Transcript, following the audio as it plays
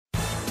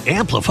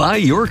Amplify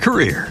your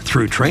career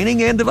through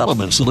training and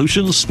development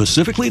solutions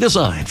specifically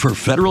designed for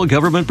federal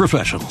government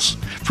professionals.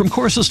 From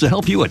courses to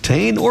help you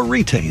attain or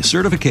retain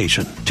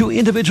certification, to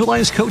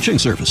individualized coaching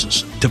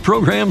services, to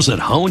programs that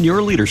hone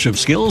your leadership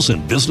skills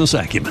and business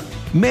acumen,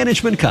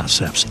 Management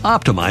Concepts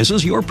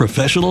optimizes your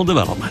professional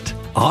development.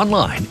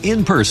 Online,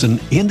 in person,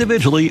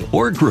 individually,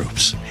 or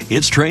groups,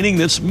 it's training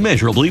that's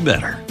measurably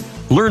better.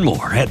 Learn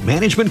more at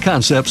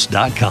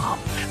managementconcepts.com.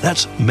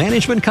 That's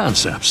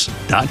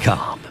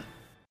managementconcepts.com.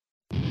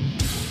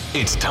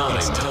 It's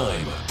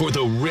time for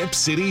the Rip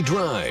City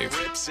Drive.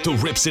 The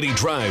Rip City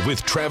Drive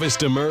with Travis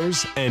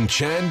Demers and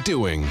Chad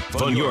Dewing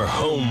on your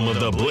home of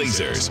the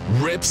Blazers,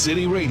 Rip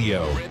City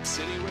Radio.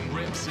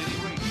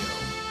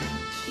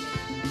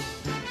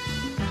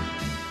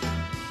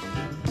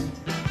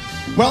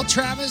 Well,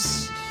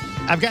 Travis,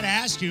 I've got to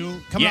ask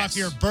you, coming off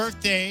your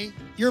birthday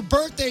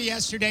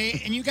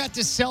yesterday, and you got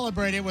to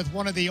celebrate it with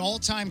one of the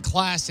all-time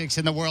classics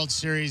in the World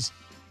Series.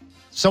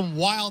 Some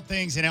wild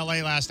things in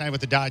L.A. last night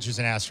with the Dodgers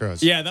and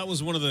Astros. Yeah, that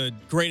was one of the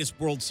greatest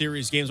World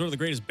Series games, one of the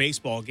greatest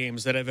baseball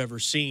games that I've ever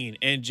seen.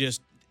 And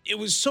just, it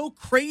was so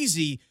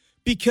crazy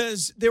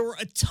because there were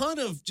a ton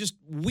of just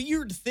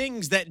weird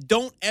things that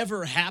don't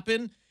ever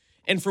happen.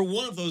 And for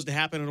one of those to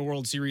happen in a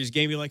World Series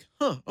game, you're like,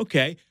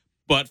 okay.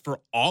 But for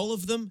all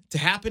of them to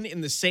happen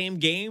in the same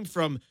game,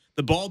 from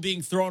the ball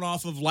being thrown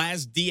off of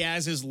Laz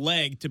Diaz's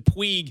leg to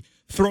Puig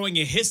throwing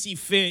a hissy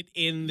fit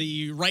in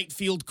the right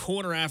field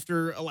corner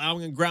after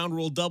allowing a ground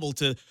rule double,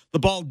 to the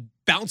ball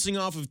bouncing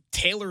off of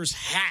Taylor's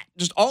hat,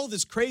 just all of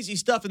this crazy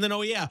stuff. And then,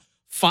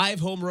 5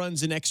 home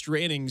runs in extra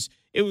innings.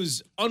 It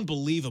was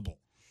unbelievable.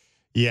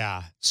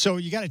 Yeah. So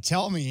you got to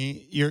tell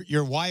me,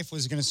 your wife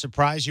was going to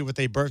surprise you with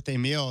a birthday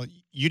meal.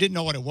 You didn't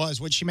know what it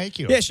was. What'd she make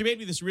you? Yeah, she made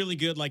me this really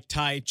good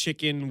Thai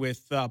chicken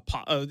with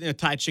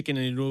Thai chicken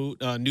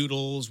and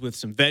noodles with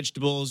some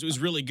vegetables. It was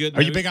really good.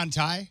 Are you big on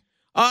Thai?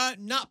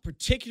 Not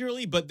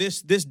particularly, but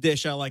this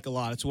dish I like a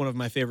lot. It's one of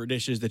my favorite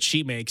dishes that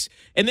she makes.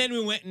 And then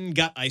we went and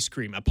got ice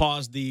cream. I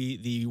paused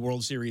the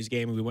World Series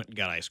game and we went and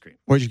got ice cream.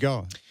 Where'd you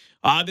go?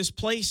 This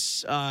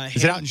place.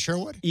 Is it out in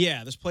Sherwood?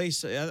 Yeah, this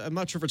place. I'm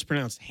not sure if it's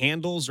pronounced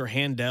Handles or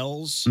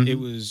Handels. Mm-hmm.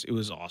 It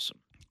was awesome.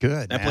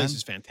 Good, That man. place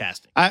is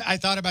fantastic. I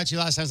thought about you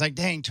last night. I was like,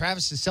 dang,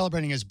 Travis is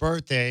celebrating his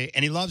birthday,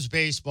 and he loves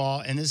baseball,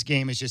 and this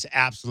game is just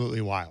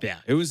absolutely wild. Yeah,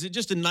 it was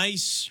just a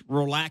nice,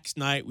 relaxed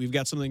night. We've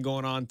got something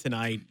going on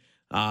tonight.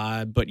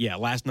 But, yeah,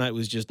 last night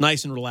was just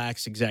nice and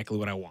relaxed, exactly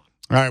what I want.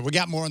 All right, we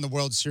got more in the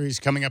World Series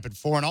coming up at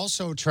 4. And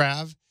also,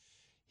 Trav,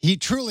 he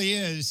truly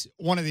is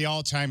one of the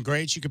all-time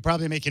greats. You could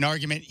probably make an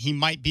argument he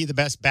might be the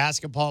best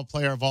basketball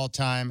player of all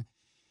time.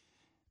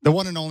 The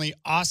one and only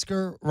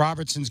Oscar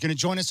Robertson is going to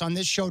join us on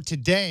this show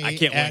today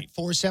at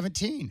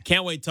 4:17.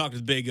 Can't wait to talk to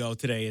the Big O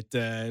today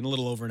in a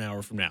little over an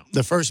hour from now.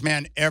 The first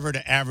man ever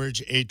to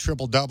average a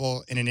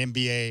triple-double in an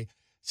NBA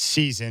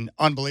season.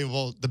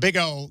 Unbelievable. The Big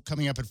O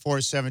coming up at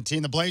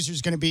 4:17. The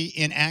Blazers going to be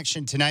in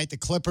action tonight. The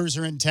Clippers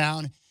are in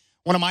town.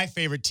 One of my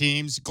favorite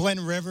teams. Glenn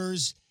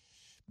Rivers,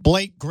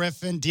 Blake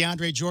Griffin,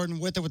 DeAndre Jordan,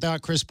 with or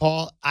without Chris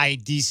Paul. I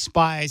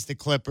despise the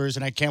Clippers,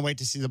 and I can't wait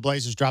to see the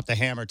Blazers drop the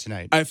hammer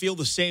tonight. I feel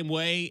the same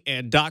way,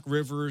 and Doc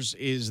Rivers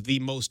is the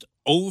most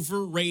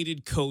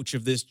overrated coach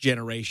of this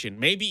generation,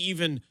 maybe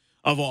even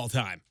of all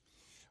time.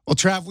 Well,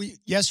 Trav,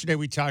 yesterday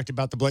we talked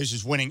about the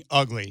Blazers winning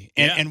ugly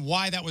and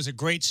why that was a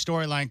great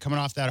storyline coming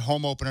off that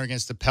home opener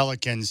against the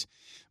Pelicans.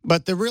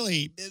 But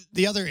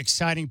the other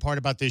exciting part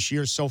about this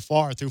year so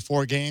far through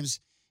 4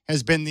 games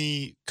has been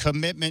the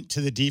commitment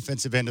to the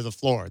defensive end of the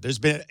floor. There's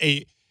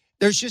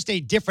just a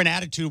different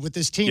attitude with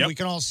this team. Yep. We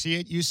can all see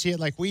it. You see it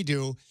like we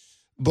do.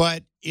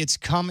 But it's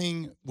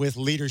coming with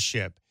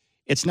leadership.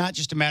 It's not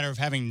just a matter of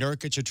having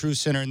Nurkic, a true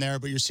center, in there,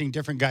 but you're seeing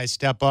different guys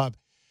step up.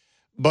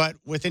 But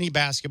with any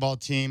basketball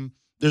team,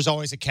 there's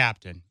always a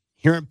captain.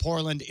 Here in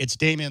Portland, it's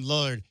Damian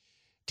Lillard.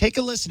 Take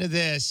a listen to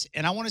this,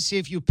 and I want to see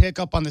if you pick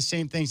up on the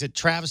same things that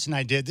Travis and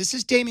I did. This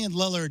is Damian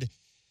Lillard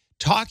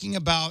talking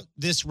about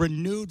this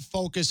renewed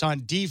focus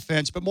on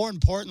defense, but more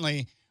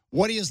importantly,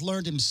 what he has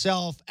learned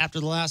himself after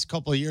the last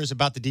couple of years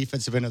about the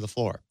defensive end of the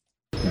floor.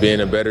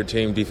 Being a better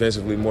team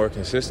defensively more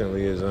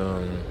consistently is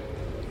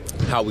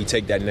how we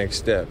take that next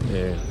step.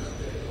 And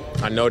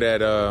I know that,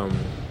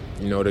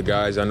 the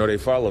guys, I know they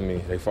follow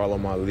me. They follow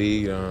my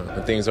lead.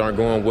 When things aren't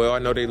going well, I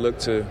know they look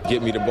to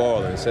get me the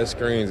ball and set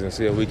screens and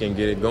see if we can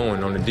get it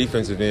going. On the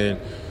defensive end,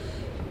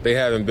 they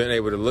haven't been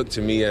able to look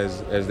to me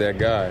as that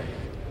guy.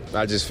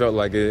 I just felt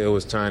like it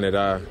was time that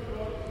I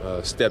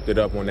stepped it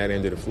up on that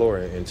end of the floor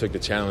and took the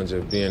challenge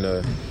of being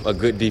a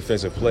good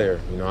defensive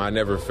player. I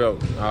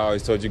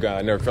always told you guys,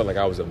 I never felt like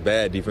I was a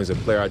bad defensive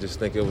player. I just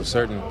think it was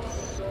certain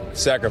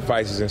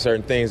sacrifices and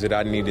certain things that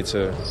I needed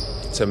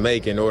to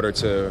make in order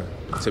to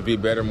be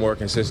better more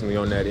consistently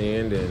on that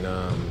end. And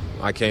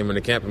I came into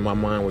camp and my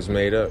mind was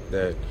made up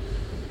that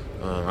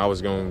I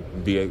was going to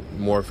be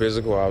more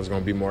physical, I was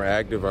going to be more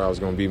active, I was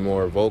going to be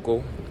more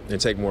vocal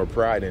and take more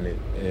pride in it.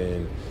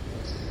 And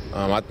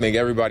I think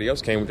everybody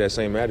else came with that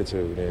same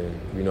attitude,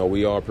 and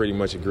we all pretty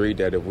much agreed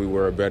that if we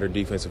were a better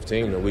defensive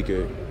team, that we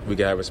could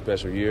have a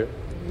special year.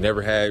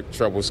 Never had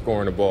trouble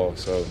scoring the ball,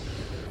 so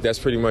that's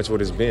pretty much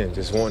what it's been,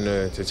 just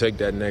wanting to take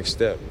that next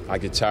step. I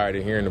get tired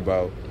of hearing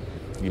about,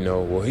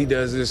 well, he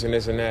does this and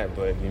this and that,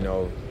 but,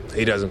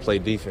 he doesn't play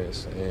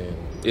defense. And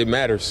it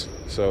matters.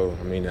 So,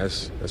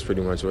 that's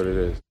pretty much what it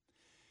is.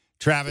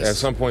 Travis. At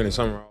some point in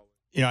summer.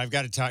 I've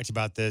got to talk to you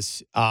about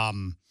this.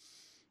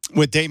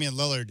 With Damian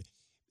Lillard,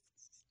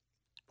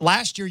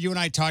 last year you and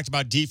I talked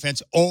about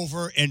defense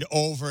over and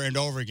over and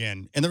over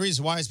again. And the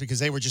reason why is because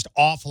they were just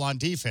awful on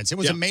defense. It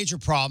was a major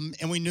problem,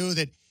 and we knew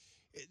that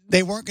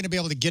they weren't going to be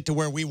able to get to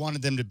where we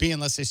wanted them to be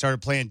unless they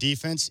started playing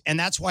defense. And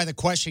that's why the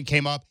question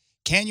came up,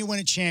 can you win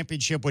a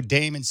championship with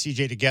Dame and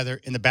CJ together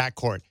in the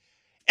backcourt?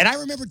 And I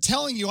remember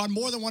telling you on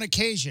more than one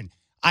occasion,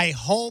 I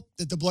hope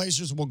that the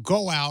Blazers will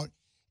go out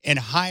and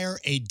hire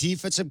a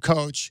defensive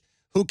coach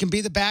who can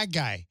be the bad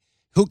guy,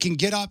 who can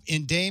get up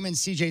in Dame and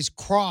CJ's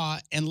craw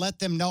and let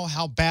them know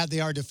how bad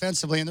they are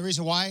defensively. And the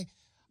reason why,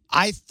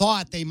 I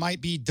thought they might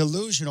be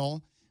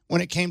delusional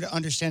when it came to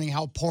understanding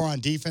how poor on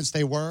defense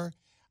they were.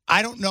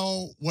 I don't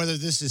know whether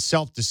this is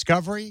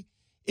self-discovery,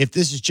 if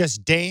this is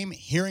just Dame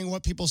hearing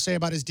what people say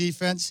about his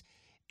defense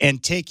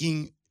and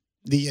taking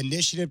the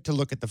initiative to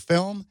look at the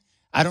film.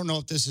 I don't know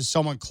if this is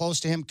someone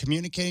close to him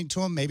communicating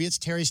to him. Maybe it's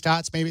Terry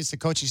Stotts. Maybe it's the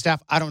coaching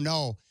staff. I don't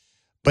know.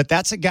 But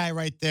that's a guy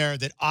right there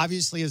that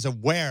obviously is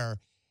aware,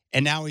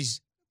 and now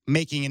he's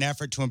making an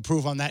effort to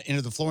improve on that end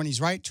of the floor. And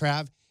he's right,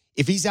 Trav.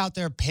 If he's out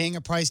there paying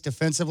a price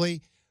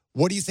defensively,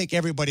 what do you think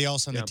everybody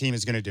else on the team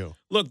is going to do?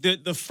 Look,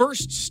 the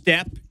first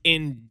step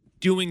in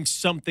doing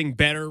something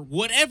better,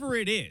 whatever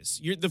it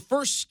is, the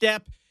first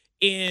step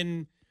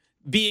in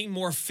being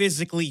more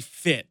physically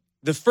fit,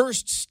 the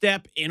first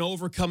step in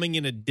overcoming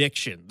an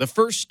addiction, the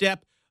first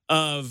step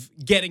of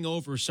getting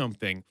over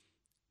something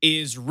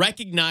is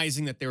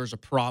recognizing that there is a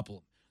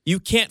problem. You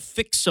can't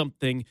fix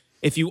something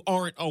if you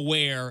aren't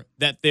aware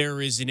that there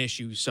is an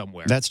issue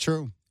somewhere. That's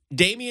true.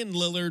 Damian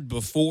Lillard,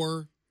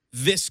 before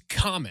this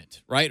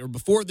comment, right, or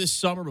before this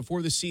summer,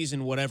 before this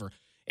season, whatever,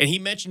 and he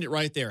mentioned it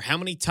right there. How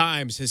many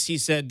times has he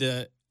said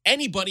to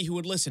anybody who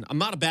would listen, I'm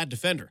not a bad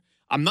defender.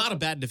 I am not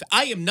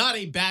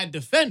a bad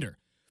defender.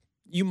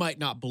 You might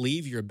not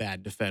believe you're a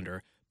bad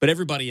defender, but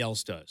everybody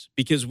else does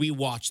because we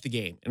watch the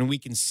game and we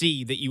can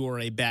see that you are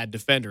a bad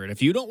defender. And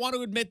if you don't want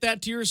to admit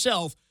that to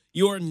yourself,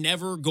 you are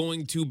never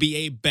going to be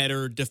a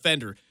better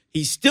defender.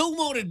 He still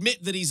won't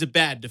admit that he's a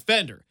bad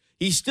defender.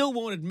 He still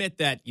won't admit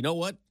that, you know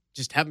what,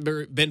 just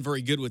haven't been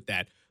very good with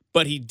that.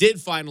 But he did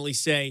finally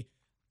say,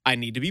 I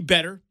need to be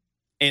better,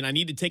 and I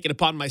need to take it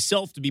upon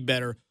myself to be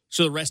better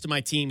so the rest of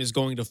my team is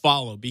going to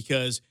follow.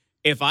 Because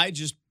if I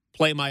just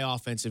play my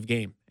offensive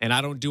game and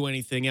I don't do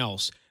anything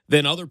else,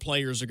 then other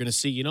players are going to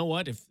see, you know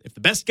what, if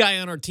the best guy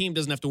on our team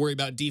doesn't have to worry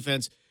about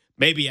defense,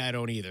 maybe I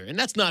don't either. And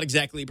that's not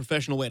exactly a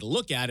professional way to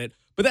look at it,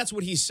 but that's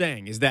what he's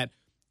saying, is that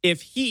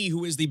if he,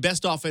 who is the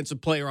best offensive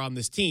player on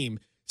this team,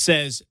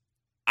 says,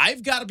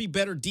 I've got to be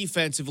better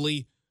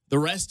defensively, the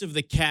rest of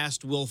the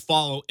cast will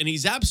follow. And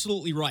he's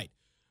absolutely right.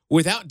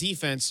 Without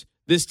defense,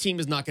 this team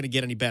is not going to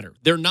get any better.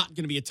 They're not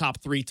going to be a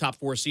top 3, top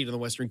 4 seed in the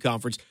Western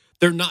Conference.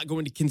 They're not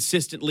going to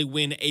consistently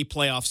win a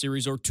playoff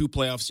series or 2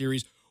 playoff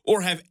series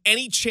or have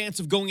any chance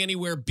of going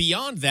anywhere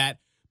beyond that,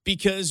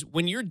 because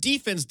when your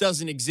defense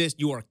doesn't exist,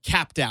 you are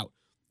capped out.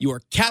 You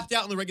are capped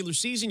out in the regular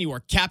season. You are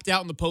capped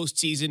out in the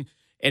postseason.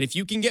 And if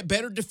you can get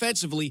better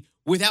defensively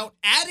without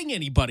adding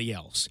anybody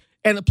else,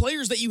 and the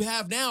players that you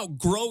have now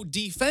grow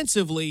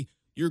defensively,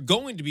 you're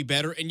going to be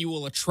better, and you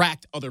will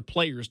attract other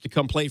players to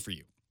come play for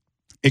you.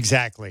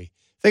 Exactly.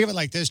 Think of it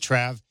like this,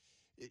 Trav.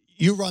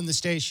 You run the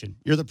station.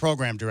 You're the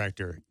program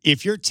director.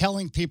 If you're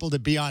telling people to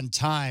be on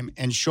time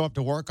and show up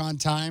to work on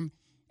time,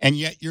 and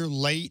yet you're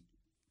late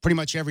pretty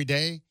much every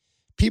day,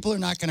 people are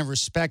not going to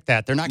respect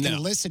that. They're not going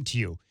to listen to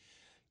you.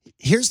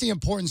 Here's the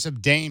importance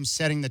of Dame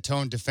setting the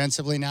tone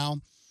defensively now.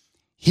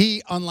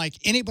 He, unlike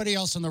anybody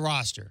else on the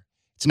roster,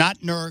 it's not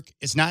Nurk,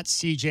 it's not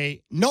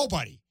CJ,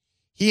 nobody.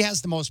 He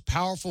has the most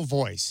powerful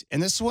voice.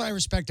 And this is what I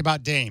respect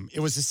about Dame. It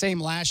was the same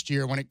last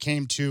year when it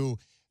came to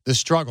the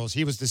struggles.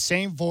 He was the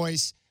same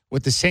voice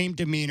with the same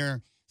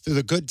demeanor through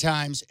the good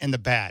times and the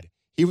bad.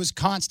 He was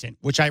constant,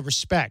 which I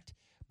respect.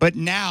 But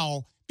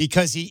now,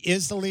 because he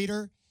is the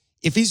leader,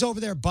 if he's over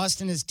there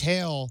busting his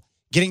tail,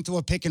 getting to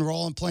a pick and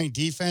roll and playing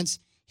defense,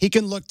 he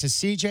can look to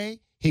CJ,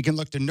 he can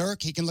look to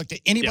Nurk, he can look to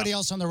anybody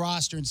else on the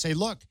roster and say,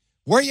 look,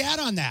 where are you at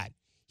on that?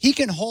 He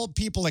can hold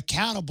people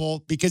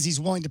accountable because he's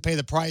willing to pay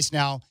the price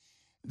now.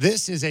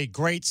 This is a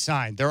great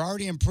sign. They're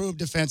already improved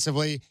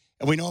defensively,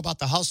 and we know about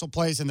the hustle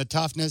plays and the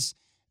toughness.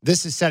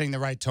 This is setting the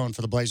right tone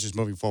for the Blazers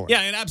moving forward.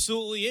 Yeah, it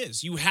absolutely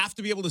is. You have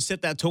to be able to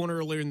set that tone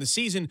earlier in the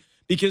season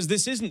because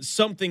this isn't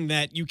something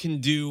that you can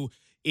do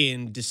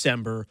in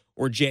December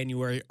or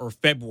January or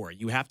February.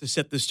 You have to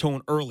set this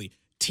tone early.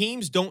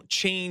 Teams don't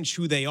change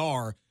who they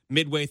are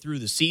midway through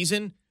the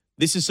season.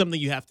 This is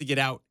something you have to get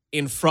out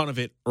in front of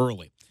it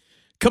early.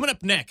 Coming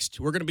up next,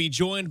 we're going to be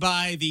joined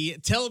by the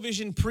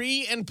television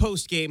pre- and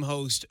post-game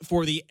host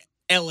for the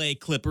LA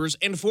Clippers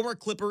and former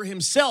Clipper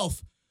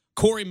himself,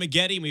 Corey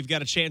Maggette. We've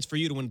got a chance for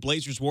you to win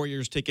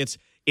Blazers-Warriors tickets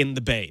in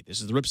the Bay.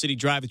 This is the Rip City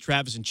Drive with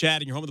Travis and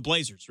Chad, and you're home of the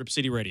Blazers, Rip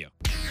City Radio.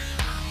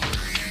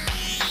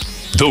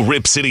 The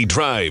Rip City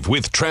Drive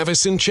with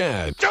Travis and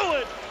Chad. Do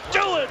it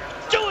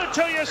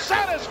till you're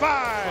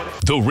satisfied.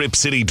 The Rip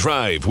City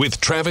Drive with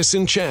Travis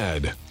and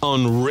Chad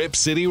on Rip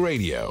City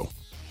Radio.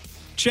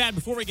 Chad,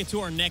 before we get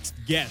to our next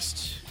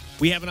guest,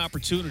 we have an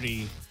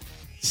opportunity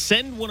to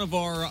send one of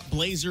our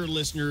Blazer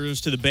listeners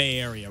to the Bay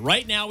Area.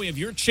 Right now, we have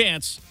your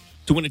chance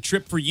to win a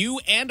trip for you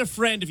and a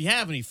friend, if you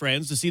have any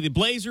friends, to see the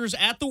Blazers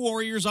at the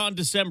Warriors on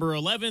December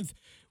 11th.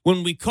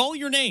 When we call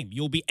your name,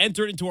 you'll be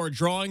entered into our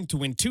drawing to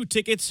win 2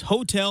 tickets,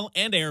 hotel,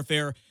 and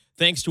airfare,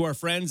 thanks to our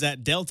friends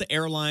at Delta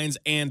Airlines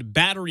and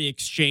Battery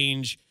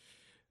Exchange.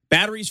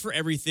 Batteries for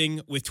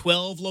everything with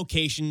 12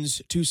 locations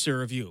to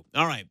serve you.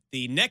 All right,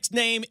 the next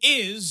name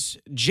is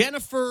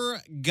Jennifer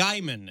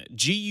Guyman,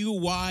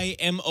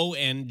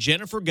 Guymon,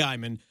 Jennifer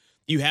Guyman.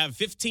 You have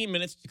 15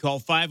 minutes to call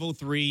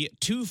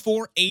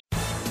 503-248.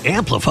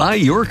 Amplify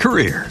your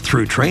career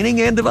through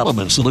training and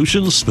development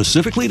solutions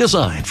specifically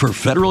designed for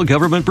federal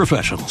government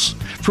professionals.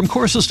 From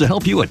courses to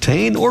help you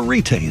attain or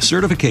retain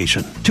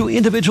certification, to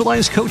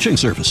individualized coaching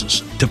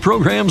services, to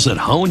programs that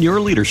hone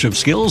your leadership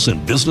skills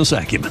and business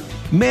acumen,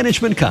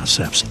 Management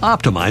Concepts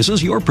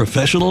optimizes your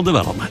professional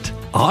development.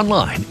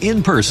 Online,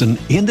 in person,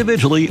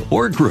 individually,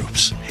 or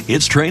groups,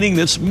 it's training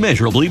that's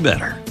measurably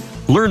better.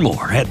 Learn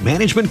more at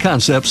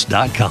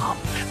managementconcepts.com.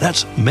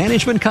 That's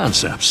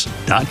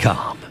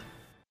managementconcepts.com.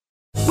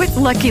 With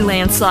Lucky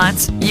Land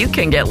Slots, you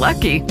can get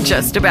lucky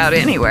just about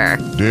anywhere.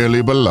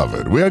 Dearly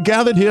beloved, we are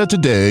gathered here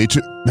today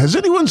to... Has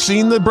anyone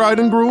seen the bride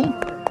and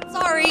groom?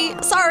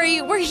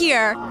 Sorry, we're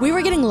here. We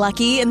were getting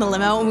lucky in the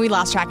limo and we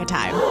lost track of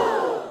time.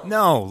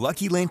 No,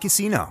 Lucky Land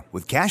Casino,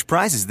 with cash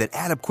prizes that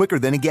add up quicker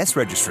than a guest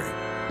registry.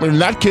 In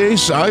that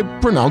case, I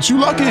pronounce you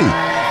lucky.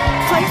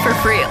 Play for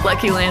free at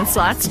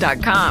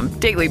LuckyLandSlots.com.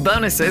 Daily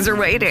bonuses are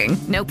waiting.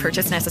 No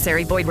purchase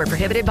necessary. Void where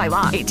prohibited by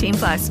law.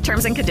 18+.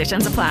 Terms and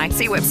conditions apply.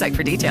 See website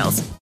for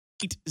details.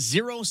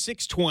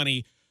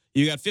 0620.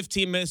 You got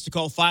 15 minutes to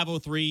call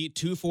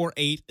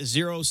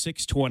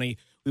 503-248-0620.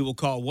 We will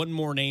call one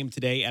more name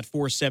today at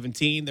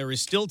 417. There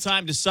is still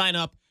time to sign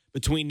up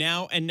between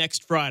now and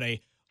next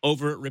Friday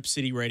over at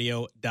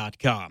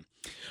ripcityradio.com.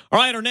 All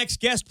right, our next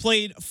guest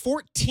played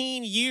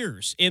 14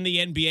 years in the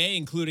NBA,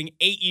 including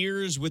 8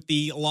 years with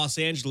the Los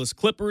Angeles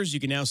Clippers. You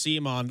can now see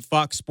him on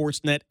Fox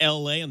Sports Net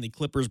LA on the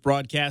Clippers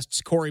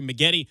broadcasts. Corey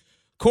Maggette.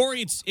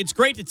 Corey, it's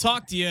great to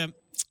talk to you.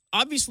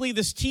 Obviously,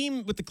 this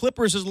team with the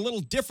Clippers is a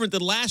little different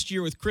than last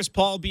year with Chris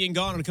Paul being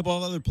gone and a couple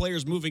of other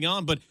players moving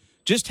on, but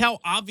just how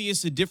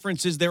obvious the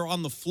difference is there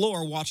on the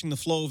floor watching the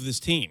flow of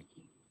this team.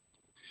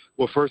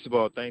 Well, first of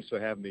all, thanks for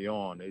having me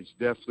on. It's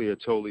definitely a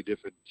totally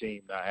different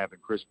team not having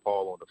Chris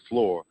Paul on the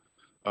floor.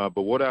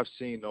 But what I've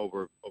seen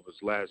over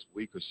this last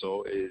week or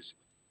so is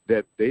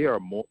that they are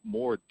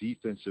more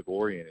defensive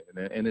oriented,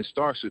 and it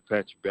starts with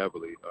Patrick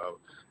Beverley.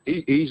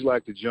 He's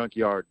like the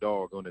junkyard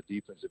dog on the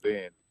defensive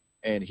end,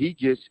 and he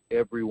gets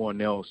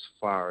everyone else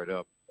fired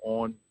up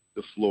on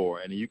the floor.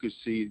 And you can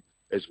see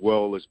as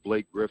well as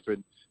Blake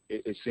Griffin,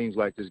 it seems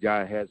like this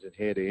guy hasn't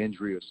had an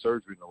injury or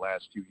surgery in the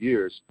last few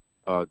years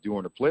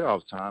during the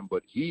playoff time,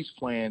 but he's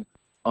playing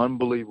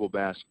unbelievable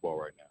basketball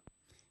right now.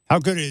 How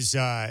good is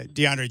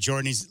DeAndre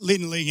Jordan? He's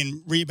leading the league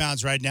in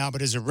rebounds right now,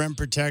 but as a rim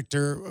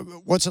protector,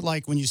 what's it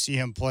like when you see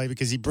him play?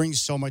 Because he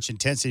brings so much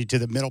intensity to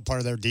the middle part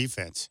of their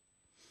defense.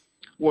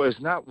 Well,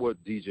 it's not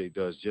what DJ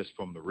does just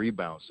from the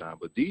rebound side,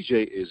 but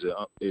DJ is an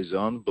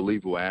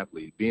unbelievable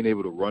athlete, being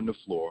able to run the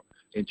floor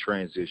in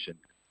transition.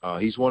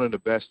 He's one of the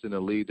best in the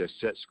league that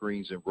sets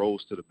screens and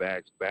rolls to the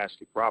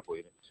basket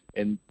properly.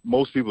 And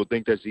most people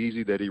think that's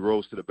easy, that he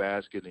rolls to the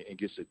basket and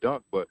gets a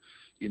dunk. But,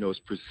 it's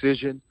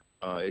precision,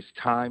 it's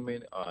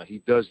timing. He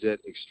does that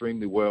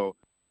extremely well.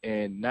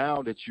 And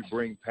now that you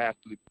bring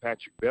Patrick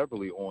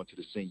Beverley onto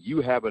the scene,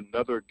 you have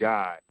another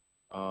guy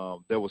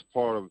that was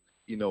part of,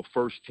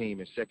 first team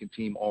and second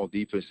team all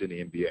defense in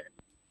the NBA.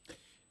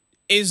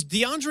 Is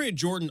DeAndre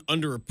Jordan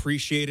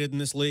underappreciated in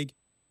this league?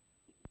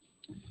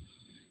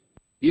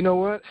 You know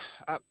what?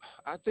 I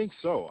think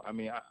so. I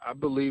mean, I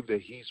believe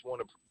that he's one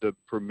of the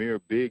premier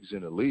bigs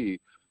in the league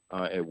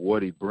at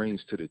what he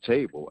brings to the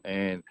table.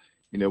 And,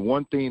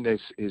 one thing that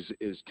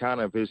is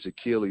kind of his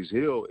Achilles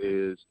heel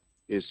is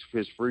his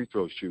free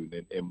throw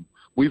shooting. And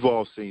we've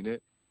all seen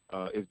it.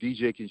 If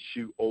DJ can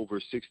shoot over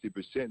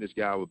 60%, this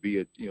guy would be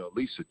at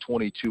least a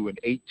 22 and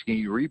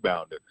 18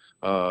 rebounder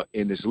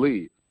in this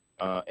league.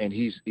 And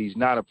he's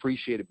not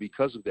appreciated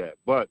because of that.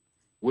 But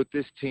with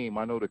this team,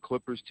 I know the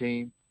Clippers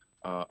team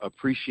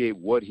appreciate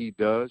what he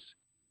does.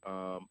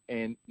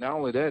 And not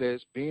only that,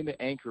 is being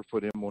the anchor for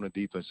them on the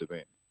defensive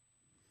end.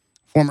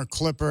 Former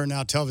Clipper,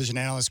 now television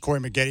analyst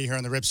Corey Maggette here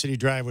on the Rip City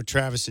Drive with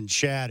Travis and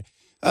Chad.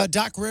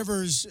 Doc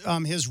Rivers,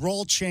 his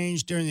role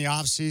changed during the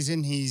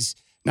offseason. He's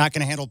not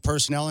going to handle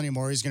personnel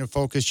anymore. He's going to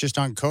focus just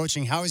on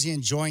coaching. How is he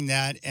enjoying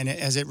that, and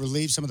has it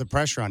relieved some of the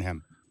pressure on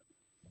him?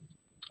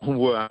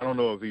 Well, I don't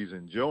know if he's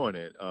enjoying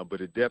it,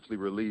 but it definitely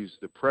relieves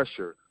the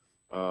pressure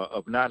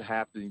of not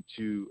having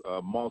to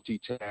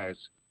multitask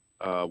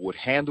with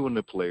handling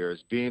the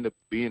players, being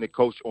a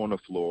coach on the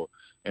floor,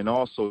 and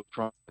also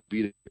trying to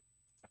be the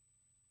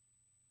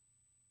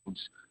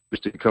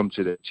to come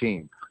to the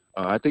team.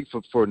 I think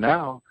for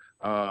now,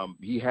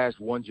 he has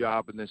one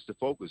job, and that's to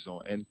focus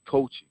on and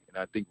coaching. And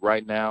I think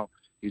right now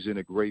he's in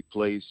a great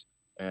place,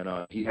 and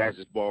he has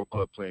his ball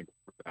club playing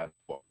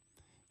basketball.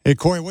 Hey,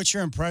 Corey, what's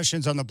your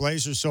impressions on the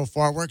Blazers so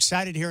far? We're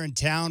excited here in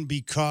town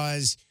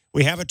because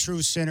we have a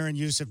true center in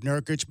Yusuf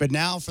Nurkic, but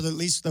now for at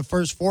least the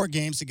first 4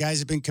 games, the guys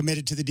have been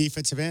committed to the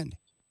defensive end.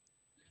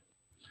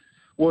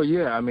 Well,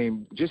 yeah, I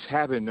mean, just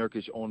having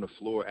Nurkic on the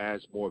floor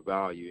adds more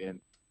value. And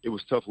it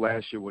was tough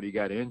last year when he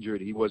got injured.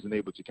 He wasn't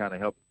able to kind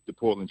of help the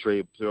Portland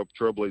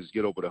Trailblazers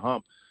get over the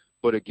hump.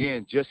 But,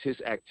 again, just his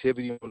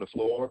activity on the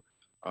floor.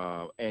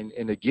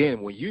 And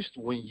again, when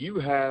you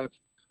have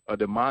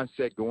the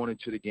mindset going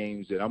into the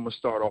games that I'm going to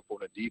start off on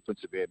a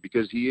defensive end,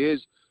 because he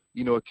is,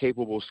 a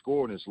capable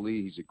scorer in this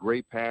league. He's a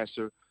great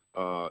passer.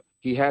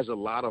 He has a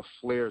lot of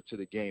flair to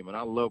the game, and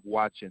I love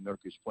watching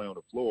Nurkic play on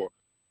the floor.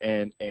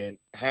 And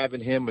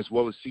having him as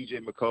well as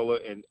C.J. McCullough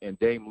and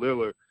Dame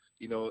Lillard,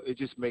 it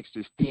just makes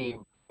this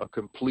team a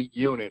complete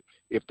unit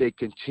if they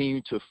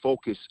continue to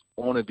focus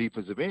on a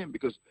defensive end,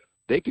 because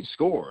they can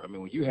score. I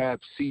mean, when you have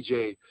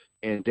C.J.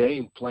 and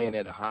Dame playing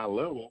at a high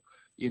level,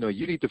 you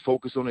need to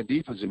focus on the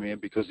defensive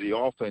end because the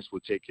offense will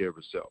take care of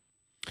itself.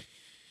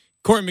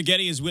 Corey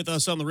Maggette is with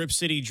us on the Rip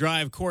City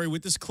Drive. Corey,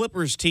 with this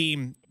Clippers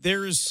team,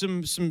 there is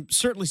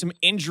certainly some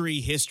injury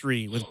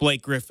history with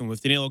Blake Griffin,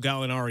 with Danilo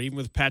Gallinari, even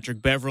with Patrick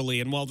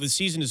Beverley. And while the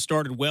season has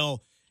started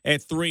well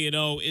at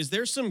 3-0, is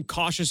there some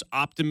cautious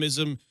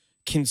optimism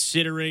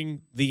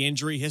considering the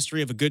injury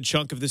history of a good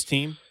chunk of this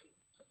team?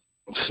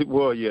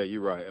 Well, yeah,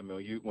 you're right. I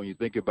mean, when you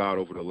think about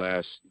over the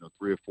last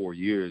 3 or 4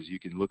 years, you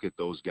can look at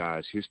those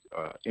guys'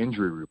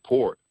 injury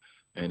report,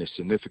 and a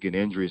significant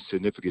injury,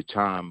 significant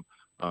time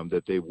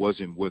that they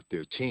wasn't with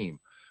their team.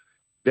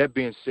 That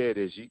being said,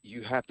 is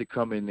you have to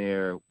come in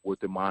there with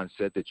the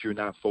mindset that you're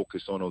not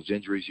focused on those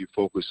injuries. You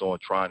focus on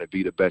trying to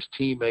be the best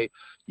teammate.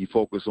 You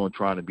focus on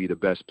trying to be the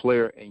best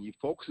player, and you're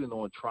focusing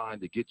on trying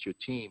to get your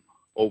team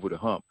over the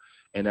hump.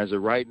 And as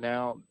of right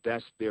now,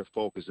 that's their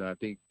focus. And I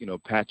think,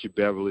 Patrick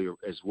Beverley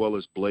as well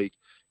as Blake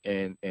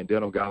and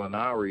Danilo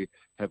Gallinari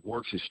have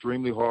worked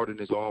extremely hard in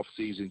this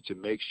offseason to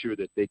make sure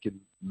that they can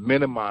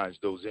minimize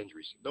those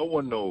injuries. No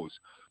one knows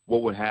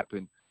what would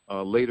happen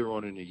later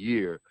on in the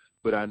year.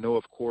 But I know,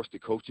 of course, the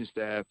coaching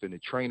staff and the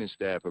training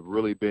staff have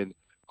really been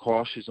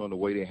cautious on the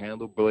way they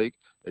handle Blake,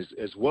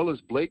 as well as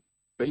Blake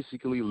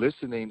basically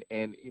listening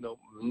and,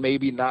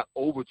 maybe not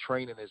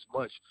overtraining as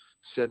much,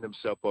 setting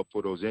himself up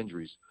for those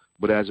injuries.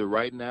 But as of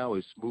right now,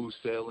 it's smooth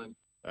sailing,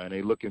 and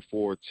they're looking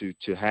forward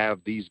to have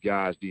these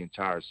guys the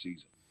entire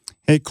season.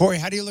 Hey, Corey,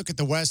 how do you look at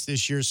the West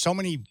this year? So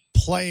many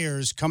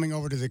players coming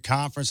over to the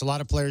conference, a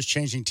lot of players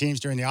changing teams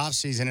during the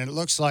offseason, and it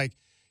looks like,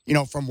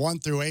 from 1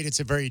 through 8, it's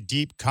a very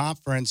deep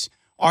conference.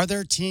 Are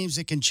there teams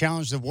that can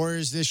challenge the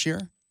Warriors this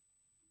year?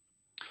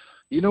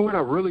 You know what? I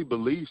really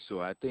believe so.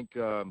 I think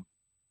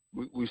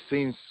we've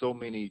seen so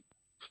many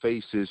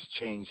faces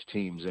change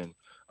teams, and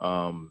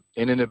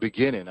in the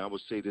beginning, I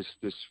would say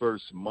this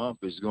first month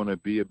is going to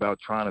be about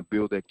trying to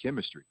build that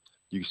chemistry.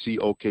 You see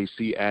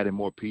OKC adding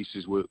more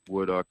pieces with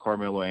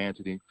Carmelo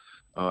Anthony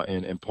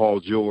and Paul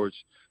George.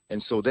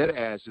 And so that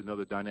adds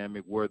another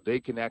dynamic where they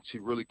can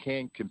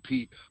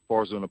compete as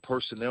far as on a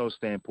personnel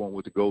standpoint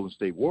with the Golden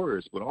State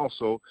Warriors. But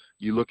also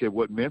you look at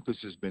what Memphis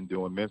has been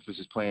doing. Memphis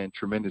is playing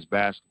tremendous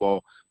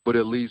basketball, but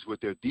it leaves with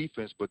their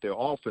defense, but their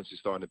offense is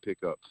starting to pick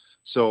up.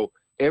 So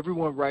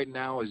everyone right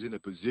now is in a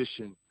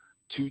position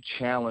to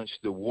challenge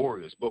the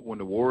Warriors. But when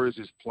the Warriors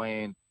is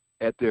playing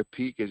at their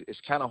peak, it's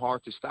kind of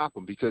hard to stop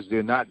them because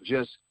they're not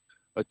just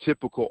a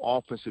typical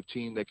offensive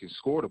team that can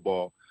score the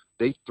ball.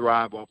 They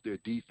thrive off their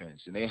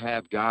defense, and they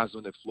have guys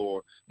on the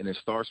floor, and it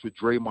starts with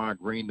Draymond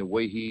Green, the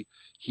way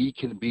he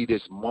can be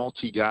this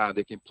multi-guy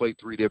that can play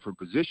 3 different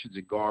positions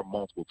and guard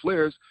multiple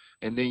players.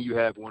 And then you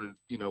have one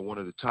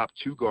of the top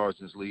 2 guards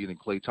in this league, and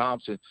Klay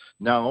Thompson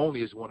not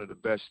only is one of the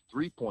best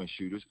 3-point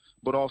shooters,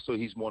 but also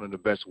he's one of the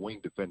best wing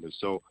defenders.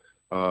 So,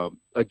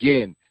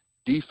 again,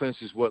 defense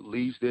is what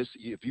leads this.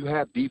 If you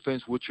have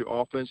defense with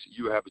your offense,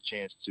 you have a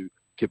chance to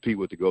compete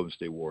with the Golden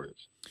State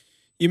Warriors.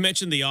 You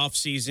mentioned the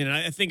offseason, and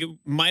I think it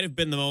might have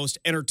been the most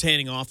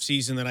entertaining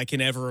offseason that I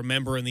can ever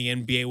remember in the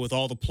NBA with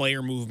all the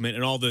player movement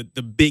and all the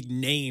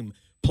big-name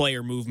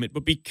player movement.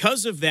 But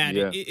because of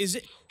that,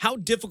 how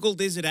difficult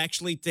is it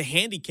actually to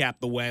handicap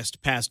the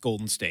West past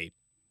Golden State?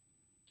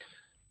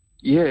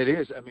 Yeah, it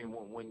is. I mean,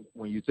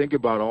 when you think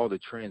about all the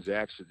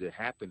transactions that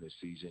happened this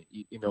season,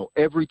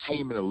 every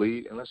team in the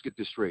league, and let's get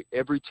this straight,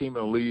 every team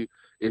in the league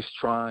is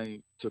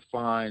trying to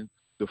find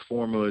the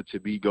formula to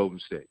beat Golden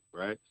State,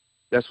 right?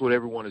 That's what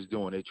everyone is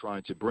doing. They're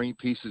trying to bring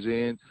pieces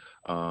in.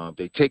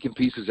 They're taking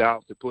pieces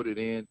out to put it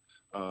in.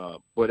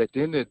 But at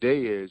the end of the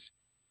day is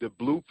the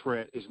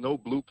blueprint is no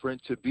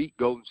blueprint to beat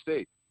Golden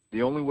State.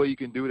 The only way you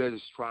can do that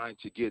is trying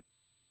to get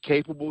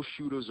capable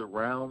shooters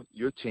around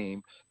your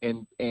team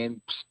and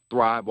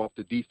thrive off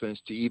the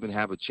defense to even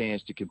have a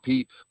chance to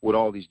compete with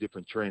all these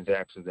different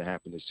transactions that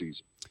happen this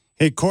season.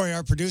 Hey, Corey,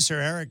 our producer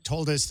Eric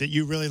told us that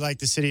you really like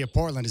the city of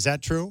Portland. Is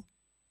that true?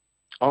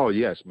 Oh,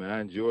 yes, man.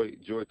 I enjoy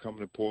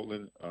coming to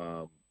Portland.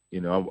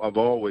 I've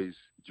always,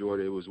 enjoyed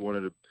it. It was one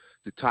of the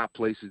top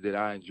places that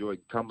I enjoyed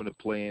coming to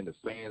play in. The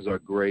fans are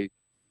great.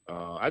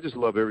 I just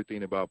love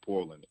everything about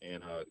Portland,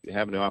 and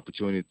having the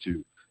opportunity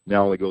to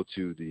not only go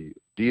to the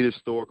Adidas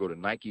store, go to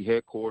Nike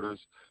headquarters.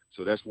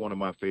 So that's one of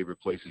my favorite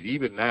places.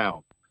 Even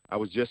now, I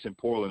was just in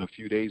Portland a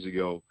few days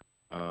ago,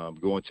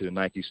 going to the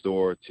Nike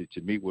store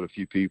to meet with a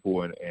few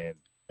people, and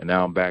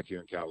now I'm back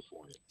here in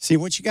California. See,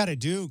 what you got to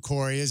do,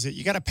 Corey, is that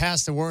you got to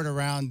pass the word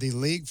around the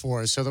league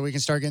for us so that we can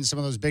start getting some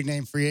of those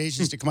big-name free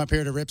agents to come up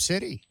here to Rip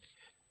City.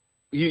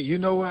 You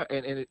know what?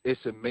 And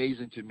it's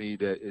amazing to me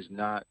that it's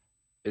not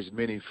as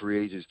many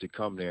free agents to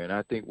come there. And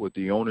I think with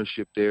the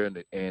ownership there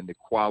and the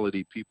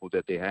quality people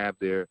that they have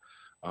there,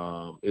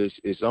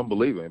 it's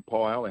unbelievable. And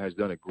Paul Allen has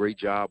done a great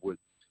job with,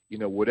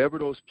 whatever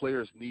those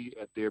players need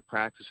at their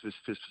practice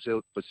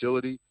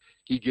facility,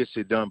 he gets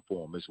it done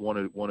for them. It's one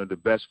of the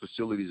best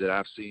facilities that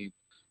I've seen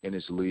in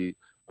this league.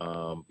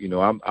 I'm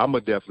gonna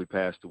definitely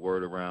pass the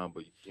word around,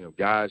 but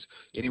guys,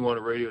 anyone on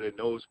the radio that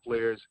knows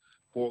players,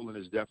 Portland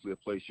is definitely a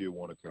place you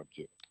want to come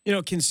to.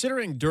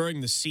 Considering during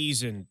the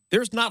season,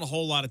 there's not a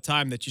whole lot of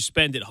time that you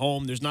spend at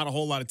home. There's not a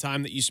whole lot of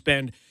time that you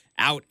spend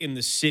out in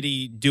the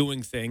city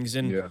doing things.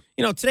 And,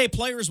 today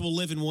players will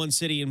live in one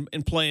city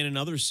and play in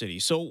another city.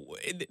 So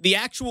the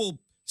actual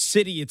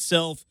city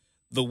itself,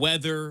 the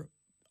weather,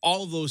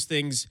 all of those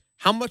things,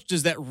 how much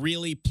does that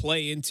really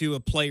play into a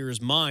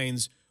player's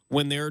minds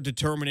when they're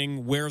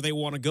determining where they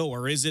want to go?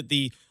 Or is it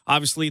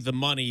obviously the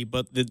money,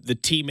 but the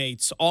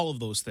teammates, all of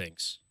those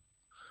things?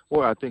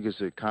 Well, I think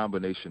it's a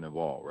combination of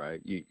all,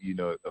 right?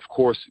 Of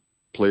course,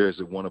 players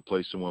that want to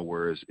play somewhere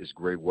where it's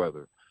great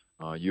weather.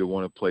 You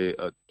want to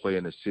play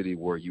in a city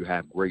where you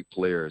have great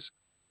players.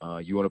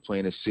 You want to play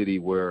in a city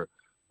where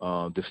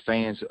the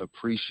fans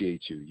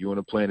appreciate you. You want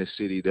to play in a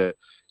city that,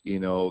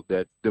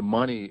 that the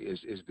money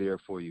is there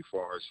for you as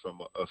far as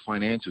from a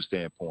financial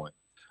standpoint.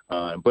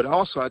 But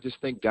also, I just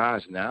think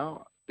guys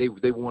now, they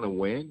want to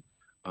win.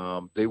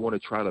 They want to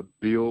try to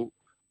build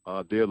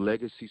their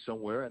legacy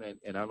somewhere,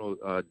 and I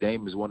know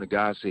Dame is one of the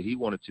guys that he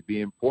wanted to be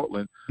in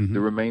Portland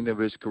the remainder of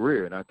his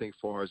career, and I think as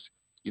far as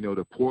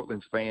the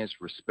Portland fans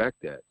respect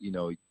that.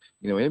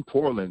 In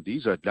Portland,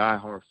 these are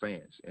diehard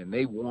fans, and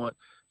they want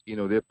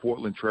their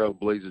Portland Trail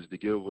Blazers to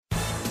get over.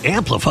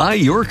 Amplify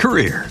your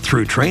career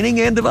through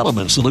training and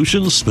development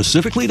solutions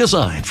specifically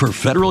designed for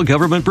federal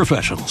government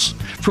professionals.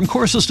 From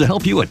courses to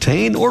help you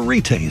attain or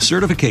retain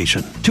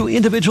certification, to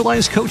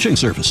individualized coaching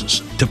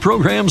services, to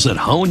programs that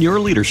hone your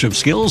leadership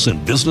skills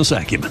and business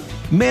acumen,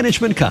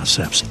 Management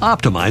Concepts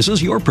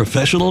optimizes your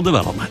professional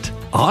development.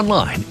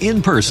 Online,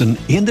 in person,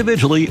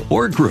 individually,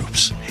 or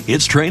groups,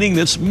 it's training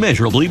that's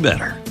measurably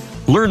better.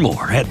 Learn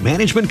more at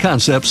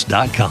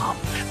managementconcepts.com.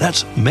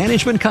 That's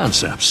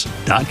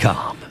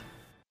managementconcepts.com.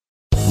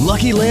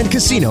 Lucky Land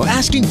Casino,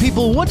 asking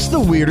people, what's the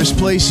weirdest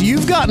place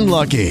you've gotten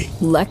lucky?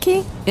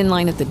 Lucky? In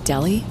line at the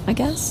deli, I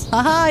guess?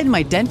 Aha, in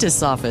my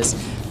dentist's office.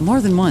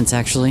 More than once,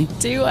 actually.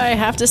 Do I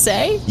have to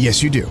say?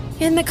 Yes, you do.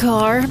 In the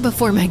car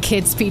before my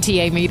kids'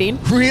 PTA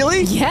meeting.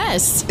 Really?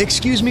 Yes.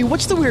 Excuse me,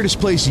 what's the weirdest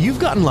place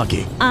you've gotten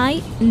lucky?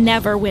 I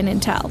never win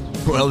and tell.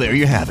 Well, there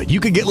you have it. You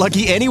can get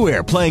lucky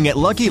anywhere, playing at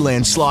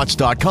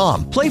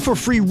LuckyLandSlots.com. Play for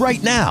free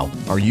right now.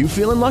 Are you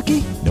feeling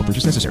lucky? No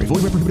purchase necessary.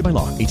 Void where prohibited by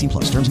law. 18+.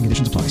 Terms and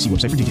conditions apply. See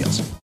website for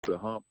details. The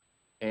hump,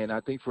 and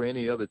I think for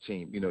any other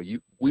team,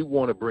 we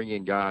want to bring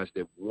in guys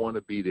that want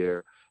to be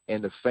there,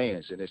 and the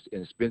fans, and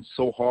it's been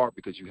so hard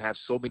because you have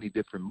so many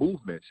different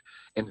movements,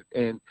 and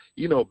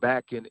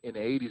back in the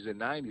 80s and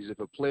 90s,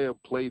 if a player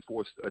played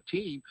for a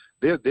team,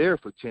 they're there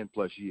for 10+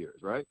 years,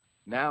 right?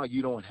 Now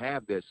you don't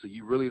have that, so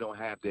you really don't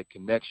have that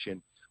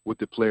connection with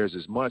the players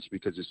as much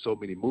because there's so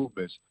many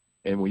movements.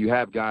 And when you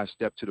have guys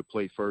step to the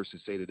plate first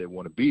and say that they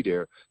want to be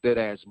there, that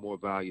adds more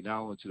value not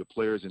only to the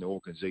players and the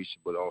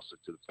organization, but also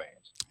to the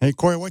fans. Hey,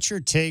 Corey, what's your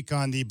take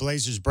on the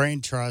Blazers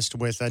Brain Trust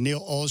with Neil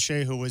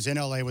Olshey, who was in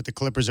L.A. with the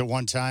Clippers at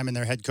one time, and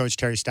their head coach,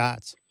 Terry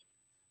Stotts?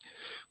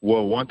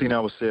 Well, one thing I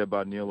would say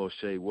about Neil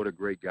Olshey, what a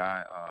great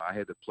guy. I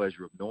had the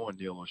pleasure of knowing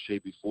Neil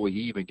Olshey before he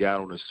even got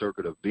on the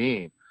circuit of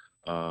being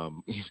a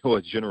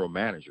general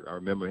manager. I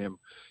remember him,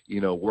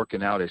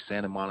 working out at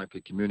Santa Monica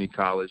Community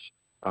College,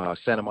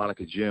 Santa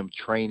Monica Gym,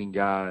 training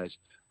guys,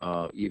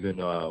 even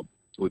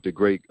with the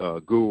great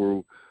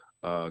guru,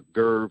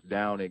 Gerv,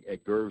 down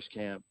at Gerv's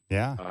camp.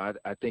 Yeah.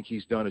 I think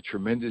he's done a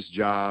tremendous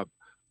job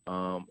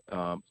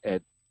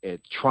at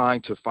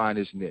trying to find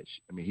his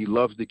niche. I mean, he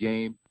loves the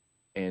game,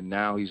 and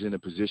now he's in a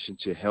position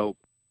to help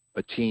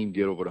a team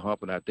get over the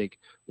hump. And I think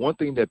one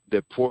thing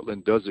that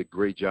Portland does a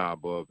great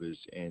job of is,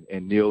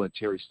 and Neil and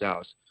Terry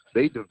Stotts,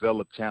 they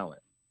develop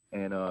talent.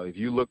 And if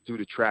you look through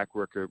the track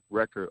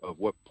record of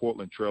what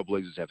Portland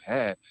Trailblazers have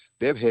had,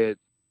 they've had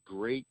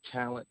great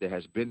talent that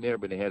has been there,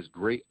 but it has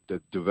great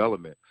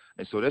development.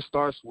 And so that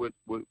starts with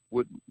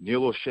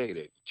Neil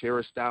Olshey,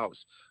 Terry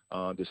Stotts,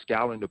 the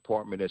scouting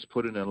department that's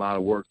put in a lot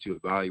of work to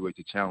evaluate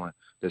the talent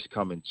that's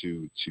coming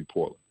to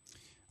Portland.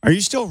 Are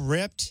you still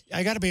ripped?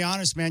 I got to be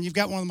honest, man. You've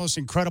got one of the most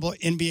incredible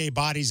NBA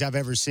bodies I've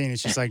ever seen.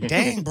 It's just like,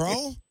 dang,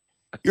 bro,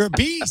 you're a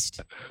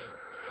beast.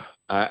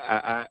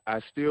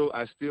 I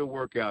still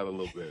work out a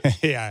little bit.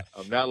 Yeah.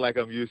 I'm not like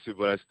I'm used to,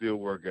 but I still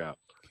work out.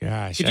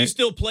 Gosh. Could you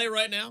still play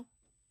right now?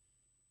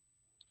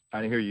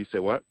 I didn't hear you say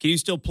what? Can you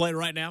still play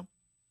right now?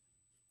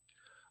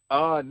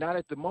 Not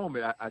at the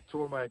moment. I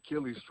tore my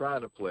Achilles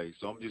trying to play,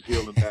 so I'm just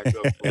healing back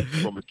up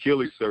from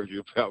Achilles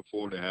surgery about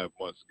 4.5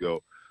 months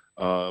ago.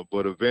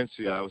 But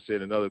eventually, I would say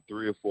in another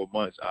 3 or 4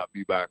 months, I'll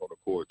be back on the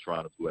court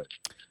trying to play.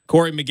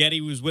 Corey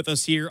Maggette was with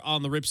us here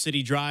on the Rip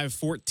City Drive,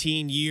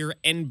 14-year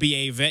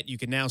NBA vet. You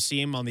can now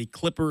see him on the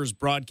Clippers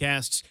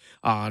broadcasts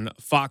on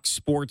Fox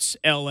Sports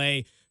LA.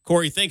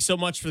 Corey, thanks so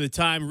much for the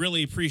time.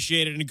 Really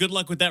appreciate it, and good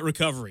luck with that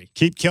recovery.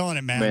 Keep killing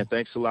it, man. Man,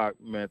 thanks a lot,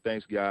 man.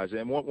 Thanks, guys.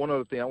 And one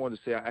other thing I wanted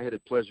to say, I had the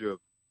pleasure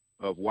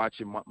of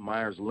watching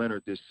Meyers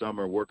Leonard this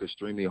summer work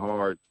extremely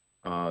hard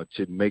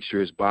to make sure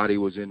his body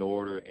was in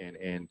order.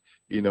 And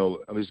you know,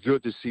 it was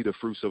good to see the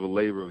fruits of a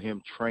labor of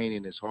him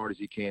training as hard as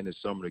he can this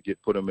summer to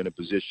put him in a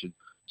position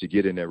to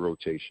get in that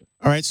rotation.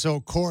 All right, so,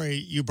 Corey,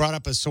 you brought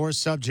up a sore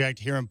subject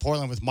here in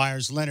Portland with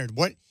Meyers Leonard.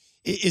 What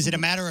is it a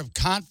matter of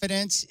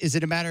confidence? Is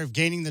it a matter of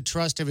gaining the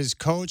trust of his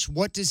coach?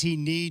 What does he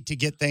need to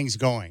get things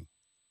going?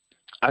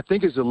 I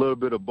think it's a little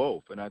bit of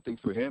both. And I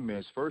think for him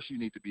is first you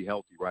need to be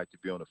healthy, right, to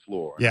be on the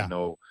floor. And yeah. I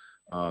know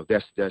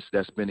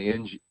that's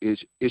been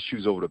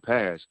issues over the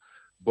past.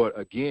 But,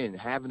 again,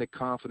 having the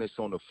confidence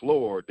on the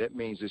floor, that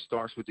means it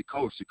starts with the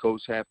coach. The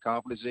coach have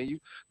confidence in you.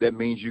 That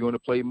means you're going to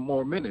play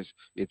more minutes.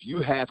 If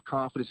you have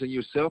confidence in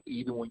yourself,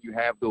 even when you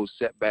have those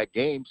setback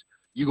games,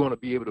 you're going to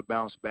be able to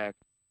bounce back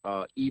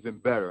even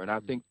better. And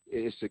I think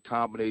it's a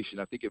combination.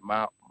 I think if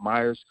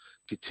Meyers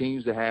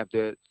continues to have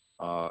that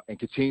and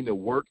continue to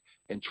work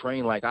and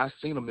train like I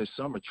seen him this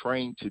summer,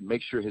 train to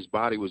make sure his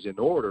body was in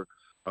order,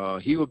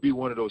 he would be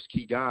one of those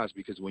key guys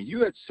because when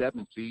you're at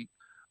 7 feet,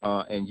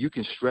 and you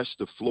can stretch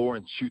the floor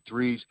and shoot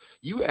threes,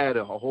 you add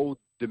a whole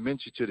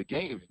dimension to the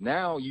game.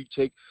 Now you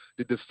take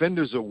the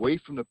defenders away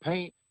from the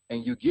paint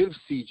and you give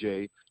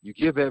CJ, you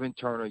give Evan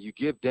Turner, you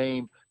give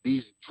Dame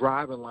these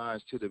driving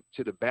lines to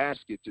the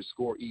basket to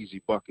score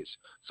easy buckets.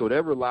 So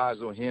that relies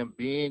on him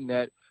being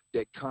that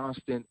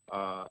constant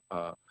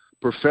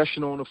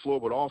professional on the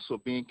floor, but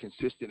also being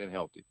consistent and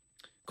healthy.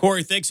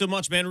 Corey, thanks so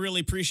much, man.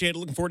 Really appreciate it.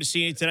 Looking forward to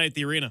seeing you tonight at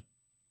the arena.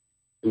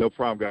 No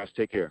problem, guys.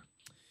 Take care.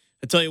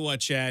 I tell you what,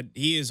 Chad,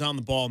 he is on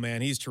the ball,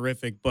 man. He's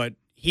terrific, but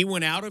he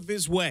went out of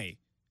his way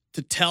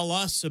to tell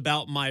us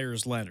about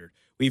Meyers Leonard.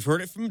 We've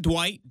heard it from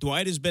Dwight.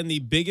 Dwight has been the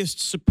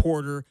biggest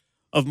supporter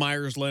of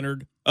Meyers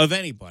Leonard of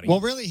anybody. Well,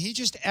 really, he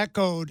just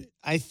echoed,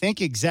 I think,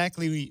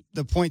 exactly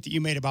the point that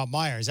you made about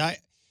Meyers.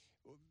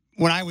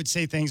 When I would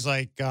say things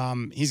like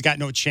he's got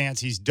no chance,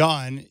 he's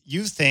done,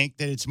 you think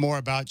that it's more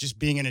about just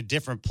being in a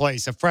different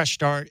place, a fresh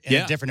start in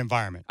a different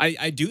environment.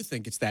 I do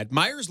think it's that.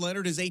 Meyers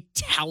Leonard is a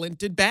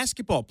talented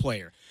basketball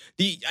player.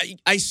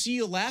 I see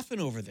you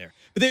laughing over there.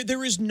 But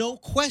there is no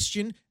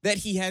question that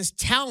he has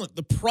talent.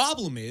 The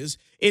problem is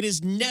it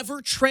is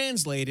never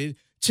translated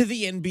to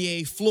the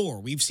NBA floor.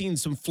 We've seen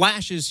some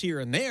flashes here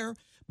and there,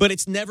 but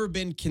it's never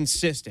been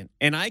consistent.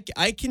 And I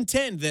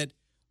contend that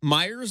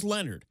Meyers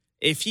Leonard,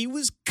 if he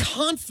was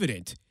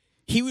confident,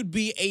 he would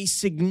be a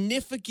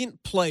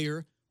significant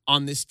player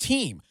on this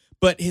team.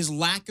 But his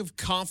lack of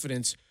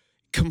confidence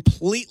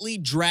completely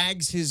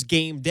drags his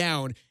game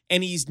down,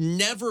 and he's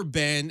never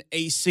been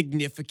a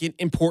significant,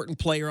 important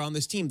player on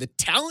this team. The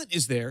talent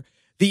is there.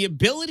 The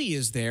ability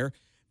is there.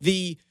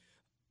 The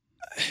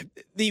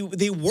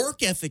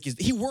work ethic is –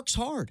 he works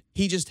hard.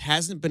 He just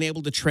hasn't been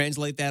able to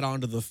translate that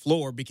onto the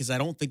floor because I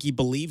don't think he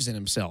believes in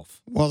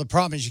himself. Well, the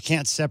problem is you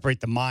can't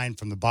separate the mind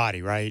from the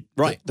body, right?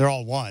 Right. They're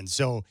all one.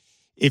 So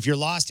if you're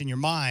lost in your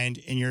mind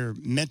and you're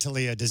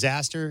mentally a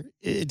disaster,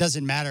 it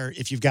doesn't matter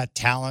if you've got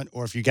talent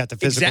or if you've got the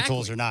physical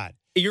tools or not.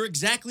 You're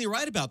exactly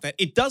right about that.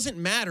 It doesn't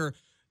matter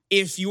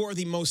if you're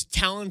the most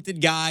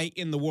talented guy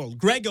in the world.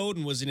 Greg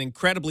Oden was an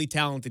incredibly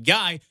talented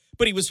guy,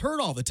 but he was hurt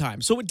all the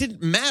time. So it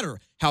didn't matter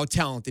how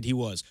talented he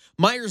was.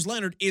 Meyers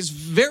Leonard is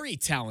very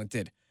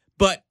talented,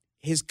 but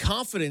his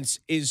confidence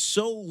is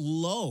so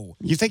low.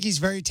 You think he's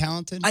very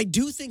talented? I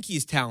do think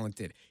he's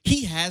talented.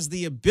 He has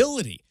the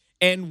ability.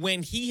 And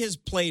when he has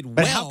played well...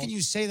 But how can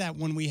you say that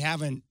when we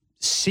haven't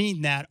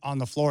seen that on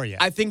the floor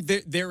yet? I think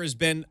there has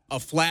been a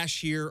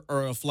flash here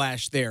or a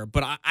flash there.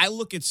 But I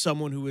look at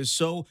someone who is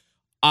so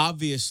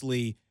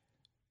obviously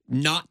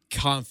not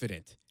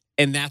confident,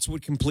 and that's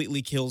what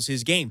completely kills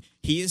his game.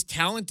 He is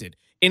talented.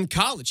 In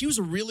college, he was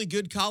a really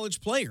good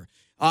college player.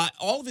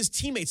 All of his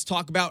teammates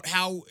talk about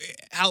how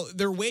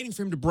they're waiting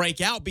for him to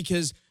break out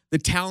because the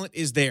talent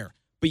is there.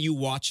 But you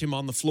watch him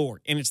on the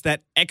floor, and it's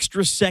that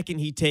extra second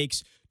he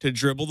takes to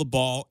dribble the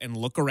ball and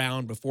look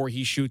around before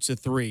he shoots a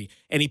three.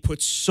 And he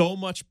puts so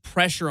much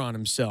pressure on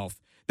himself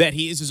that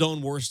he is his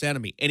own worst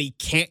enemy, and he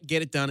can't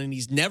get it done, and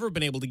he's never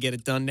been able to get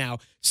it done now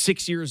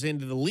 6 years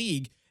into the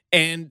league,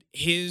 and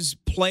his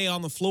play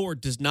on the floor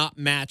does not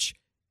match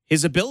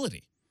his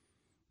ability.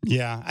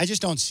 Yeah, I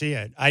just don't see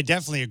it. I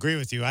definitely agree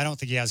with you. I don't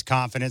think he has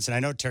confidence, and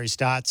I know Terry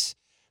Stotts,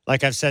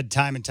 like I've said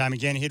time and time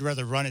again, he'd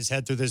rather run his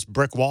head through this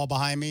brick wall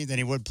behind me than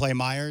he would play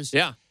Meyers.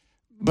 Yeah.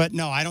 But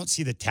no, I don't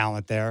see the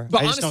talent there.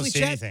 But I just honestly, don't see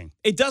Chad, anything.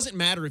 It doesn't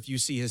matter if you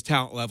see his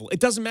talent level. It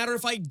doesn't matter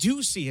if I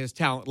do see his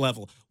talent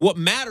level. What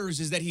matters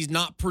is that he's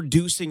not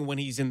producing when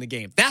he's in the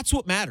game. That's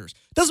what matters.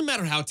 It doesn't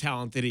matter how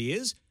talented he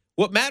is.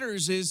 What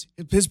matters is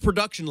his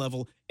production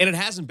level, and it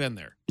hasn't been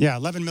there. Yeah,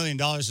 $11 million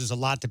is a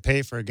lot to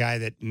pay for a guy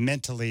that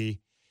mentally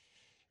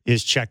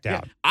is checked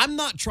out. Yeah. I'm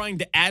not trying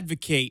to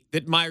advocate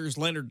that Myers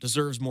Leonard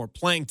deserves more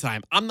playing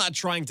time. I'm not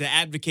trying to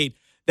advocate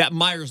that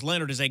Myers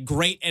Leonard is a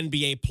great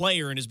NBA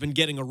player and has been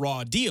getting a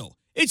raw deal.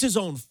 It's his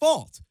own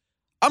fault.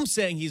 I'm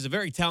saying he's a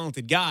very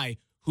talented guy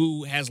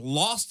who has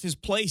lost his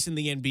place in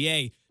the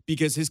NBA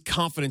because his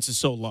confidence is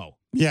so low.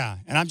 Yeah,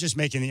 and I'm just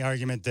making the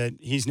argument that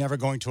he's never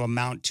going to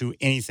amount to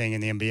anything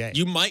in the NBA.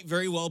 You might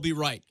very well be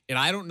right. And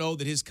I don't know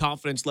that his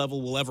confidence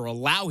level will ever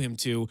allow him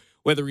to,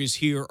 whether he's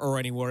here or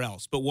anywhere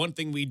else. But one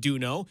thing we do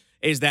know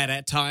is that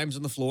at times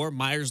on the floor,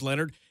 Myers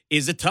Leonard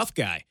is a tough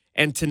guy.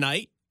 And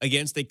tonight,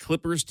 against a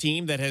Clippers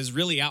team that has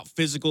really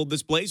out-physicaled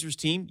this Blazers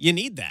team, you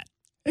need that.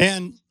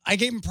 And I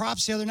gave him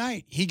props the other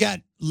night. He got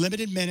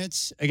limited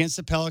minutes against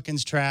the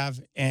Pelicans,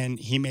 Trav, and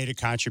he made a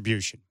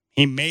contribution.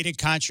 He made a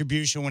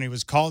contribution when he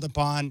was called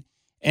upon.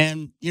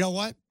 And you know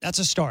what? That's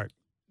a start.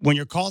 When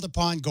you're called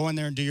upon, go in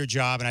there and do your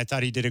job. And I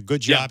thought he did a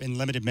good job in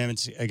limited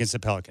minutes against the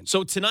Pelicans.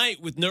 So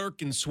tonight with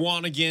Nurk and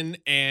Swanigan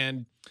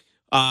and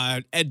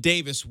Ed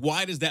Davis,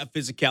 why does that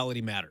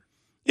physicality matter?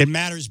 It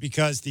matters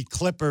because the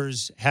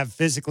Clippers have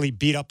physically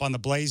beat up on the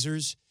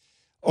Blazers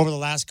over the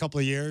last couple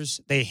of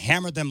years. They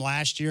hammered them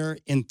last year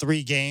in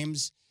 3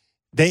 games.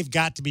 They've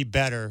got to be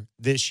better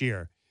this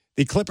year.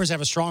 The Clippers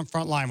have a strong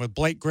front line with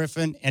Blake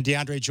Griffin and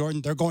DeAndre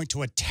Jordan. They're going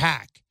to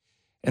attack.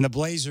 And the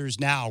Blazers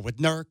now with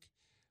Nurk,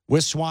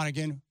 with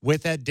Swanigan,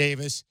 with Ed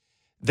Davis,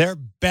 they're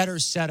better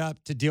set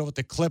up to deal with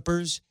the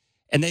Clippers,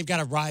 and they've got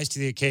to rise to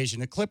the occasion.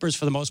 The Clippers,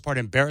 for the most part,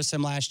 embarrassed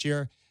them last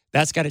year.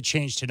 That's got to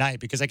change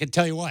tonight because I can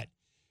tell you what,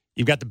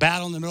 you've got the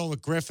battle in the middle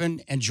with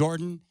Griffin and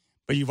Jordan,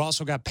 but you've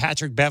also got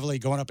Patrick Beverley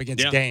going up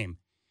against Dame.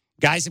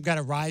 Guys have got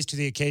to rise to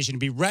the occasion and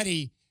be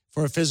ready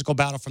for a physical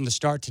battle from the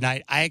start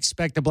tonight. I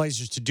expect the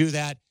Blazers to do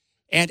that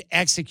and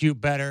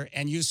execute better,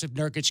 and Yusuf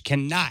Nurkic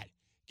cannot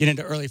get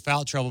into early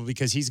foul trouble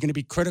because he's going to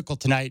be critical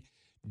tonight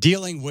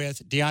dealing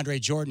with DeAndre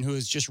Jordan, who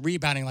is just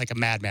rebounding like a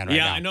madman right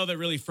now. Yeah, I know that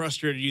really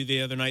frustrated you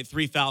the other night,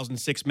 3 fouls in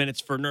 6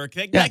 minutes for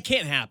Nurk. That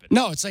can't happen.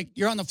 No, it's like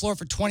you're on the floor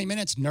for 20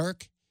 minutes,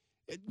 Nurk.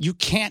 You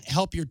can't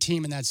help your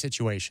team in that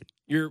situation.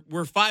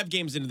 We're 5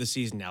 games into the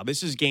season now.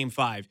 This is game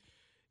 5.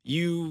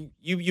 You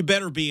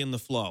better be in the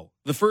flow.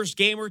 The first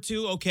game or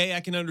two, okay,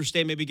 I can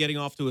understand maybe getting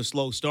off to a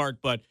slow start,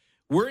 but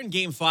we're in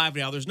game 5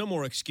 now. There's no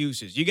more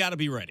excuses. You got to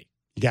be ready.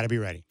 You got to be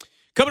ready.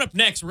 Coming up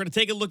next, we're going to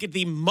take a look at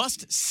the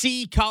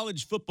must-see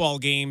college football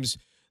games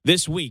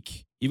this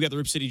week. You've got the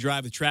Rip City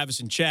Drive with Travis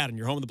and Chad on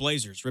your home of the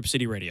Blazers, Rip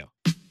City Radio.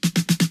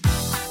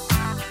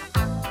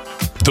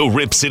 The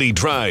Rip City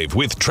Drive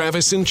with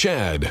Travis and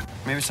Chad.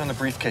 Maybe it's on the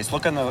briefcase.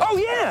 Look on the... Oh,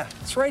 yeah.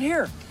 It's right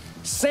here.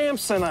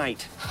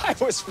 Samsonite. I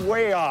was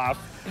way off.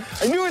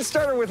 I knew it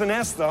started with an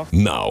S, though.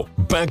 Now,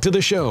 back to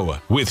the show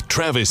with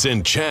Travis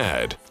and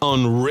Chad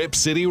on Rip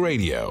City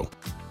Radio.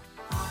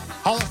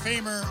 Hall of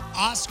Famer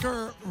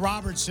Oscar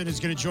Robertson is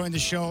going to join the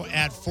show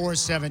at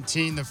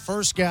 4:17. The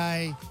first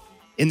guy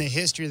in the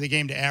history of the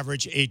game to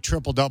average a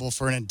triple-double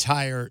for an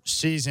entire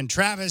season.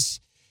 Travis,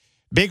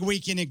 big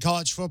weekend in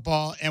college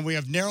football, and we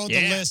have narrowed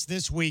the list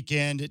this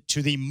weekend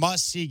to the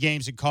must-see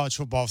games in college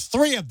football,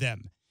 3 of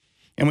them.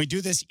 And we do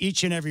this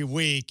each and every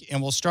week,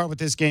 and we'll start with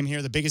this game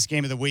here, the biggest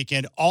game of the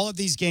weekend. All of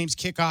these games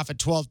kick off at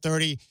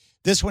 12:30.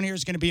 This one here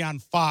is going to be on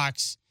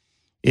Fox.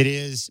 It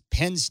is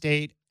Penn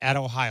State at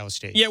Ohio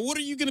State. Yeah, what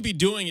are you going to be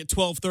doing at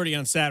 12:30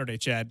 on Saturday,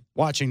 Chad?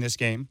 Watching this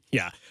game.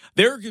 Yeah.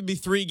 There could be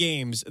 3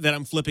 games that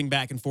I'm flipping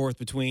back and forth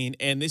between,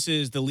 and this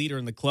is the leader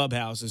in the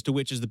clubhouse as to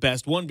which is the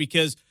best one,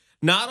 because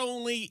not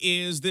only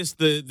is this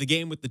the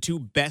game with the 2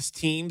 best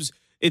teams,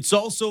 it's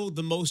also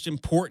the most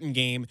important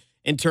game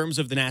in terms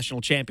of the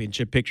national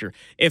championship picture.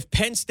 If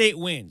Penn State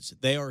wins,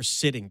 they are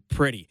sitting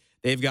pretty.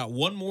 They've got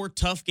one more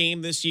tough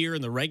game this year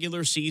in the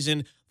regular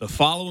season, the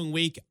following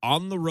week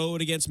on the road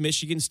against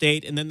Michigan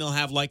State, and then they'll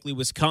have likely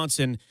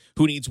Wisconsin,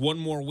 who needs one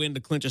more win to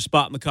clinch a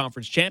spot in the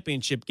conference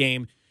championship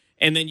game.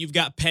 And then you've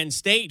got Penn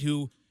State,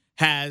 who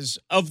has,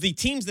 of the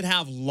teams that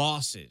have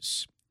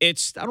losses, I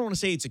don't want to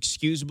say it's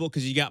excusable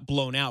because you got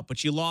blown out,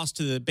 but you lost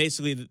to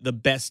basically the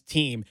best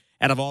team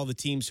out of all the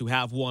teams who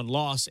have one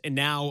loss. And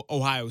now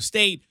Ohio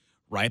State,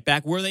 right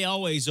back where they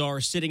always are,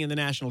 sitting in the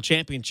national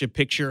championship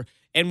picture.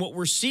 And what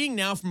we're seeing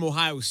now from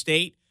Ohio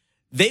State,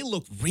 they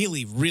look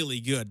really, really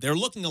good. They're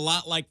looking a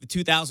lot like the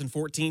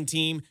 2014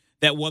 team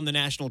that won the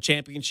national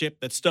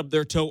championship, that stubbed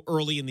their toe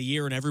early in the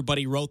year, and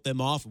everybody wrote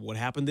them off. What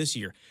happened this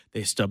year?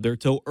 They stubbed their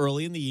toe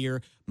early in the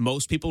year.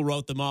 Most people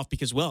wrote them off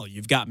because, well,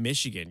 you've got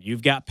Michigan,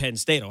 you've got Penn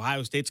State.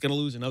 Ohio State's going to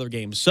lose another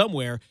game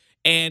somewhere,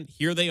 and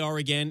here they are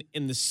again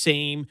in the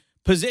same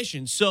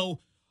position. So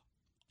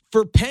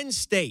for Penn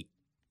State,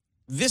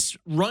 this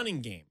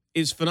running game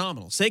is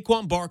phenomenal.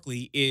 Saquon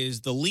Barkley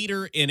is the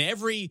leader in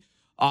every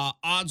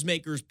odds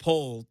makers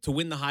poll to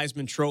win the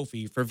Heisman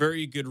Trophy for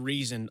very good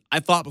reason.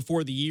 I thought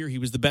before the year he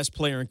was the best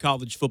player in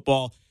college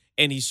football,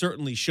 and he's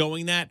certainly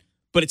showing that.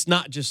 But it's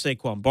not just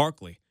Saquon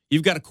Barkley.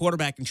 You've got a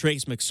quarterback in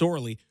Trace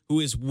McSorley who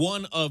is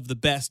one of the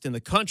best in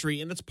the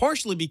country, and that's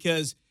partially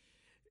because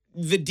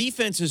the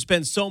defense has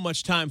spent so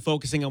much time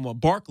focusing on what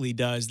Barkley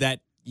does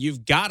that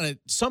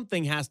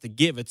something has to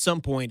give at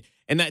some point,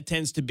 and that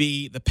tends to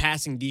be the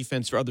passing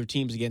defense for other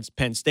teams against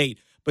Penn State.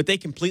 But they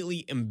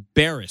completely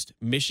embarrassed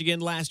Michigan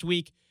last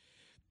week.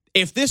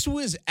 If this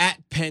was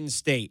at Penn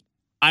State,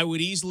 I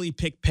would easily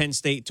pick Penn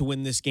State to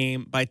win this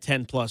game by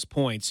 10-plus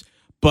points.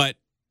 But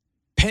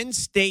Penn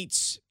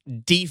State's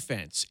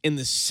defense in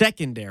the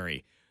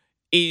secondary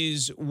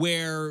is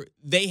where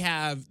they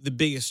have the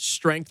biggest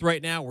strength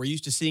right now. We're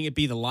used to seeing it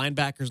be the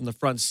linebackers in the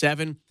front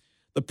seven.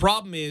 The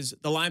problem is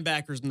the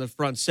linebackers in the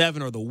front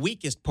seven are the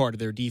weakest part of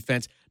their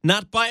defense,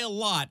 not by a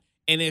lot.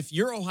 And if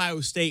you're Ohio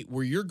State,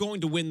 where you're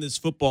going to win this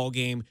football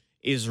game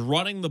is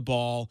running the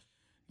ball,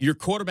 your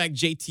quarterback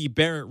J.T.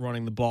 Barrett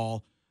running the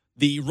ball,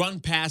 the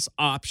run-pass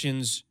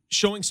options,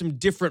 showing some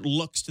different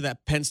looks to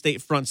that Penn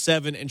State front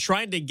seven and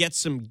trying to get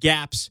some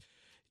gaps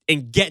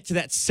and get to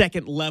that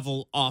second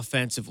level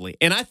offensively.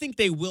 And I think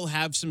they will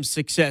have some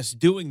success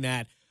doing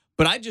that,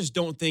 but I just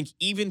don't think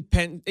even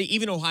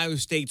Ohio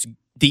State's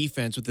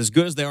defense, with as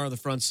good as they are in the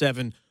front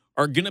seven,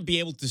 are going to be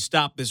able to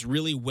stop this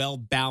really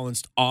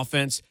well-balanced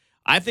offense.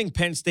 I think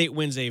Penn State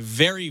wins a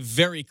very,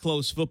 very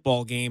close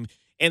football game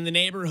in the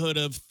neighborhood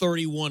of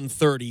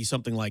 31-30,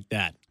 something like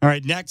that. All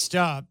right, next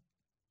up,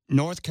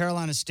 North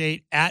Carolina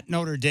State at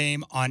Notre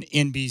Dame on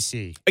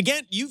NBC.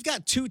 Again, you've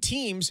got two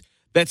teams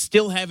that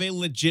still have a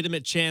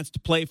legitimate chance to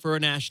play for a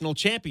national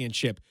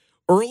championship.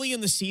 Early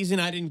in the season,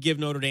 I didn't give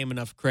Notre Dame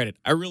enough credit.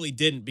 I really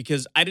didn't,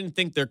 because I didn't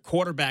think their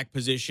quarterback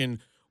position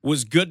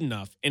was good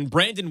enough. And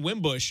Brandon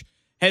Wimbush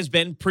has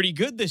been pretty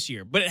good this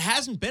year, but it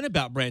hasn't been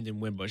about Brandon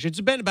Wimbush. It's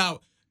been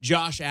about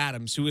Josh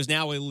Adams, who is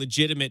now a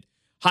legitimate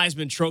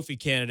Heisman Trophy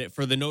candidate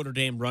for the Notre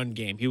Dame run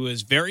game. He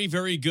was very,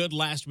 very good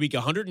last week,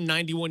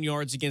 191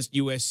 yards against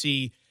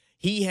USC.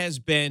 He has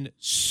been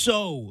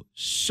so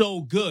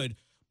good.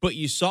 But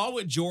you saw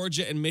what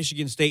Georgia and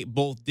Michigan State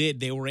both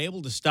did. They were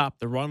able to stop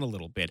the run a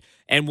little bit.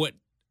 And what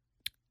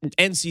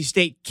NC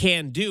State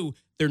can do,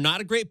 they're not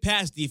a great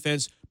pass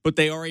defense, but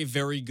they are a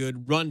very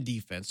good run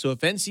defense. So if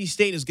NC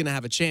State is going to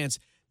have a chance,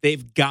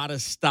 they've got to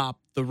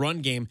stop the run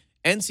game.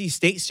 NC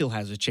State still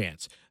has a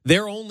chance.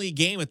 Their only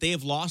game that they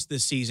have lost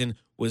this season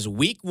was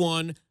week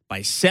 1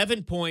 by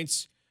 7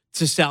 points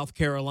to South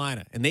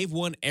Carolina. And they've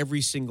won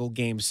every single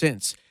game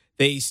since.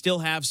 They still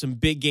have some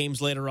big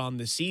games later on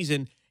this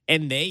season,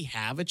 and they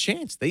have a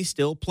chance. They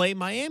still play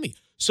Miami.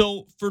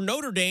 So for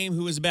Notre Dame,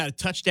 who is about a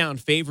touchdown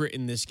favorite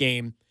in this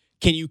game,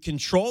 can you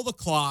control the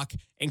clock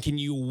and can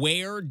you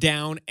wear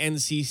down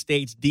NC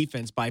State's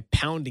defense by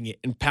pounding it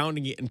and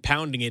pounding it and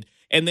pounding it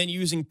and then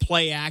using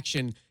play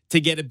action to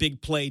get a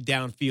big play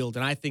downfield?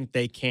 And I think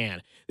they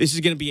can. This is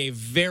going to be a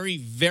very,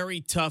 very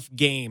tough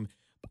game.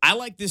 I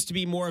like this to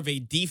be more of a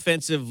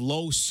defensive,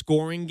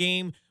 low-scoring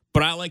game,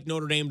 but I like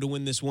Notre Dame to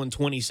win this one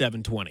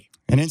 27-20.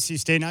 And NC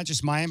State, not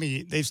just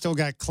Miami, they've still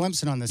got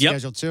Clemson on the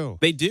schedule too.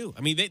 They do.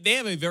 I mean, they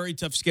have a very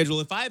tough schedule.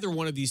 If either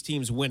one of these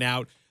teams win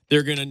out,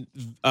 they're going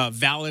to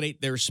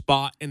validate their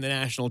spot in the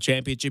national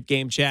championship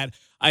game, Chad.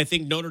 I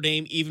think Notre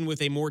Dame, even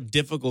with a more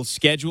difficult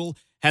schedule,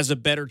 has a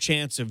better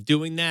chance of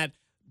doing that.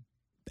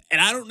 And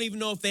I don't even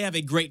know if they have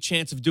a great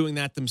chance of doing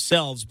that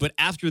themselves. But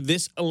after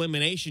this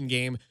elimination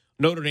game,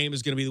 Notre Dame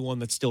is going to be the one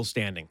that's still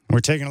standing. We're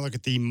taking a look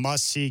at the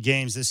must-see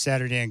games this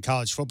Saturday in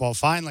college football.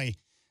 Finally,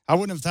 I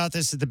wouldn't have thought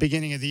this at the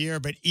beginning of the year,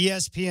 but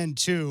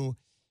ESPN2,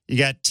 you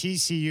got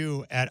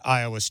TCU at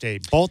Iowa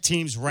State. Both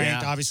teams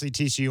ranked, obviously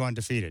TCU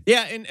undefeated.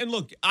 Yeah, and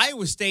look,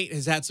 Iowa State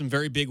has had some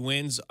very big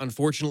wins.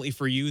 Unfortunately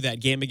for you, that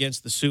game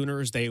against the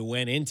Sooners, they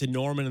went into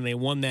Norman and they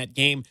won that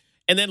game.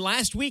 And then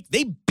last week,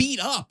 they beat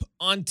up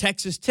on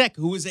Texas Tech,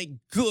 who is a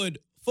good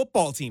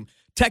football team.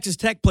 Texas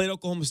Tech played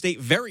Oklahoma State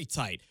very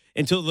tight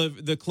until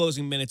the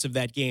closing minutes of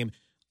that game.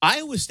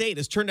 Iowa State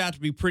has turned out to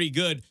be pretty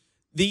good.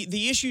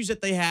 The issues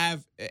that they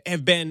have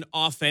been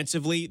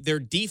offensively. Their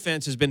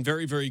defense has been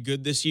very, very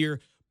good this year.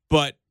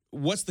 But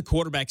what's the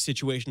quarterback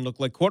situation look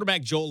like?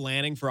 Quarterback Joel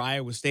Lanning for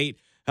Iowa State,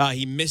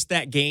 he missed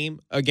that game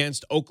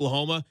against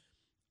Oklahoma.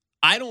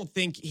 I don't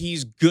think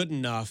he's good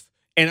enough,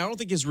 and I don't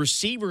think his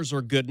receivers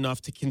are good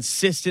enough to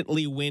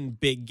consistently win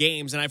big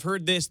games. And I've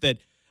heard that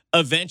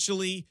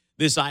eventually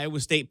this Iowa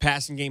State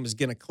passing game is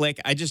going to click.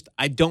 I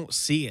don't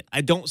see it.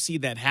 I don't see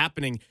that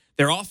happening.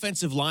 Their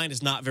offensive line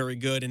is not very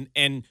good.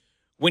 And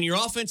when your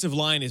offensive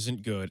line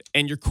isn't good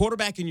and your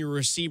quarterback and your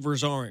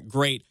receivers aren't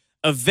great,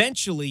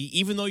 eventually,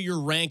 even though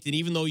you're ranked and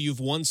even though you've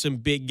won some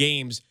big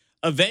games,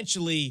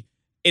 eventually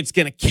it's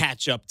going to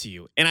catch up to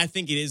you. And I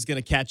think it is going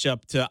to catch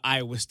up to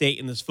Iowa State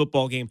in this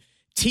football game.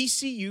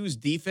 TCU's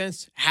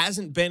defense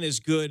hasn't been as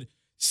good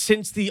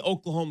since the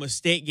Oklahoma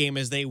State game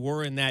as they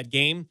were in that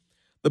game.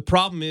 The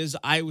problem is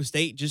Iowa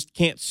State just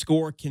can't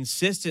score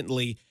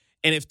consistently.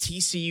 And if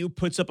TCU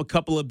puts up a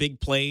couple of big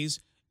plays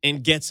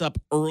and gets up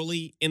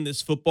early in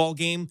this football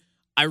game,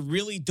 I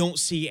really don't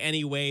see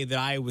any way that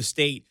Iowa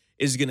State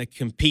is going to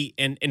compete.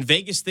 And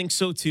Vegas thinks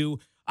so too.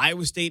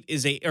 Iowa State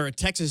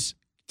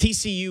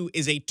TCU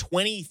is a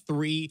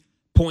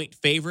 23-point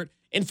favorite,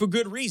 and for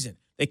good reason.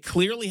 They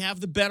clearly have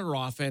the better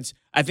offense.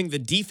 I think the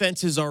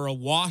defenses are a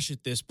wash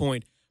at this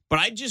point, but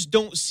I just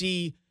don't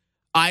see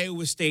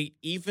Iowa State,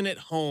 even at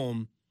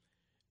home,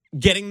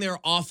 getting their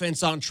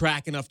offense on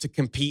track enough to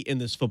compete in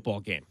this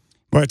football game.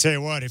 Well, I tell you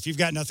what, if you've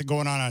got nothing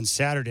going on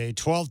Saturday,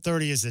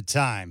 12:30 is the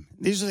time.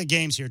 These are the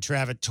games here,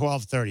 Trav, at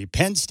 12:30.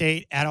 Penn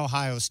State at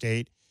Ohio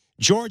State,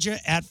 Georgia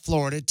at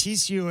Florida,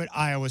 TCU at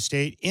Iowa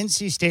State,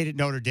 NC State at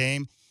Notre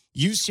Dame,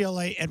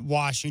 UCLA at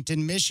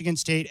Washington, Michigan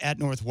State at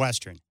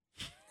Northwestern.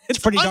 It's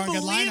pretty darn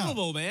good lineup.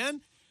 Unbelievable,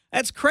 man.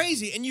 That's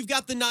crazy. And you've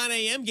got the 9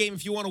 a.m. game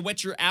if you want to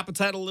whet your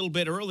appetite a little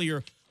bit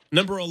earlier.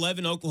 Number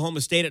 11,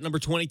 Oklahoma State at number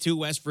 22,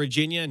 West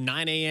Virginia,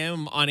 9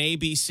 a.m. on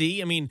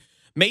ABC. I mean,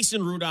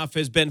 Mason Rudolph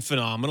has been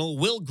phenomenal.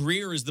 Will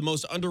Grier is the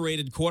most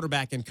underrated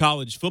quarterback in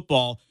college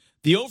football.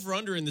 The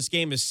over-under in this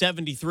game is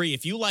 73.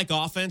 If you like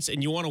offense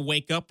and you want to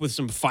wake up with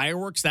some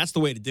fireworks, that's the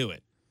way to do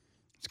it.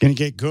 It's going to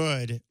get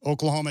good.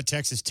 Oklahoma,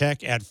 Texas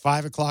Tech at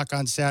 5 o'clock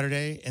on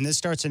Saturday, and this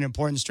starts an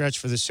important stretch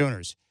for the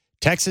Sooners.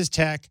 Texas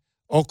Tech,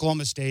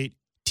 Oklahoma State,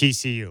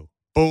 TCU.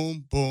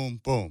 Boom,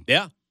 boom, boom.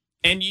 Yeah.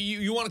 And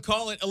you want to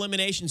call it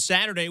Elimination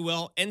Saturday?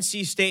 Well,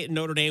 NC State and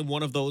Notre Dame,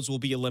 one of those will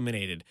be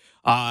eliminated.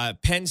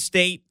 Penn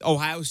State,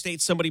 Ohio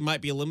State, somebody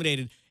might be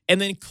eliminated.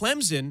 And then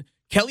Clemson,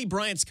 Kelly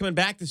Bryant's coming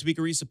back this week,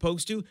 or he's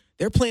supposed to.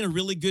 They're playing a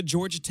really good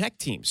Georgia Tech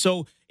team.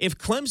 So if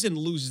Clemson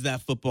loses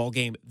that football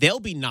game, they'll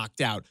be knocked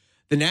out.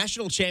 The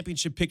national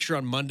championship picture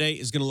on Monday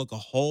is going to look a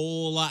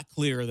whole lot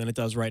clearer than it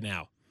does right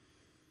now.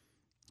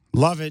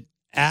 Love it.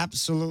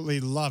 Absolutely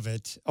love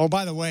it. Oh,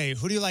 by the way,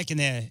 who do you like in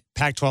the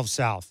Pac-12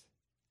 South?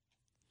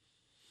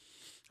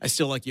 I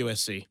still like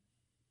USC.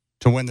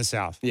 To win the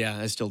South? Yeah,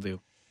 I still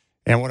do.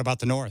 And what about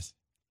the North?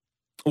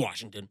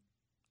 Washington.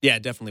 Yeah,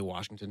 definitely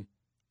Washington.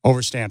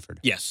 Over Stanford?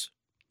 Yes.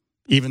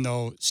 Even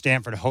though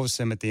Stanford hosts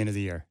them at the end of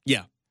the year?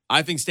 Yeah.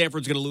 I think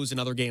Stanford's going to lose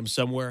another game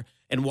somewhere,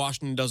 and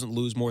Washington doesn't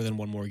lose more than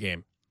one more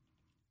game.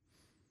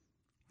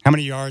 How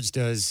many yards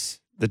does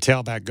the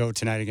tailback go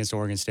tonight against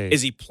Oregon State?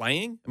 Is he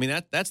playing? I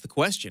mean, that's the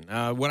question.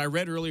 What I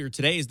read earlier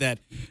today is that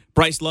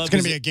Bryce Love... It's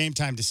going to be a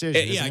game-time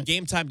decision, Yeah, a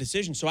game-time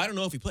decision. So I don't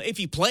know if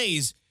he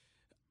plays,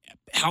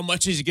 how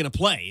much is he going to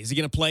play? Is he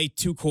going to play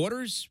 2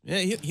 quarters? Yeah,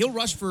 he'll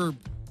rush for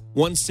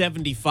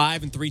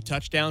 175 and 3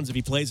 touchdowns if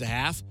he plays a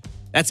half.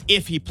 That's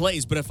if he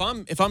plays. But if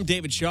I'm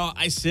David Shaw,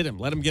 I sit him.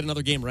 Let him get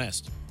another game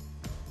rest.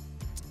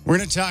 We're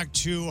going to talk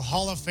to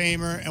Hall of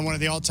Famer and one of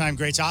the all-time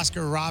greats.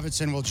 Oscar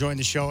Robertson will join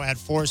the show at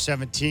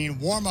 4:17.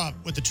 Warm-up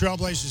with the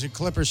Trailblazers and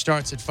Clippers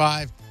starts at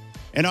 5.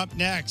 And up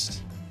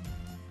next,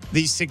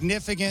 the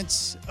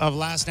significance of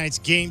last night's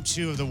Game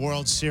 2 of the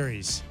World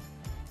Series.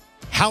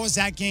 How is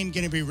that game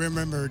going to be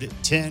remembered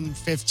 10,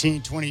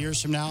 15, 20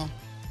 years from now?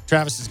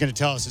 Travis is going to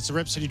tell us. It's the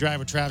Rip City Drive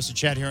with Travis and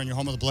Chad here on your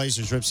home of the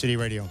Blazers, Rip City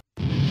Radio.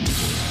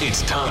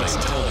 It's time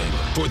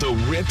for the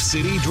Rip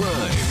City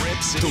Drive.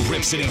 The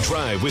Rip City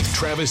Drive with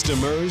Travis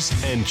Demers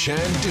and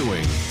Chad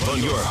Dewing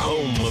on your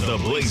home of the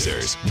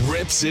Blazers,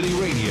 Rip City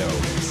Radio.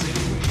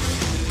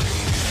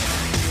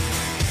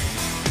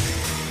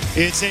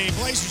 It's a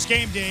Blazers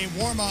game day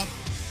warm-up.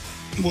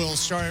 We'll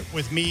start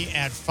with me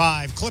at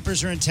 5.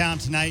 Clippers are in town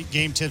tonight.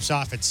 Game tips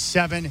off at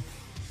 7.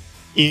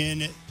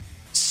 In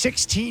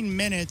 16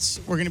 minutes,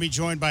 we're going to be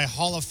joined by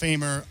Hall of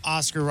Famer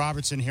Oscar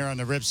Robertson here on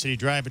the Rip City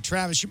Drive. But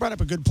Travis, you brought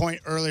up a good point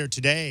earlier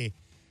today.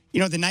 You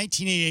know, the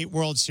 1988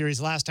 World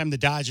Series, last time the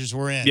Dodgers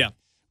were in. Yeah.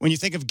 When you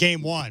think of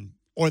Game 1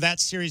 or that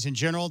series in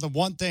general, the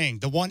one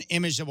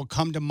image that will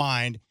come to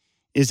mind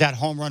is that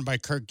home run by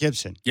Kirk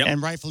Gibson. Yep.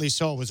 And rightfully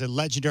so. It was a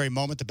legendary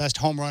moment, the best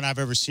home run I've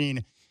ever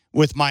seen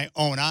with my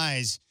own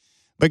eyes.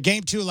 But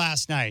Game 2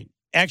 last night,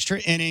 extra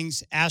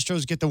innings,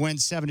 Astros get the win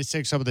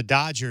 7-6 over the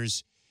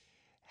Dodgers.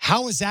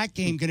 How is that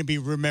game going to be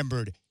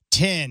remembered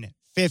 10,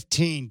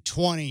 15,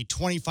 20,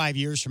 25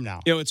 years from now?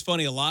 You know, it's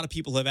funny. A lot of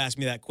people have asked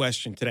me that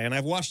question today, and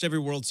I've watched every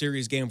World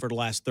Series game for the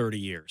last 30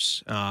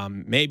 years.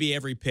 Maybe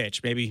every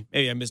pitch. Maybe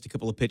I missed a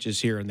couple of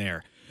pitches here and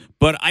there.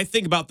 But I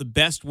think about the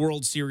best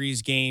World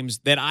Series games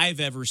that I've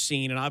ever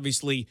seen, and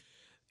obviously...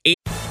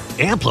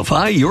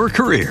 Amplify your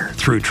career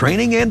through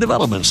training and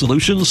development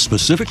solutions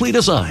specifically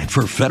designed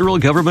for federal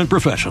government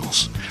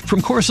professionals.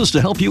 From courses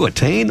to help you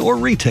attain or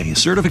retain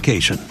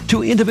certification,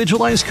 to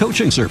individualized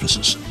coaching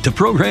services, to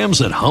programs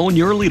that hone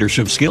your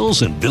leadership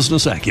skills and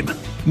business acumen,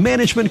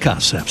 Management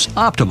Concepts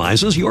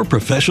optimizes your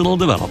professional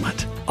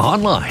development.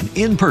 Online,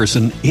 in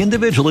person,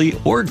 individually,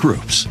 or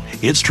groups,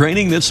 it's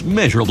training that's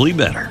measurably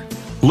better.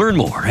 Learn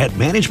more at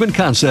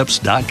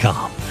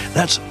managementconcepts.com.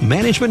 That's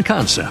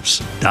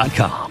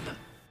managementconcepts.com.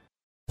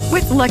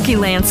 With Lucky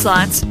Land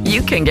Slots,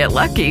 you can get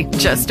lucky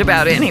just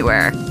about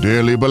anywhere.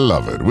 Dearly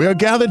beloved, we are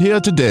gathered here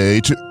today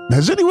to...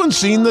 Has anyone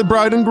seen the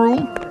bride and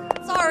groom?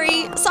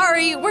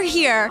 Sorry, we're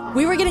here.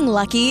 We were getting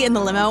lucky in the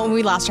limo and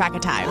we lost track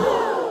of time.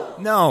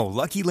 No,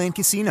 Lucky Land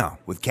Casino,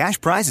 with cash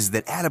prizes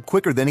that add up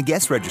quicker than a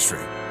guest registry.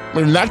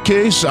 In that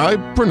case, I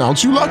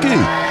pronounce you lucky.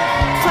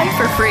 Play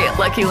for free at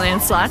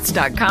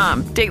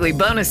LuckyLandSlots.com. Daily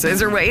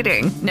bonuses are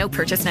waiting. No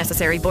purchase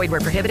necessary. Void where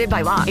prohibited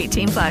by law.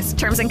 18+.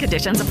 Terms and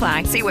conditions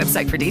apply. See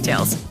website for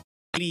details.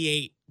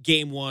 88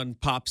 game one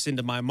pops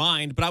into my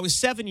mind, but I was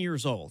 7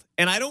 years old,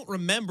 and I don't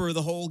remember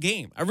the whole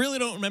game. I really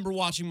don't remember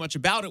watching much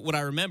about it. What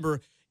I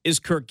remember is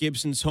Kirk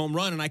Gibson's home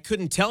run, and I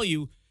couldn't tell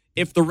you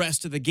if the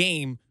rest of the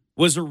game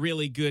was a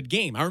really good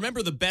game. I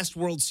remember the best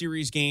World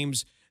Series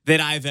games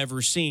that I've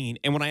ever seen,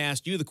 and when I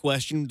asked you the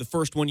question, the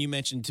first one you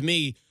mentioned to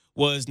me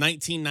was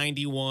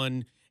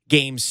 1991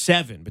 Game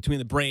 7 between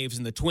the Braves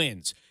and the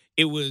Twins.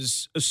 It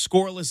was a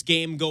scoreless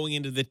game going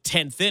into the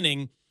 10th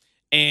inning,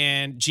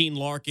 and Gene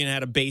Larkin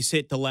had a base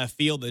hit to left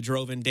field that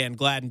drove in Dan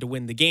Gladden to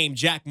win the game.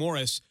 Jack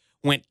Morris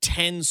went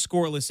 10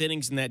 scoreless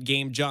innings in that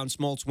game. John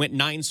Smoltz went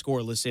 9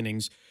 scoreless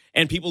innings,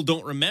 and people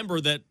don't remember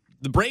that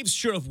the Braves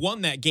should have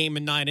won that game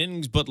in 9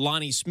 innings, but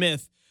Lonnie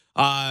Smith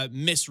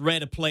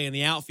misread a play in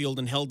the outfield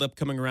and held up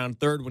coming around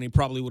third when he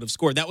probably would have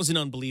scored. That was an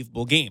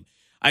unbelievable game.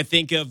 I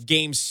think of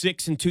Game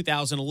 6 in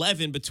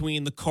 2011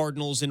 between the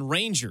Cardinals and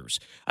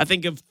Rangers. I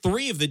think of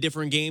 3 of the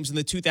different games in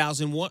the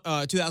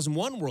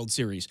 2001 World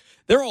Series.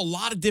 There are a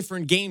lot of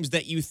different games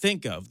that you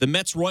think of. The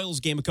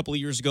Mets-Royals game a couple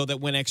of years ago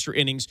that went extra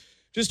innings.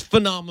 Just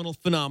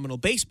phenomenal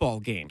baseball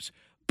games.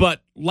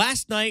 But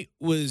last night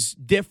was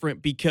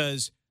different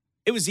because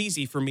it was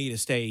easy for me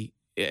to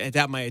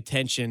have my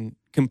attention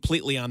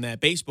completely on that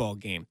baseball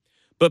game.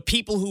 But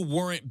people who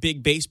weren't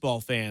big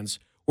baseball fans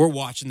were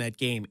watching that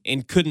game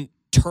and couldn't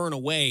turn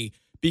away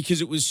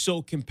because it was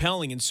so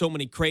compelling and so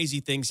many crazy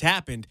things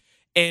happened.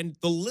 And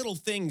the little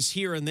things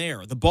here and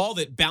there, the ball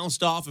that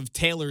bounced off of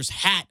Taylor's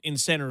hat in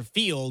center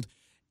field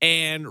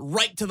and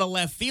right to the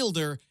left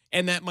fielder,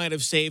 and that might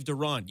have saved a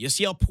run.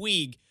 Yasiel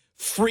Puig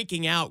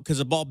freaking out because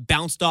the ball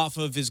bounced off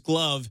of his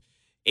glove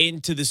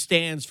into the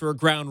stands for a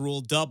ground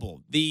rule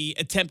double. The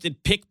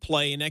attempted pick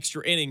play in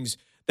extra innings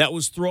that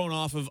was thrown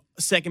off of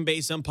second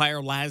base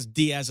umpire Laz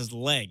Diaz's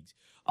leg.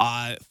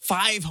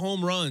 5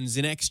 home runs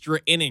in extra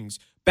innings,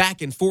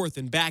 back and forth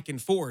and back and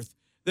forth.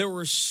 There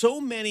were so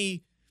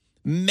many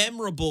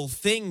memorable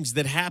things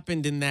that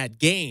happened in that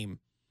game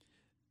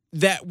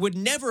that would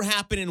never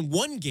happen in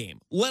one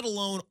game, let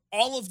alone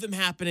all of them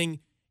happening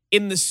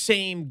in the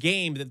same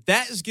game,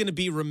 that is going to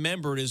be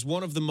remembered as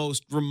one of the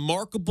most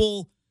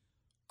remarkable,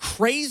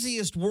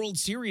 craziest World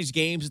Series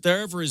games that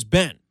there ever has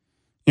been.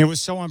 It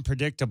was so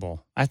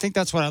unpredictable. I think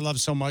that's what I love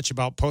so much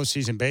about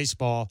postseason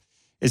baseball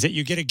is that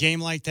you get a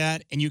game like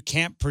that and you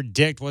can't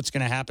predict what's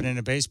going to happen in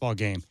a baseball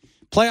game.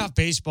 Playoff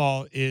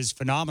baseball is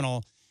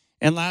phenomenal,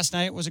 and last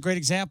night was a great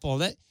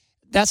example.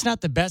 That's not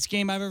the best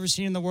game I've ever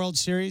seen in the World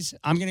Series.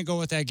 I'm going to go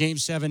with that Game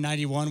 7,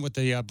 91 with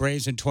the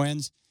Braves and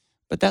Twins,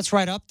 but that's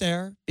right up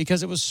there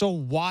because it was so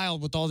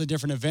wild with all the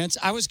different events.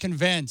 I was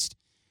convinced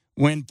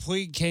when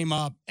Puig came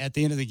up at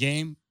the end of the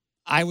game,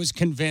 I was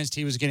convinced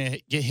he was going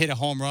to hit a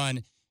home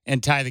run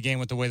and tie the game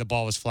with the way the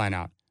ball was flying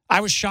out. I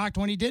was shocked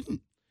when he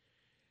didn't.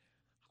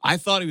 I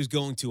thought he was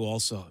going to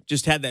also.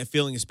 Just had that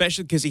feeling,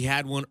 especially because he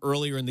had one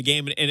earlier in the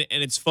game. And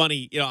it's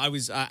funny, I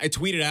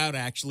tweeted out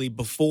actually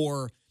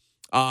before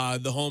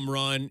the home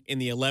run in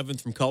the 11th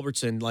from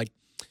Culbertson, like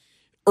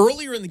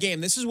earlier in the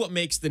game, this is what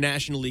makes the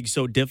National League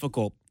so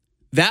difficult.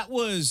 That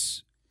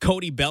was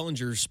Cody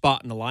Bellinger's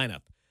spot in the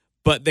lineup.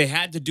 But they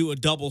had to do a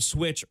double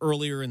switch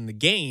earlier in the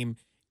game,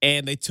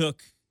 and they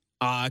took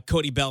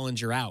Cody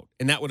Bellinger out.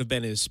 And that would have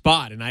been his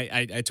spot. And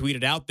I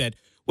tweeted out that,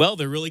 well,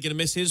 they're really going to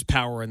miss his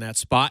power in that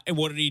spot. And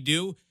what did he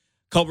do?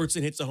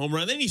 Culbertson hits a home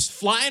run. Then he's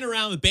flying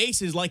around the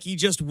bases like he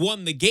just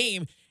won the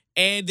game.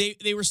 And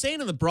they were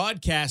saying on the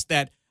broadcast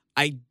that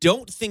I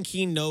don't think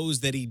he knows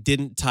that he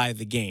didn't tie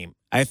the game.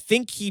 I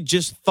think he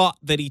just thought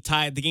that he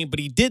tied the game, but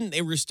he didn't.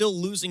 They were still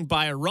losing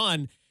by a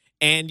run.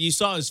 And you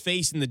saw his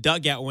face in the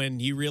dugout when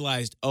he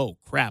realized, oh,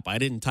 crap, I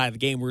didn't tie the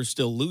game. We're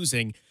still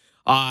losing.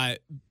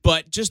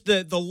 But just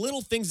the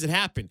little things that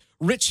happened.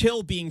 Rich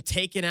Hill being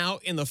taken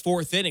out in the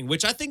 4th inning,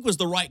 which I think was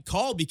the right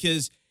call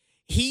because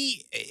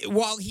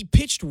while he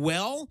pitched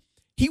well,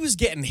 he was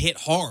getting hit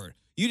hard.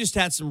 You just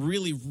had some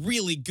really,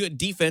 really good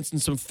defense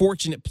and some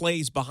fortunate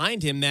plays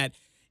behind him that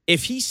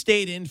if he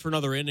stayed in for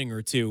another inning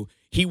or two,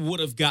 he would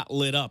have got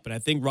lit up. And I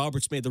think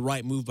Roberts made the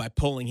right move by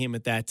pulling him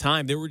at that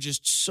time. There were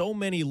just so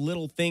many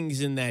little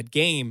things in that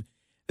game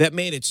that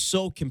made it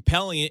so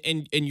compelling.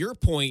 And your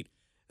point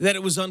that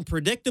it was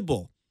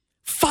unpredictable.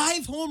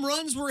 5 home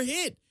runs were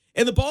hit.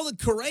 And the ball that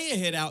Correa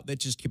hit out that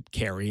just kept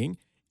carrying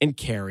and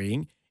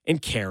carrying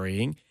and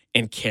carrying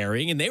and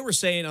carrying. And they were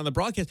saying on the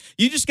broadcast,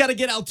 you just got to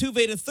get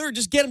Altuve to third.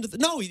 Just get him to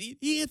no, he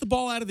hit the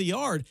ball out of the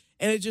yard.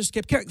 And it just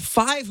kept carrying.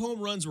 5 home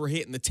runs were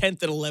hit in the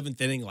 10th and 11th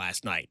inning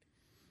last night.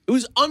 It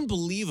was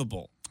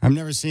unbelievable. I've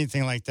never seen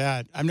anything like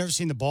that. I've never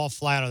seen the ball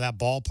fly out of that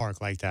ballpark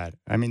like that.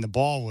 I mean, the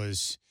ball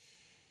was...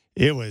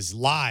 It was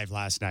live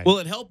last night. Well,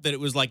 it helped that it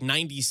was like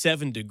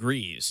 97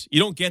 degrees. You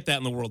don't get that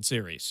in the World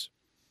Series.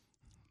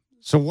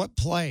 So what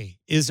play?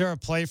 Is there a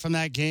play from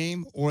that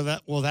game, or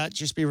will that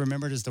just be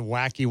remembered as the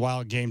wacky,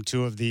 wild Game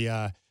 2 of the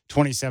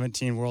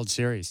 2017 World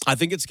Series? I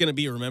think it's going to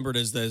be remembered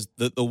as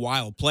the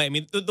wild play. I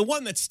mean, the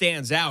one that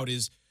stands out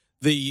is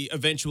the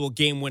eventual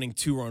game-winning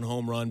 2-run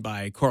home run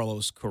by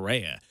Carlos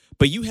Correa.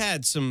 But you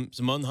had some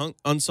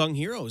unsung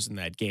heroes in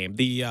that game.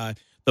 The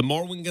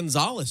Marwin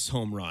Gonzalez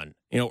home run,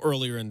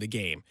 earlier in the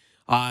game.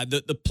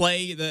 The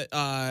play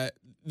that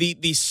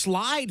the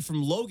slide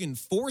from Logan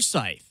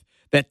Forsythe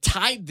that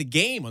tied the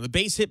game on the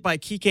base hit by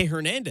Kike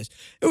Hernandez.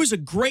 It was a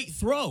great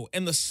throw,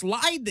 and the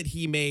slide that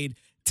he made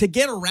to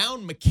get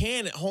around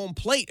McCann at home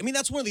plate. I mean,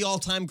 that's one of the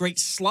all-time great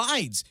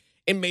slides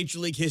in Major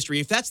League history.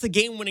 If that's the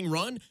game-winning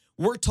run,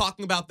 we're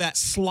talking about that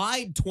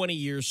slide 20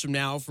 years from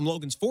now from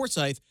Logan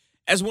Forsythe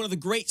as one of the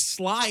great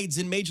slides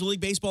in Major League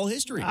Baseball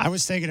history. I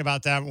was thinking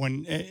about that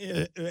when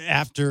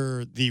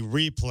after the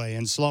replay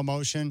in slow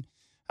motion.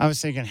 I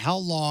was thinking, how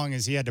long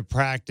has he had to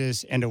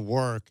practice and to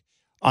work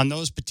on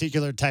those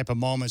particular type of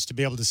moments to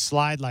be able to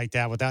slide like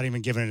that without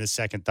even giving it a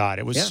second thought?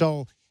 It was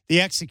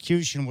the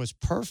execution was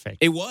perfect.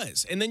 It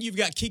was. And then you've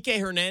got Kike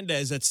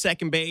Hernandez at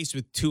second base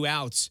with 2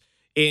 outs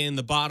in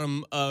the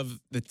bottom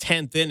of the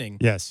 10th inning.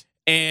 Yes.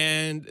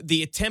 And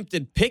the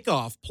attempted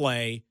pickoff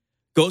play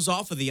goes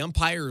off of the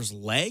umpire's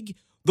leg.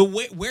 The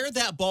way where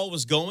that ball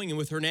was going, and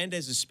with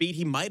Hernandez's speed,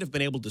 he might have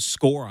been able to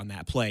score on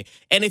that play.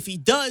 And if he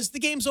does, the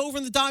game's over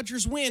and the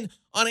Dodgers win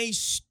on a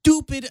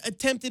stupid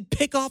attempted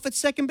pickoff at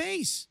second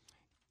base.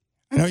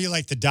 I know you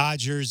like the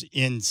Dodgers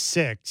in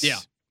 6. Yeah.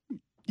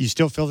 You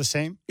still feel the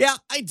same? Yeah,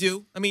 I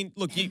do. I mean,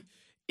 look,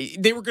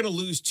 they were going to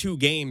lose 2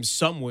 games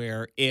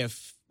somewhere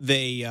if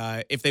they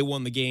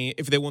won the game,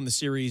 if they won the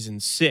series in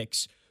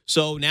 6.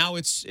 So now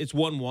it's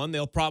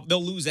 1-1.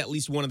 They'll lose at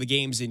least one of the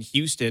games in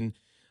Houston.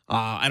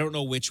 I don't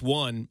know which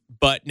one,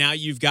 but now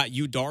you've got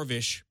Yu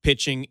Darvish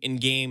pitching in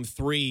Game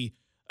 3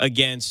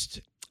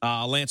 against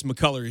Lance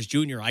McCullers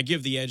Jr. I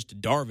give the edge to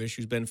Darvish,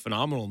 who's been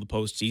phenomenal in the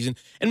postseason.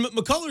 And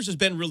McCullers has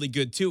been really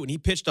good, too, and he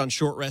pitched on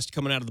short rest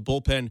coming out of the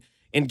bullpen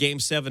in Game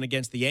 7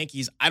 against the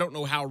Yankees. I don't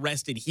know how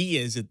rested he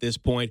is at this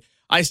point.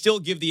 I still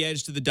give the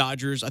edge to the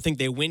Dodgers. I think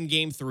they win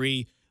Game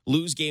 3,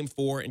 lose Game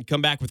 4, and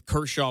come back with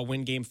Kershaw,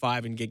 win Game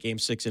 5, and get Game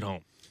 6 at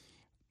home.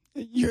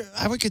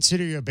 I would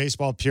consider you a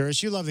baseball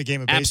purist. You love the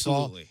game of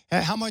baseball. Absolutely.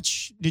 How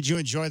much did you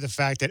enjoy the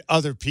fact that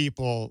other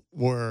people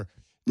were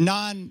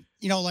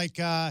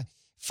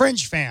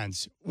fringe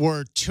fans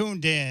were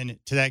tuned in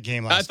to that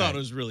game last night? I thought it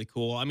was really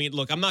cool. I mean,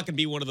 look, I'm not going to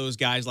be one of those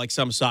guys like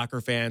some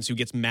soccer fans who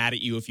gets mad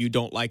at you if you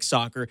don't like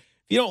soccer. If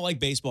you don't like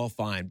baseball,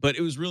 fine. But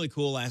it was really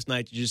cool last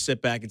night to just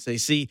sit back and say,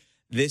 see,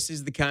 this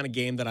is the kind of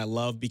game that I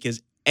love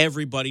because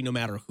everybody, no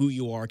matter who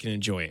you are, can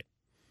enjoy it.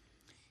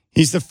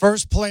 He's the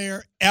first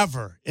player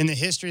ever in the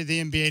history of the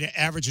NBA to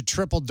average a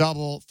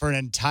triple-double for an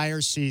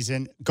entire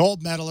season,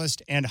 gold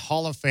medalist and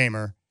Hall of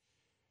Famer.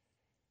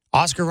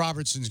 Oscar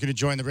Robertson is going to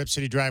join the Rip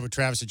City Drive with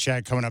Travis and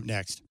Chad coming up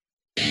next.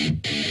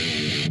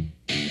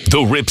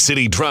 The Rip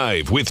City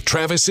Drive with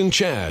Travis and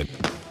Chad.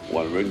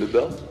 Want to ring the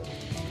bell?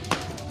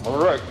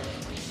 All right.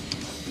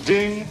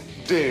 Ding,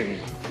 ding.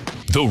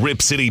 The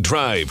Rip City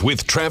Drive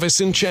with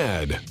Travis and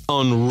Chad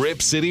on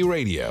Rip City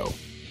Radio.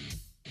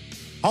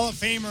 Hall of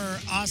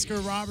Famer Oscar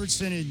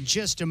Robertson in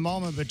just a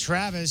moment, but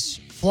Travis,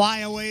 fly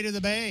away to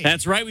the Bay.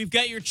 That's right. We've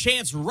got your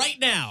chance right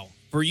now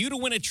for you to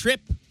win a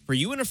trip for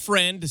you and a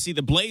friend to see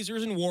the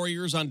Blazers and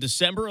Warriors on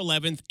December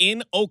 11th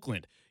in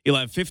Oakland. You'll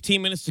have 15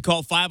 minutes to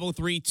call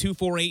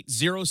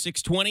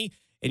 503-248-0620,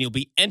 and you'll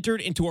be entered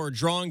into our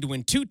drawing to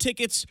win 2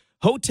 tickets,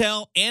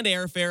 hotel, and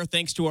airfare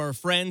thanks to our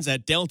friends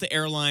at Delta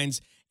Airlines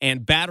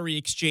and Battery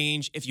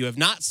Exchange. If you have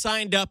not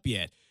signed up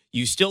yet,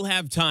 you still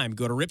have time.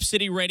 Go to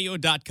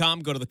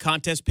ripcityradio.com, go to the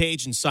contest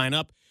page, and sign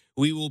up.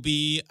 We will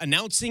be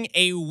announcing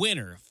a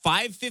winner,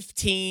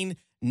 5:15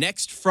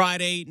 next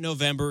Friday,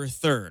 November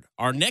 3rd.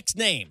 Our next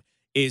name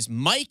is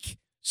Mike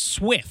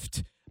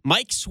Swift.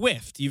 Mike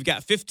Swift, you've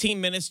got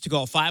 15 minutes to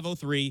call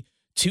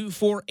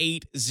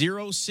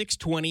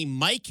 503-248-0620.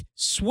 Mike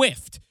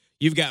Swift,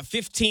 you've got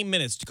 15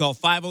 minutes to call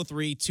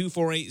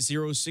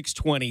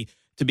 503-248-0620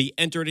 to be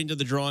entered into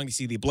the drawing to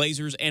see the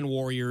Blazers and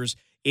Warriors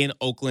in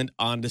Oakland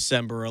on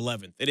December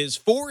 11th. It is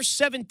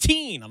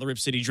 4:17 on the Rip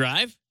City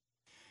Drive.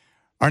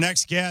 Our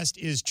next guest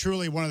is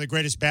truly one of the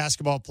greatest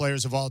basketball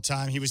players of all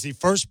time. He was the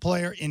first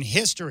player in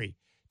history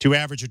to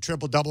average a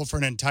triple-double for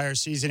an entire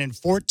season in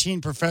 14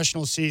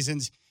 professional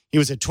seasons. He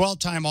was a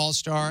 12-time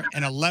All-Star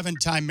and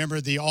 11-time member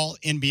of the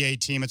All-NBA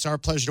team. It's our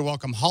pleasure to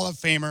welcome Hall of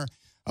Famer,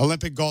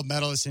 Olympic gold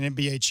medalist, and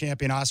NBA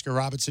champion Oscar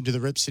Robertson to the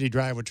Rip City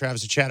Drive with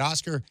Travis and Chad.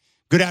 Oscar,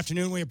 good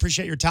afternoon. We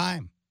appreciate your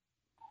time.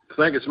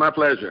 Thank you. It's my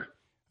pleasure.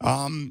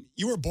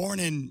 You were born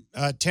in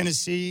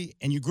Tennessee,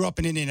 and you grew up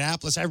in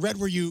Indianapolis. I read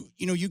where you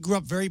grew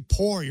up very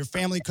poor. Your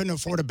family couldn't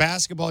afford a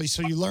basketball,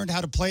 so you learned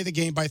how to play the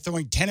game by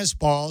throwing tennis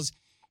balls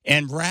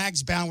and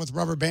rags bound with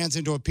rubber bands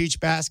into a peach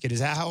basket. Is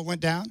that how it went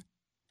down?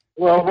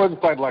 Well, it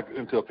wasn't quite like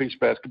into a peach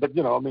basket, but,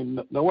 no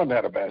one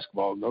had a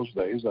basketball in those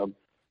days. I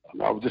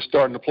was just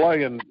starting to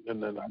play, and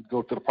then I'd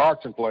go to the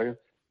parks and play.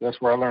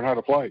 That's where I learned how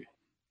to play.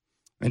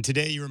 And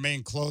today you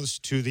remain close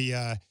to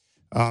the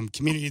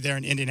community there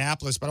in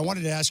Indianapolis. But I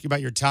wanted to ask you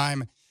about your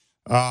time,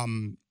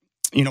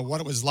 what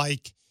it was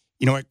like,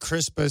 at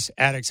Crispus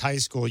Attucks High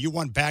School. You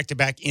won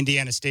back-to-back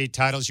Indiana State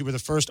titles. You were the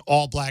first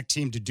all-black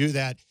team to do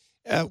that.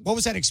 What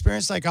was that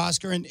experience like,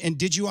 Oscar? And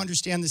did you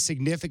understand the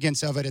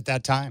significance of it at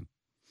that time?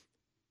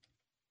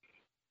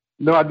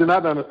 No, I did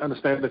not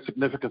understand the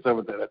significance of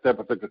it at that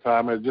particular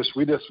time.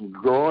 We just were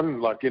growing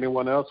like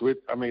anyone else.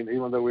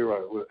 Even though we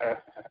were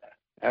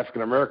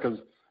African Americans,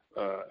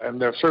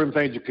 and there are certain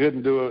things you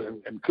couldn't do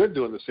and could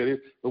do in the city,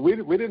 but we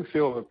didn't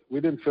feel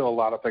a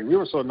lot of things. We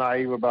were so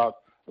naive about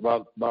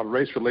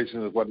race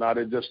relations and whatnot.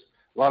 A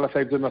lot of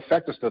things didn't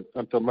affect us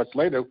until much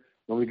later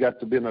when we got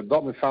to be an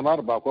adult and we found out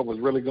about what was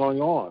really going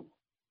on.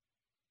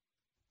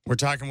 We're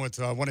talking with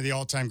one of the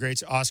all-time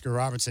greats, Oscar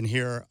Robertson,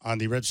 here on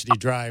the Rip City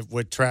Drive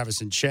with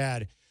Travis and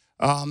Chad.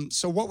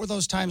 So what were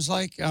those times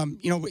like?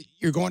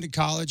 You're going to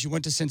college, you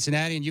went to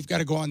Cincinnati, and you've got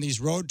to go on these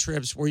road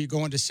trips where you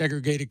go into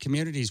segregated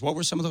communities. What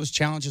were some of those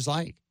challenges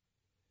like?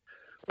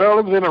 Well,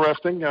 it was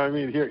interesting. I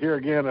mean, here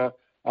again, I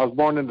was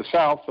born in the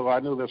South, so I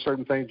knew there were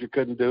certain things you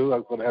couldn't do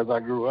as I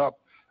grew up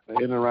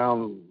in and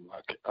around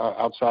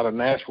outside of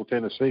Nashville,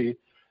 Tennessee.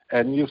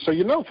 And you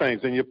know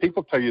things, and your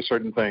people tell you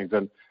certain things.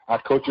 And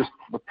our coaches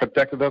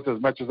protected us as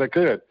much as they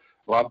could.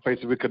 A lot of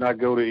places we could not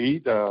go to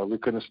eat. We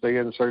couldn't stay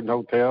in certain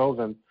hotels.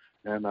 And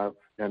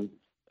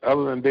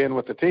other than being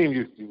with the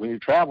team, when you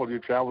traveled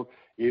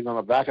either on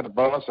the back of the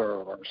bus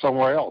or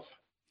somewhere else.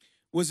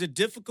 Was it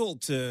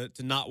difficult to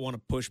not want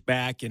to push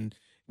back and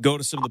go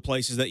to some of the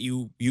places that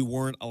you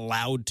weren't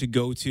allowed to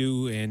go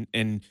to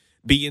and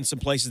be in some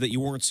places that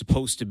you weren't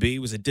supposed to be?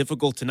 Was it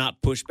difficult to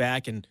not push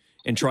back and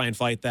try and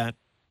fight that?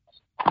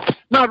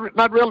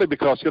 Not really,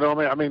 because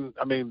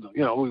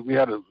we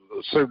had a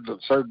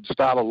certain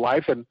style of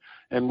life, and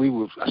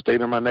I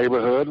stayed in my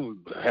neighborhood and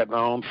had my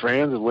own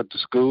friends and went to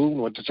school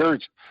and went to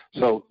church.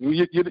 So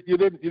you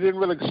didn't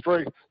really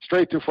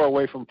stray too far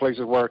away from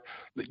places where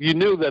you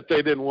knew that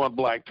they didn't want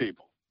black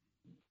people.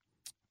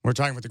 We're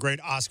talking with the great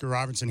Oscar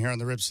Robertson here on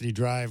the Rip City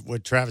Drive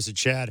with Travis and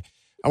Chad.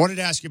 I wanted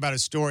to ask you about a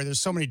story. There's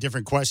so many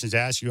different questions to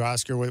ask you,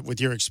 Oscar, with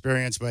your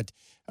experience, but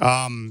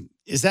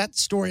is that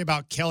story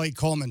about Kelly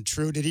Coleman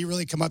true? Did he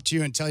really come up to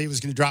you and tell you he was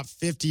going to drop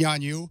 50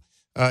 on you?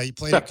 He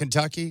played at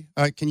Kentucky.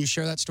 Can you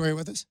share that story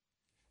with us?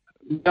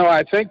 No,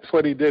 I think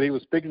what he did, he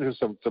was speaking to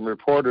some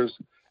reporters,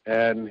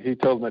 and he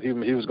told them that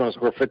he was going to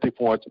score 50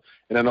 points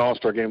in an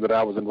All-Star game that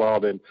I was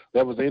involved in.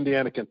 That was the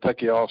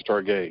Indiana-Kentucky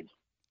All-Star game.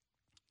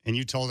 And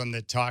you told him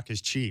that talk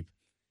is cheap.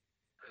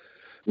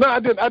 No, I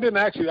didn't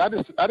actually. I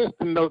just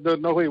didn't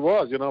know who he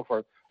was.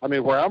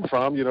 Where I'm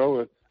from,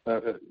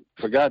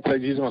 for God to tell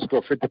you he's going to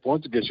score 50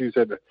 points against you, he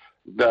said,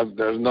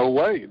 "There's no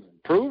way.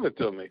 Prove it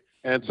to me."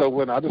 And so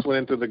when I just went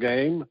into the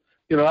game,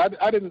 I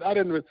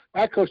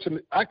coached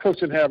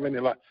didn't have any.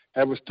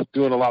 I was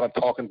doing a lot of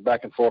talking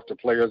back and forth to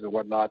players and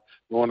whatnot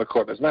on the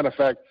court. As a matter of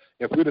fact,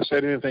 if we'd have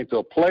said anything to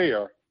a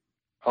player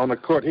on the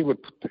court, we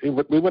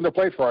wouldn't have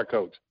played for our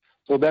coach.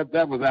 So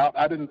that was out.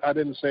 I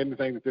didn't say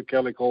anything to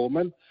Kelly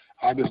Coleman.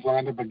 I just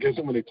lined up against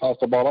him when he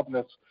tossed the ball up,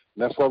 and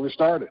that's where we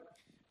started.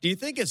 Do you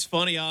think it's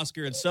funny,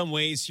 Oscar, in some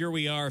ways, here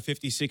we are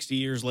 50, 60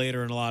 years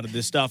later and a lot of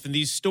this stuff, and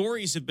these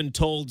stories have been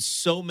told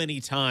so many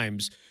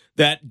times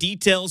that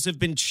details have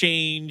been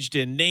changed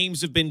and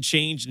names have been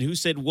changed and who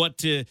said what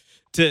to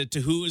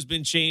who has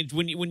been changed.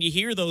 When you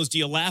hear those, do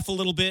you laugh a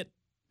little bit?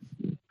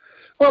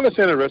 Well, it's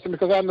interesting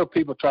because I know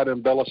people try to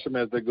embellish them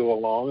as they go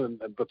along,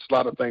 but a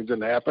lot of things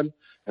didn't happen,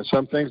 and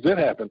some things did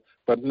happen.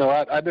 But no,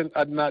 I did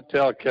not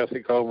tell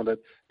Kelly Coleman that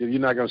you're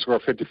not going to score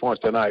 50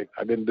 points tonight.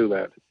 I didn't do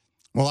that.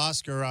 Well,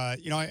 Oscar,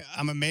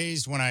 I'm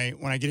amazed when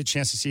I get a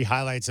chance to see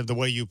highlights of the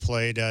way you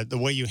played, the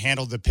way you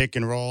handled the pick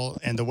and roll,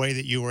 and the way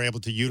that you were able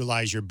to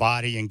utilize your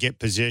body and get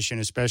position,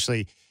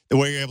 especially the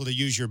way you're able to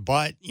use your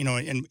butt,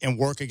 and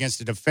work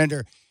against a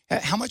defender.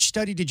 How much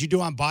study did you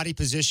do on body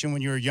position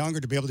when you were younger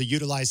to be able to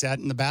utilize that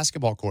in the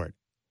basketball court?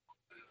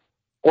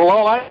 Well,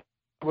 all I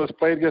was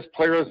played against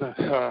players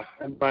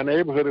in my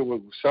neighborhood. It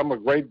was some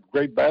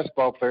great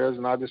basketball players,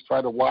 and I just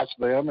tried to watch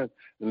them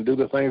and do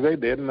the things they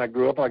did. And I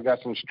grew up, I got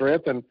some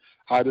strength, and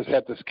I just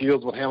had the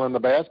skills with handling the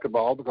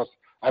basketball because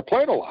I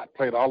played a lot,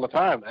 played all the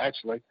time,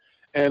 actually.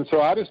 And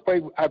so I just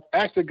played. I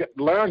actually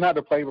learned how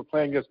to play by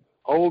playing against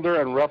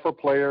older and rougher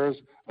players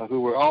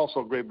who were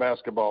also great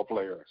basketball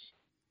players.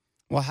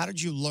 Well, how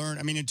did you learn?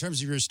 I mean, in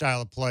terms of your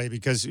style of play,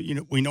 because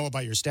we know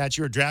about your stats.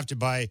 You were drafted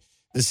by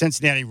the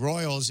Cincinnati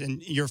Royals.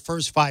 In your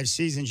first 5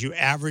 seasons, you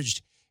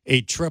averaged a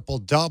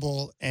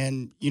triple-double,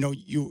 and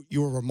you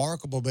were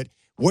remarkable. But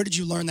where did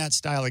you learn that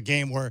style of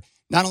game where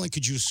not only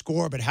could you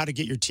score, but how to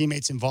get your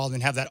teammates involved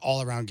and have that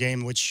all-around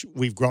game, which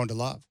we've grown to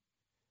love?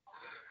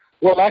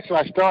 Well, actually,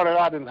 I started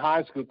out in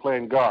high school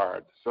playing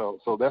guard, so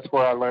that's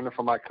where I learned it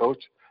from my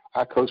coach.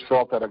 Our coach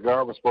felt that a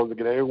guard was supposed to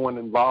get everyone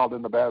involved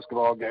in the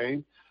basketball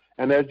game.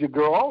 And as you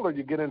grow older,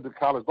 you get into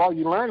college ball,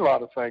 you learn a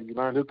lot of things. You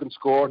learn who can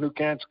score and who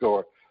can't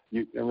score.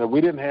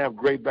 We didn't have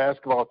great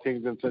basketball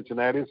teams in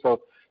Cincinnati,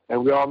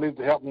 and we all needed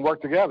to help and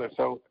work together.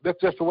 So that's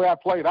just the way I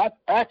played. I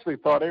actually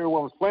thought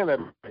everyone was playing that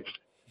way.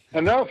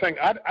 Another thing,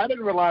 I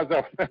didn't realize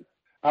that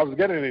I was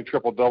getting any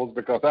triple-doubles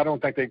because I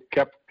don't think they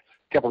kept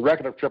a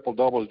record of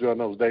triple-doubles during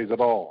those days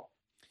at all.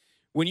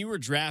 when you were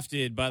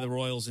drafted by the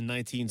Royals in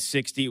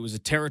 1960, it was a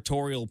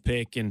territorial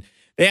pick, and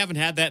they haven't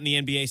had that in the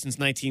NBA since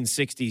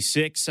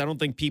 1966. I don't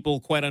think people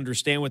quite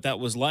understand what that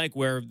was like,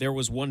 where there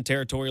was one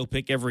territorial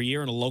pick every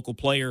year and a local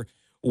player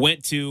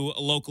went to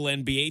a local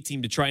NBA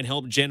team to try and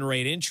help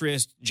generate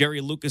interest.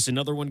 Jerry Lucas,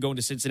 another one, going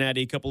to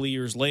Cincinnati a couple of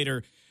years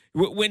later.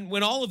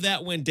 When all of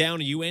that went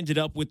down and you ended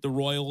up with the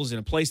Royals in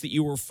a place that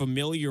you were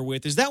familiar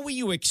with, is that what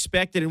you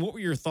expected, and what were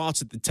your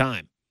thoughts at the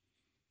time?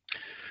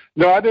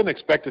 No, I didn't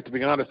expect it, to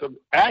be honest.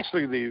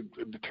 Actually, the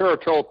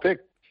territorial pick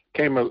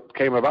came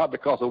about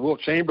because of Wilt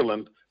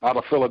Chamberlain out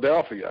of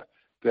Philadelphia.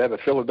 They had a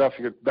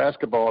Philadelphia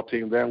basketball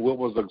team then. Wilt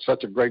was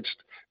such a great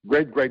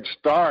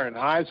star in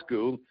high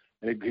school,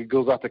 and he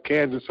goes out to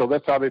Kansas, so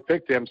that's how they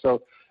picked him.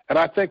 So, and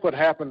I think what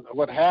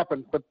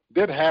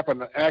did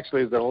happen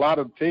actually is that a lot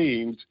of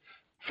teams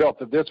felt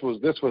that this was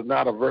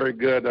not a very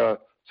good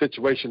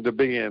situation to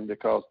be in,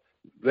 because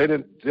they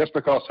didn't, just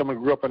because someone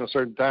grew up in a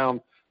certain town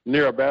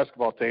near a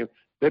basketball team,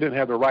 they didn't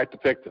have the right to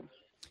pick them.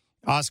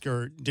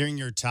 Oscar, during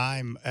your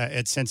time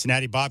at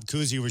Cincinnati, Bob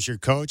Cousy was your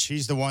coach.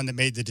 He's the one that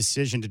made the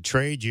decision to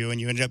trade you,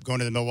 and you ended up going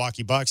to the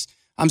Milwaukee Bucks.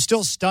 I'm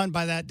still stunned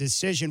by that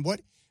decision.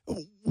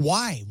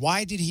 Why?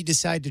 Why did he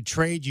decide to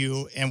trade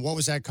you, and what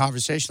was that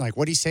conversation like?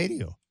 What did he say to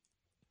you?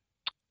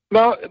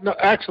 No,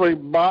 actually,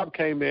 Bob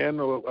came in.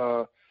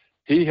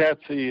 He had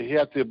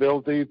the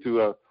ability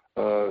to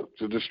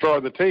destroy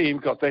the team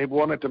because they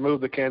wanted to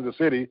move to Kansas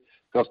City,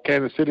 because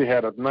Kansas City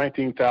had a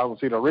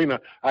 19,000-seat arena.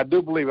 I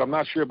do believe, I'm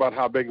not sure about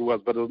how big it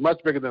was, but it was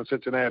much bigger than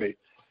Cincinnati.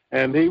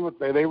 And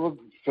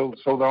so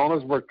the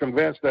owners were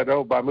convinced that,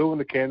 by moving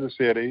to Kansas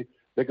City,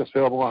 they could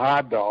sell more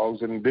hot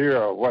dogs and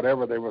beer or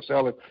whatever they were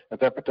selling at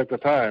that particular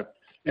time.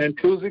 And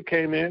Cousy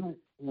came in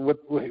with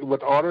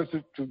orders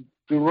to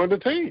run the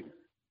team.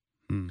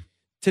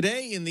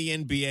 Today in the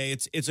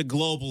NBA, it's a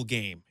global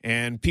game,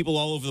 and people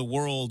all over the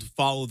world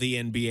follow the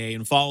NBA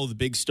and follow the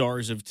big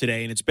stars of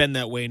today, and it's been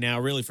that way now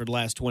really for the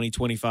last 20,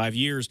 25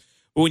 years.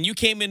 But when you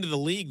came into the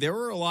league, there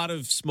were a lot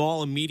of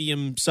small and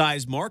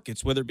medium-sized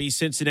markets, whether it be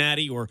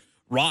Cincinnati or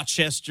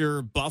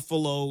Rochester,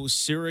 Buffalo,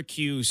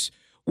 Syracuse.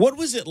 What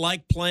was it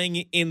like playing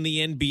in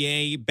the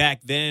NBA back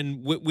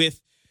then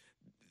with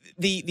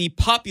the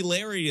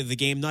popularity of the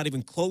game not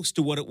even close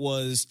to what it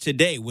was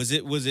today? Was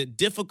it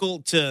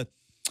difficult to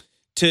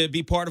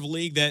be part of a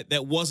league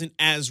that wasn't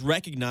as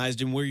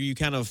recognized, and were you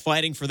kind of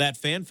fighting for that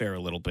fanfare a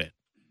little bit?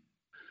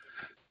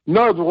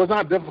 No, it was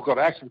not difficult,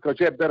 actually, because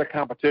you had better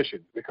competition.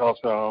 Because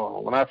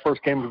when I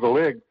first came to the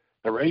league,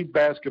 there were 8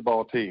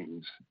 basketball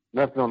teams,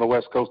 nothing on the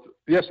West Coast.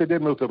 Yes, they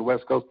did move to the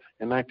West Coast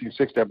in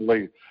 1960, I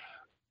believe.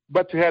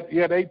 But you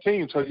had 8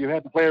 teams, so you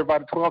had to play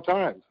everybody 12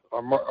 times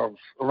or more,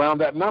 around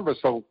that number.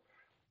 So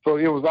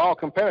it was all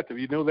competitive.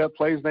 You knew their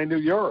plays, and they knew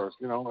yours,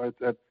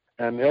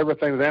 and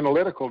everything's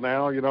analytical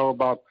now,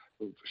 about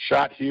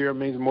shot here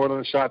means more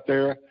than a shot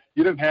there.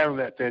 You didn't have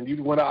that then.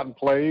 You went out and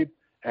played,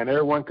 and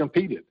everyone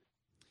competed.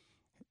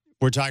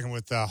 We're talking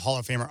with Hall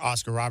of Famer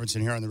Oscar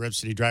Robertson here on the Rip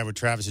City Drive with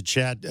Travis and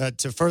Chad.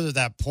 To further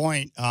that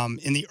point,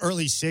 in the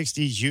early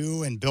 60s,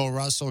 you and Bill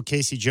Russell,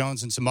 Casey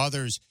Jones, and some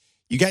others,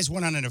 you guys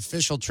went on an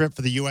official trip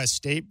for the U.S.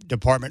 State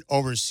Department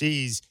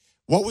overseas.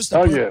 What was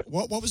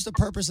what was the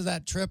purpose of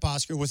that trip,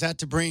 Oscar? Was that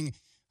to bring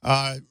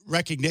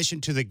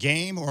recognition to the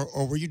game,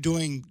 or were you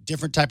doing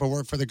different type of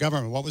work for the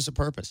government? What was the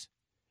purpose?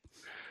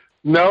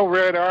 No,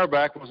 Red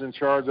Auerbach was in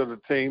charge of the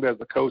team as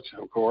the coach,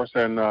 of course,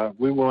 and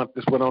we went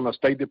on a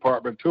State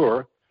Department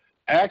tour.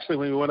 Actually,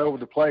 when we went over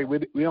to play,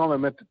 we only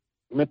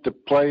meant to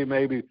play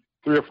maybe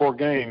 3 or 4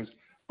 games,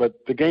 but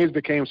the games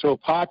became so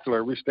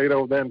popular, we stayed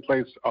over there and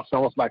played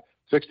almost like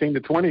 16 to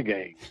 20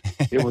 games.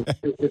 It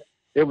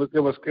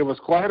was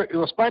quite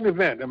an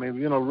event. I mean,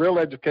 real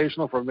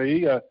educational for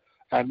me.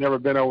 I'd never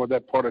been over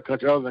that part of the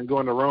country other than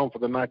going to Rome for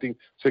the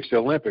 1960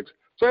 Olympics.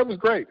 So it was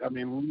great. I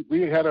mean,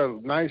 we had a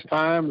nice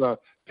time. The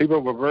people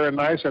were very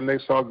nice, and they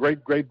saw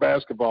great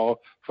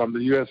basketball from the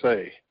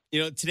USA.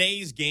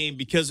 Today's game,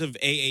 because of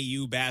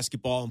AAU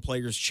basketball and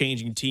players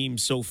changing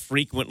teams so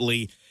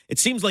frequently, it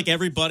seems like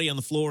everybody on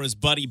the floor is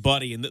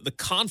buddy-buddy, and the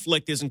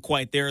conflict isn't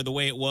quite there the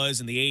way it was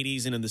in the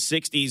 80s and in the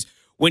 60s.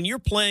 When you're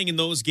playing in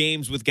those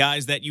games with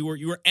guys that you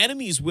were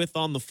enemies with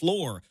on the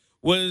floor,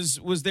 was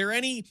there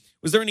any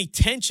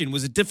tension?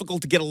 Was it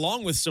difficult to get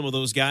along with some of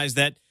those guys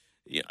that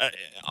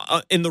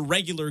in the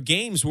regular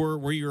games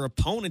were your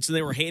opponents and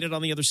they were hated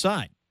on the other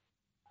side?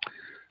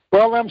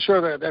 Well, I'm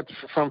sure that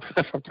from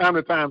time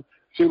to time,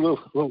 a few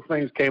little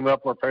things came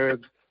up where players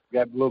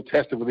got a little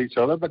tested with each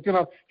other. But,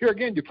 here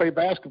again, you play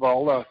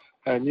basketball,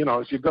 and,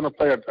 if you're going to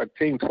play a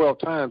team 12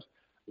 times,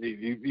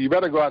 you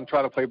better go out and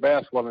try to play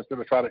basketball instead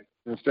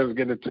of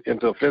getting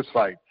into a fist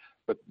fight.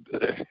 But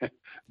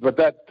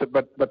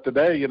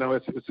today,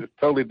 it's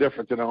totally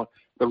different.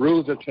 The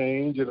rules have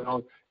changed.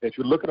 If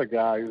you look at a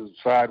guy who's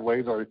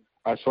sideways, or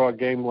I saw a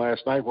game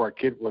last night where a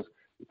kid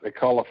they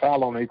called a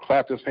foul on him. He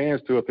clapped his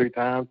hands 2 or 3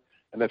 times,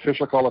 and the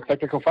official called a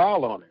technical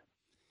foul on him.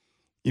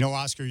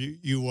 Oscar,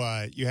 you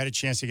had a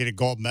chance to get a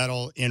gold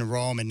medal in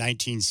Rome in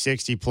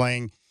 1960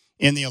 playing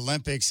in the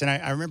Olympics. And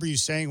I remember you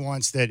saying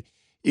once that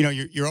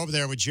you're over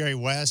there with Jerry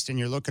West and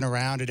you're looking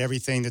around at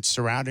everything that's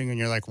surrounding you and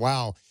you're like,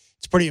 wow,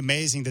 it's pretty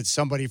amazing that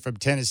somebody from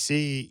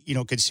Tennessee,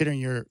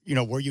 considering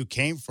where you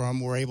came from,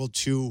 were able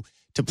to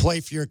play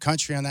for your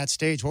country on that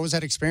stage. What was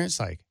that experience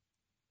like?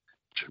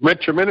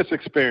 Tremendous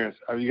experience.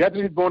 You had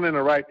to be born in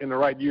the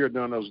right year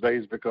during those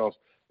days, because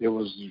it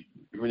was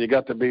when you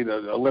got to be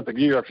the Olympic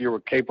year. If you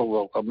were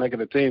capable of making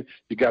the team,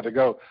 you got to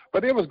go.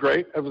 But it was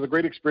great. It was a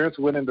great experience.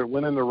 We went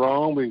into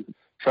Rome. We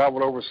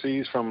traveled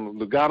overseas from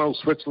Lugano,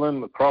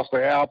 Switzerland, across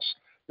the Alps.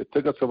 It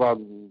took us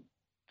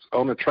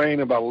on the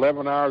train about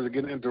 11 hours to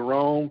get into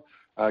Rome.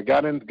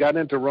 Got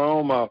into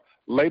Rome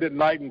late at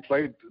night and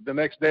played the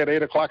next day at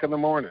 8 o'clock in the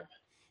morning.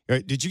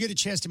 Did you get a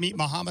chance to meet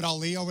Muhammad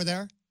Ali over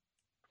there?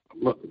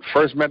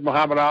 First met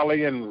Muhammad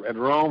Ali in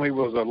Rome. He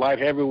was a light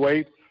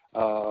heavyweight.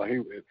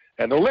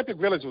 And the Olympic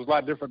Village was a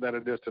lot different than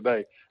it is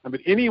today. I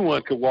mean,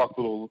 anyone could walk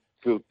through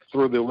the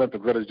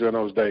Olympic Village during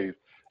those days.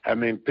 I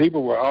mean,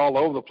 people were all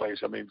over the place.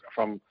 I mean,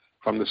 from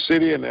the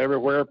city and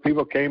everywhere.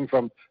 People came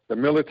from the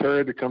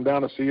military to come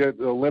down to see the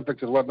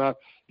Olympics and whatnot.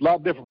 A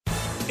lot different.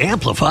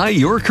 Amplify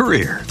your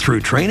career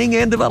through training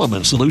and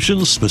development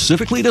solutions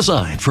specifically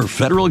designed for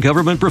federal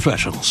government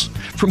professionals.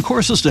 From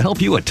courses to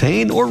help you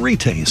attain or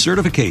retain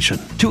certification,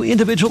 to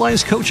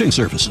individualized coaching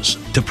services,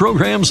 to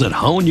programs that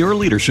hone your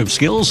leadership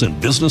skills and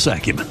business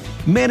acumen,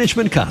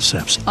 Management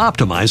Concepts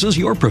optimizes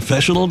your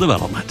professional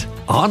development.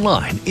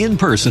 Online, in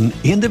person,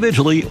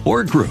 individually,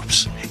 or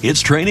groups, it's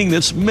training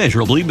that's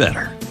measurably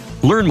better.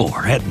 Learn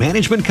more at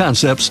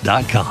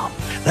managementconcepts.com.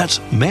 That's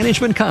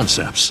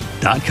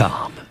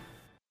managementconcepts.com.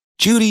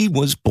 Judy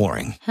was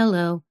boring.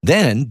 Hello.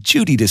 Then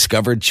Judy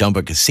discovered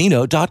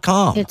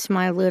ChumbaCasino.com. It's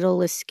my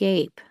little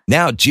escape.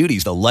 Now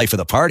Judy's the life of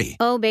the party.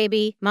 Oh,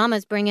 baby,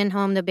 mama's bringing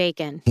home the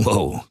bacon.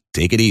 Whoa,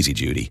 take it easy,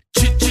 Judy.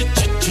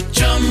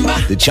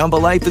 The Chumba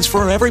life is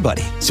for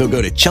everybody. So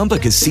go to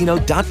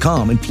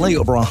ChumbaCasino.com and play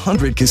over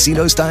 100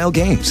 casino-style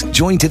games.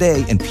 Join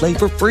today and play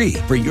for free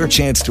for your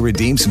chance to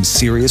redeem some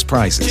serious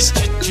prizes.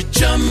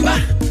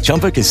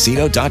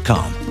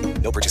 ChumbaCasino.com.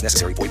 No purchase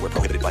necessary. Void where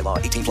prohibited by law.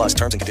 18 plus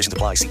terms and conditions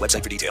apply. See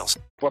website for details.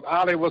 But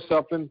Ali was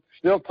something.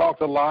 Still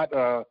talked a lot.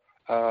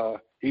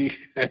 He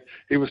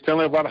was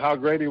telling about how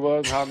great he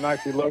was, how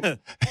nice he looked.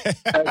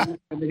 and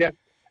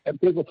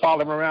people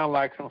followed him around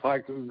like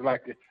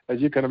as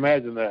you can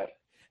imagine that.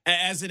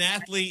 As an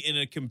athlete and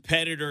a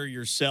competitor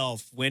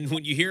yourself, when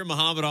you hear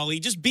Muhammad Ali,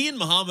 just being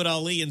Muhammad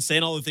Ali and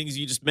saying all the things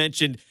you just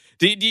mentioned,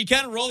 do you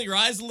kind of roll your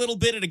eyes a little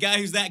bit at a guy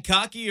who's that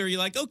cocky, or are you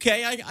like,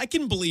 okay, I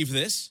can believe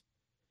this?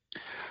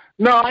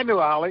 No, I knew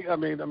Ali. I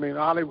mean,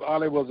 Ali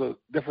was a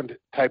different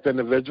type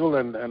individual,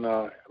 and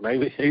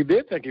maybe he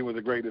did think he was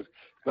the greatest,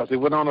 because he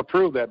went on to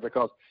prove that.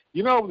 Because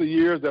over the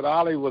years that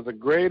Ali was the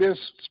greatest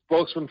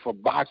spokesman for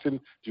boxing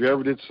you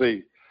ever did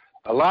see.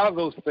 A lot of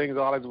those things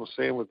Ali was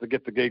saying was to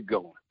get the gate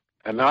going,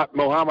 and not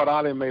Muhammad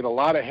Ali made a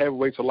lot of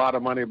heavyweights a lot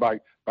of money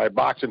by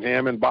boxing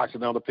him and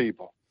boxing other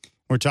people.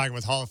 We're talking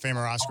with Hall of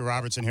Famer Oscar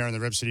Robertson here on the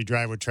Rip City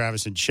Drive with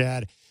Travis and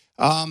Chad.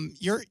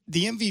 You're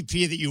the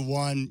MVP that you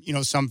won,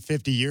 some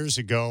 50 years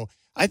ago.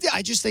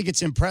 I just think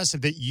it's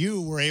impressive that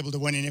you were able to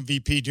win an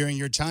MVP during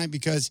your time,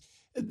 because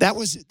that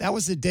was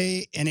the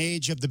day and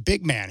age of the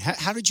big man.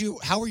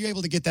 How were you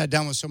able to get that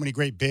done with so many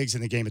great bigs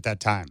in the game at that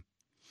time?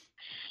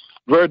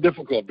 Very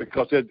difficult,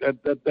 because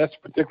that's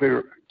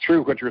particularly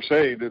true what you're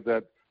saying, is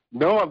that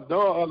no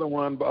other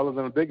one other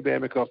than a big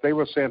man, because they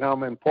were saying how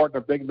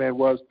important a big man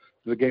was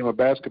to the game of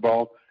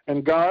basketball.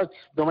 And guards,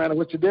 no matter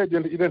what you did,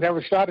 you didn't have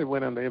a shot at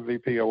winning the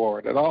MVP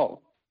award at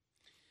all.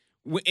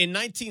 In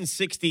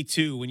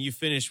 1962, when you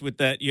finished with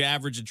that, you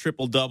averaged a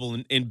triple-double,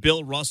 and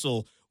Bill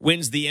Russell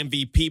wins the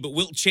MVP, but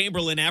Wilt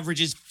Chamberlain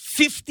averages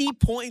 50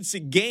 points a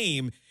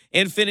game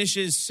and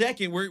finishes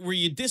second. Were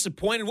you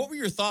disappointed? What were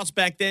your thoughts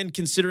back then,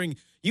 considering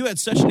you had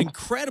such an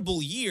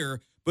incredible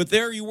year, but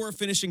there you were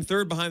finishing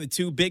third behind the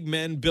two big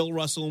men, Bill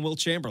Russell and Wilt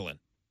Chamberlain?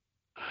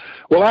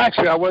 Well,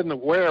 actually, I wasn't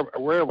aware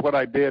of what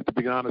I did, to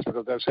be honest,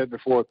 because as I said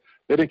before,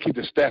 they didn't keep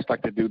the stats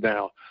like they do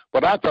now.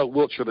 But I thought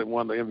Wilt should have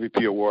won the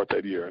MVP award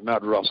that year,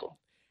 not Russell.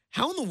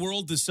 How in the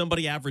world does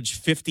somebody average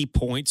 50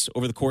 points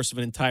over the course of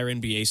an entire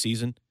NBA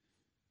season?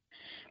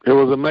 It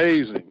was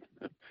amazing.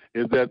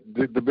 Is that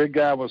the big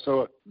guy was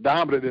so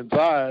dominant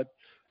inside,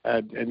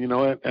 and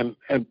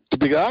to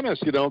be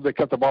honest, they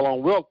kept the ball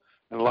on Wilt,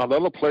 and a lot of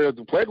other players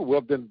who played with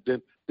Wilt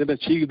didn't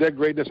achieve their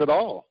greatness at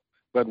all.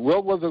 But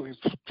Wilt was a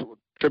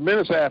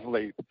tremendous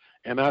athlete,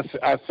 and I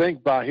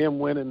think by him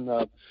by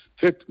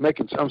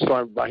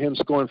him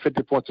scoring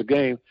 50 points a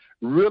game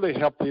really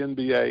helped the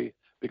NBA,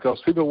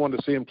 because people wanted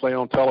to see him play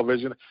on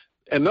television.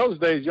 In those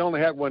days, you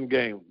only had one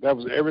game. That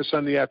was every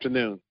Sunday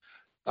afternoon.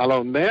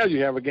 Although now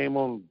you have a game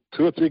on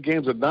 2 or 3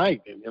 games a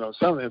night, and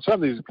some of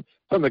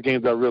the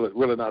games are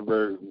really not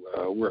very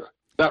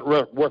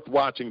worth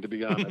watching, to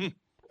be honest.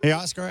 Hey,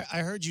 Oscar, I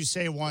heard you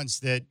say once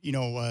that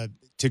to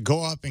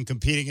go up and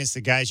compete against the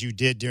guys you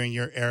did during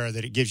your era,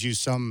 that it gives you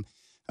some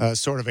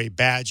sort of a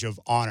badge of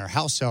honor.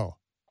 How so?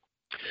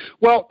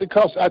 Well,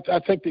 because I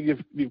think that if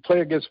you play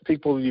against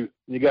people, you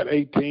got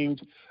 8 teams,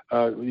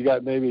 you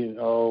got maybe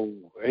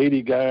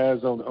 80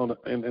 guys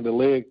in the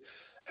league,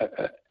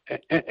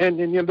 and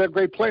you know, they're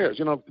great players.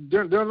 You know,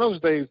 during those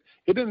days,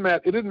 it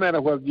didn't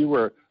matter whether you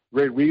were a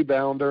great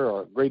rebounder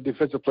or a great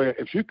defensive player.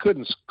 If you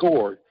couldn't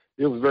score,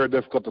 it was very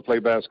difficult to play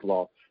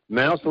basketball.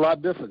 Now it's a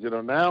lot different. You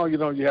know, now, you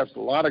know, you have a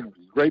lot of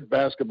great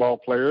basketball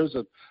players,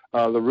 and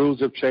the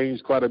rules have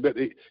changed quite a bit.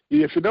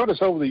 If you notice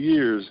over the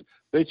years,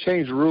 they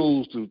changed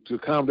rules to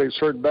accommodate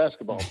certain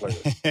basketball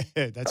players.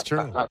 That's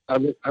true.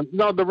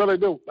 No, they really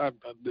do.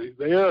 The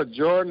era of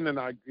Jordan, and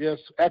I guess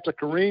after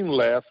Kareem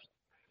left,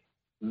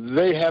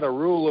 they had a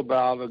rule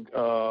about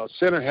a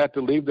center had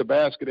to leave the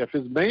basket if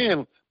his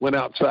man went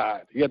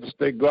outside. He had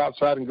to go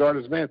outside and guard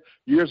his man.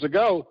 Years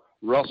ago,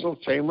 Russell,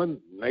 Chamberlain,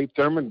 Nate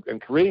Thurman,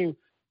 and Kareem,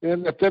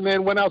 and if their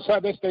man went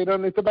outside, they stayed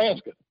underneath the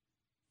basket.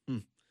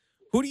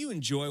 Who do you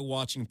enjoy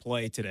watching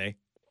play today?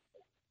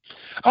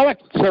 I like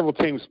several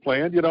teams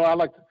playing. You know, I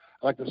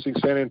like to see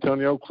San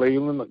Antonio,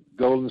 Cleveland,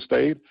 Golden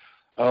State,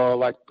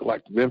 like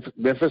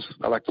Memphis.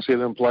 I like to see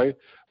them play.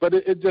 But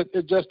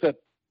it's just that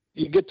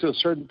you get to a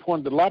certain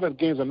point. A lot of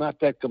games are not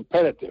that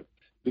competitive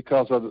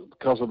because of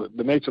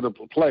the nature of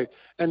the play.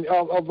 And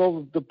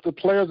although the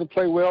players that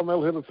play well,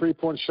 they'll hit a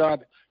 3-point shot.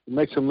 It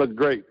makes them look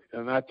great.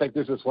 And I think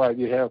this is why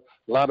you have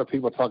a lot of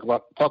people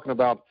talking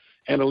about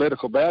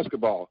analytical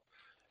basketball.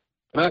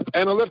 And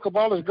analytical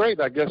ball is great,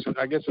 I guess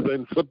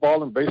in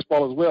football and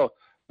baseball as well.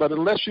 But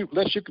unless you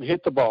can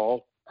hit the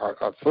ball or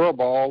throw a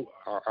ball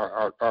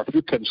or if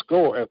you can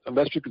score,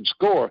 unless you can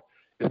score,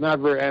 it's not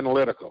very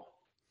analytical.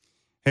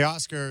 Hey,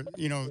 Oscar,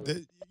 you know,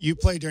 you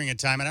played during a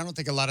time, and I don't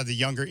think a lot of the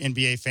younger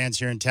NBA fans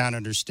here in town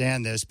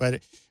understand this, but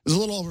it was a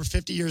little over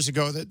 50 years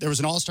ago that there was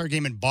an all-star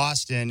game in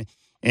Boston,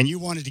 and you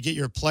wanted to get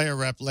your player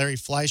rep, Larry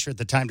Fleischer, at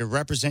the time to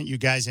represent you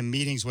guys in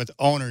meetings with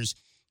owners.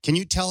 Can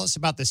you tell us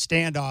about the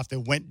standoff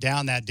that went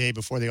down that day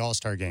before the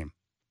all-star game?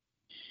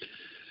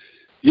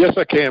 Yes,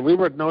 I can. We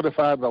were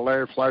notified by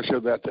Larry Fleischer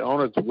that the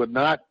owners would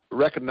not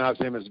recognize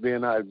him as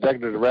being our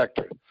executive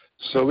director.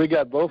 So we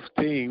got both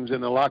teams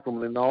in the locker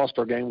room in the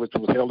All-Star game, which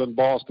was held in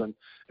Boston,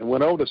 and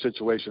went over the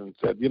situation and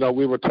said, you know,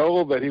 we were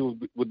told that he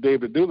would be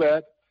able to do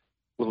that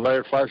with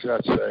Larry Fleischer,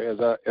 I'd say, as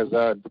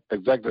our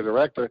executive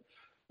director.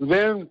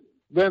 Then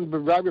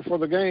right before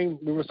the game,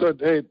 we were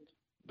said, hey,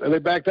 they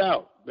backed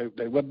out.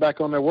 They went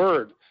back on their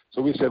word.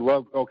 So we said,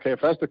 well, okay,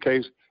 if that's the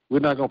case, we're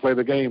not going to play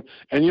the game.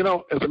 And, you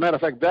know, as a matter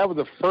of fact, that was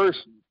the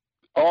first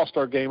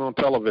All-Star game on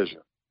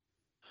television.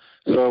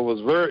 So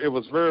it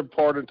was very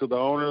important to the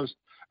owners.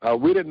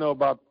 We didn't know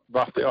about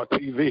the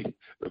TV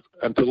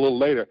until a little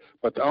later,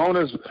 but the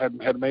owners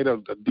had made a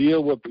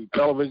deal with the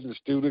television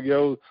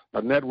studios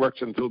or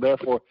networks, and so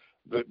therefore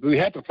we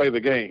had to play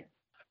the game.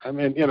 I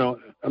mean,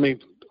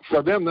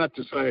 for them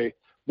to say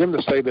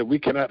that we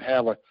cannot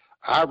have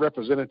our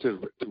representative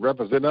to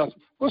represent us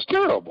was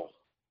terrible.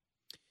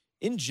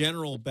 In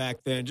general,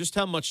 back then, just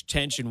how much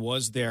tension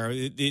was there?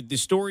 The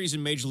stories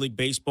in Major League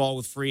Baseball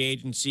with free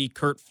agency,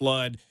 Curt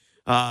Flood,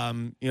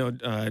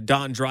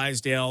 Don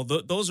Drysdale,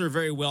 those are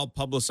very well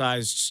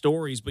publicized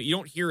stories, but you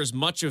don't hear as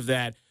much of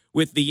that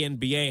with the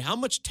NBA. How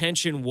much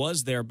tension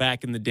was there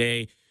back in the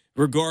day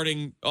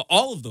regarding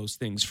all of those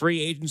things,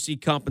 free agency,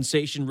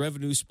 compensation,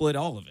 revenue split,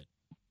 all of it?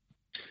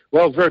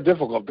 Well, it's very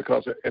difficult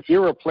because if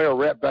you were a player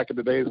rep back in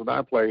the days when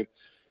I played,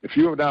 if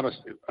you were down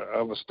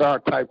of a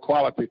star-type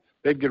quality,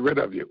 they'd get rid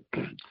of you.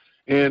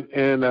 And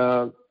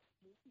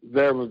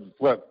there was,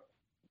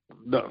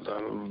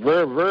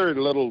 very, very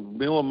little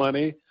meal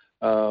money.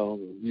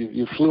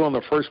 You flew on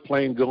the first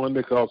plane going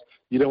because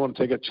you didn't want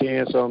to take a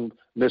chance on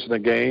missing a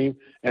game.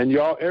 And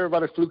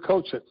everybody flew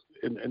coach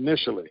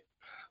initially.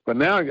 But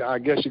now I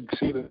guess you can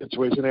see the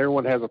situation.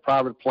 Everyone has a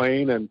private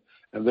plane, and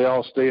they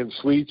all stay in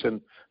suites,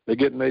 and they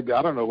get maybe,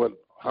 I don't know what,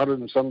 $100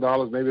 and some,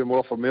 maybe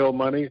more for meal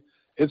money.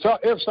 It's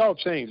all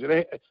changed.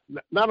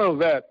 Not only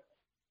that,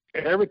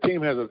 every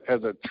team has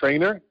a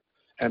trainer,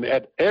 and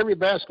at every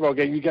basketball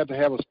game you got to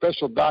have a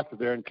special doctor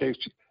there in case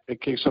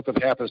something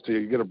happens to you.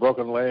 You get a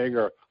broken leg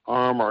or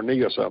arm or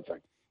knee or something.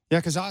 Yeah,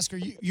 because, Oscar,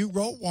 you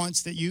wrote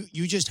once that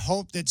you just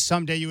hoped that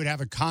someday you would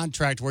have a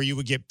contract where you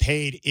would get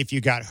paid if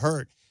you got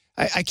hurt.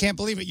 I can't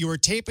believe it. You were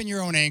taping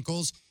your own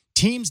ankles.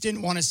 Teams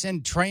didn't want to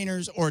send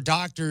trainers or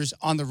doctors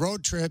on the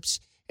road trips,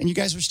 and you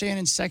guys were staying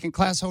in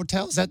second-class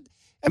hotels.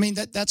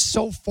 That's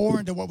so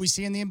foreign to what we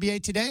see in the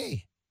NBA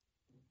today.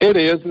 It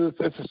is.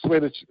 It's the way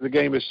that the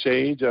game has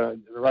changed.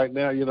 Right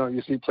now,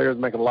 you see players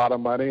making a lot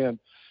of money, and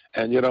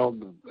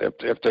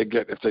if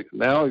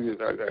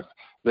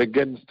they're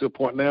getting to a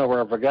point now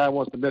where if a guy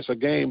wants to miss a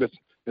game,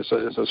 it's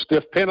a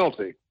stiff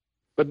penalty.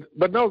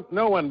 But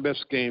no one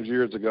missed games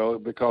years ago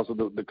because of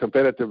the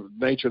competitive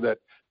nature that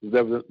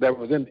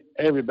was in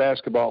every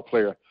basketball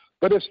player.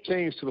 But it's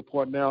changed to the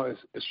point now.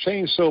 It's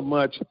changed so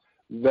much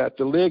that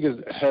the league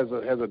has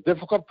a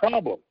difficult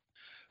problem.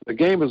 The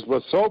game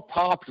was so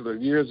popular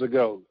years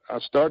ago,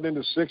 starting in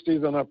the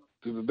 '60s and up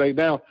to the day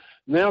now.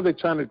 Now they're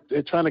trying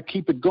to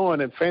keep it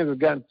going, and fans have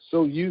gotten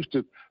so used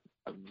to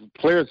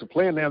players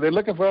playing now. They're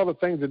looking for other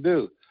things to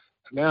do.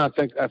 Now I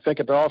think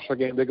at the All-Star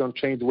game they're going to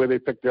change the way they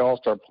pick the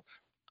All-Star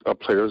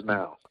players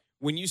now.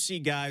 When you see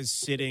guys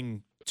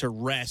sitting to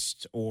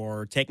rest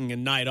or taking a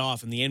night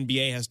off, and the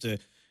NBA has to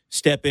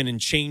step in and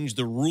change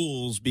the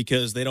rules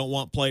because they don't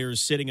want players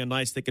sitting on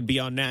nights that could be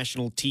on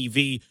national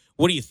TV.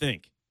 What do you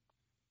think?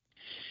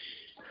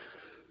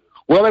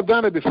 Well, they've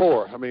done it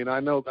before. I mean, I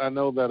know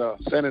that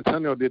San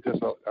Antonio did this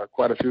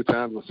quite a few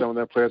times with some of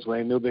their players when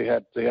they knew they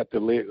had to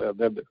league,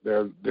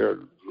 their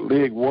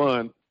League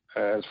One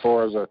as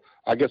far as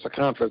a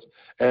conference.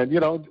 And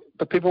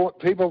the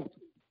people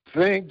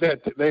think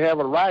that they have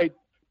a right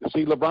to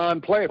see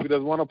LeBron play if he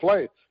doesn't want to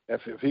play.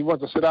 If he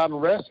wants to sit out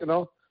and rest,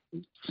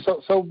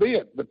 so be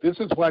it. But this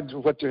is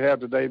what you have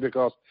today,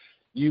 because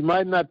you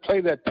might not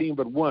play that team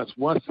but once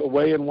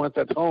away and once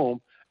at home,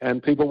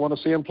 and people want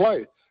to see him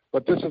play.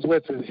 But this is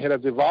what it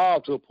has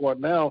evolved to a point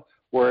now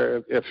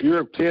where if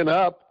you're 10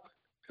 up,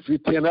 you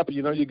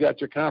got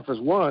your conference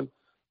won,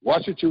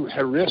 why should you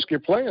risk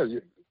your players?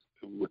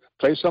 You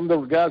play some of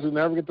the guys who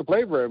never get to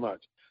play very much.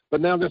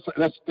 But now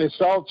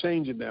it's all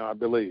changing now, I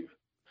believe.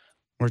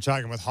 We're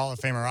talking with Hall of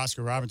Famer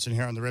Oscar Robertson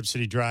here on the Rip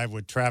City Drive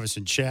with Travis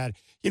and Chad.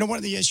 One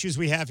of the issues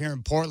we have here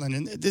in Portland,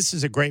 and this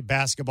is a great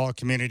basketball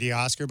community,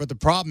 Oscar, but the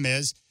problem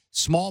is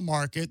small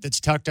market that's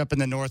tucked up in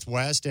the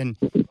Northwest, and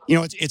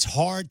it's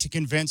hard to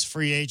convince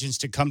free agents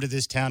to come to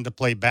this town to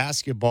play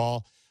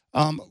basketball.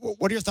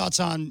 What are your thoughts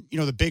on,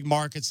 the big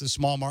markets, the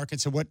small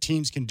markets, and what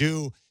teams can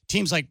do,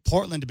 teams like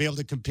Portland, to be able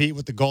to compete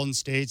with the Golden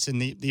States and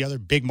the other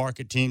big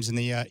market teams in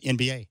the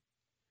NBA?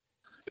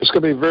 It's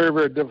going to be very,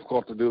 very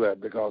difficult to do that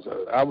because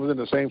I was in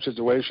the same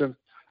situation.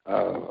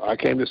 I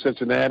came to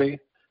Cincinnati.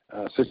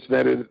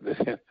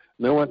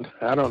 No one,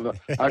 I don't know.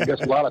 I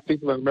guess a lot of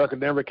people in America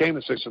never came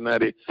to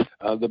Cincinnati.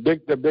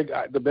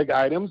 The big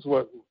items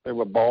were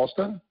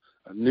Boston,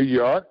 New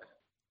York,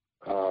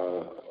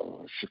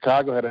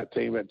 Chicago had a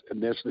team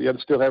initially. You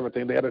still have a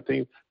team. They had a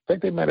team. I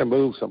think they might have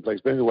moved someplace.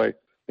 But anyway,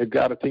 they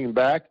got a team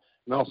back,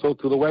 and also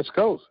to the West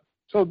Coast.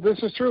 So this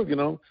is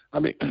true, I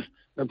mean,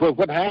 but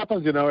what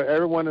happens,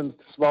 everyone in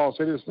small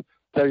cities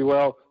tell you,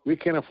 well, we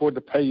can't afford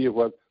to pay you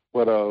what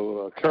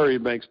Curry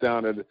makes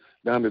down at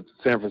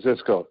San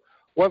Francisco.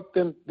 Well,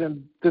 then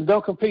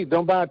don't compete.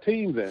 Don't buy a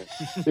team then.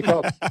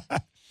 Because,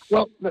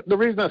 well, the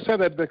reason I said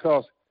that is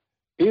because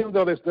even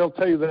though they'll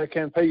tell you they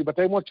can't pay you, but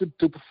they want you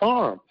to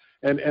perform.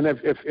 And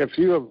if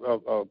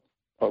you're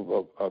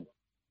a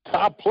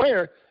top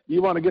player,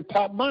 you want to get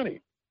top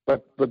money.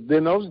 But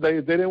in those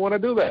days, they didn't want to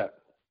do that.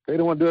 They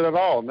didn't want to do it at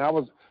all. And I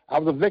was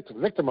a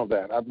victim of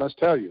that, I must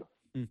tell you.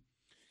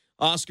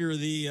 Oscar,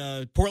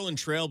 the Portland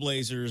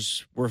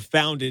Trailblazers were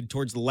founded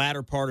towards the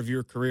latter part of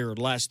your career,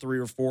 the last 3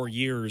 or 4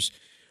 years.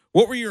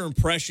 What were your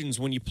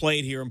impressions when you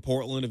played here in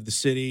Portland of the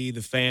city,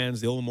 the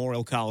fans, the Old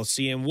Memorial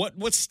Coliseum?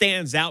 What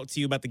stands out to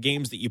you about the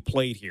games that you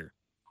played here?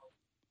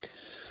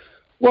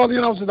 Well,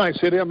 it's a nice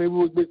city. I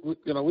mean,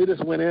 we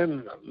just went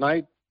in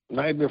night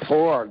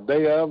before,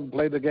 day of,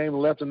 played the game,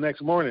 and left the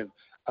next morning.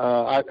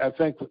 I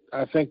think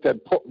that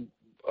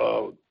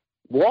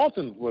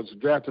Walton was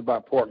drafted by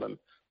Portland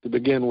to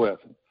begin with.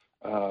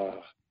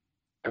 If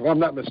I'm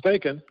not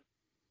mistaken.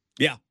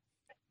 Yeah.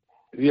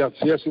 Yes,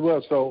 he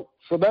was. So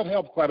that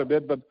helped quite a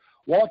bit. But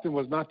Walton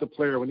was not the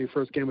player when he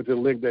first came into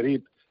the league that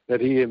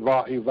he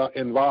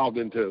involved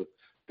into,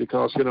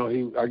 because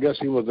I guess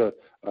he was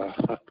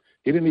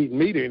he didn't eat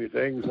meat or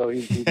anything. So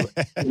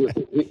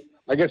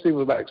I guess he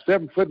was like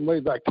 7 foot and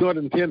weighed like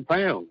 210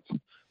 pounds.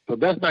 So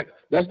that's not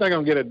going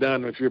to get it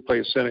done if you're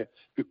playing center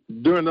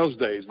during those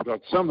days, because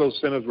some of those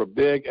centers were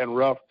big and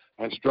rough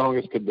and strong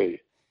as could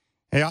be.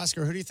 Hey,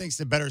 Oscar, who do you think's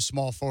the better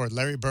small forward,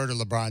 Larry Bird or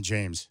LeBron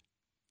James?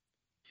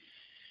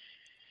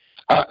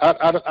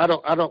 I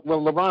don't.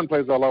 Well, LeBron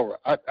plays all over.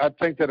 I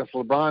think that if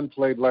LeBron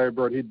played Larry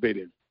Bird, he'd beat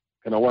him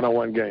in a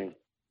one-on-one game.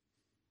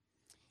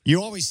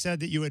 You always said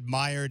that you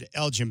admired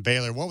Elgin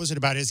Baylor. What was it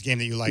about his game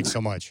that you liked so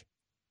much?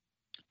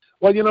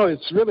 Well,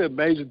 it's really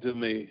amazing to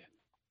me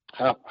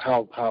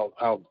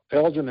how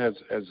Elgin has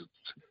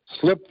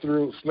slipped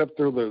through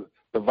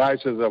the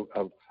vices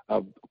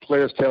of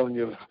players telling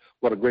you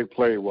what a great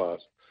player he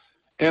was.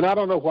 And I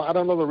don't know why. I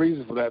don't know the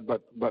reason for that,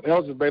 but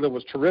Elgin Baylor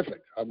was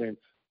terrific. I mean,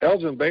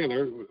 Elgin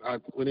Baylor,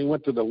 when he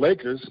went to the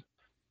Lakers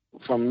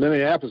from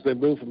Minneapolis, they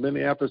moved from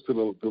Minneapolis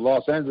to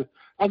Los Angeles.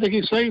 I think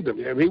he saved them.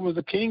 He was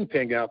the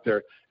kingpin out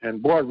there,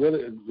 and boy,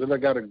 really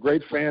got a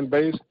great fan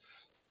base.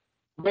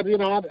 But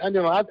I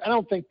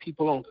don't think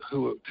people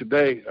who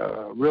today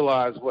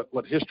realize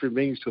what history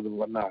means to them, and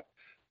whatnot.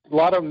 A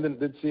lot of them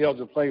didn't see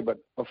Elgin play, but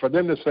for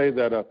them to say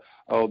that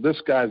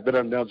this guy's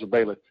better than Elgin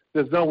Baylor,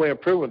 there's no way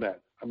of proving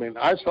that. I mean,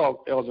 I saw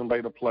Elgin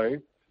Baylor play,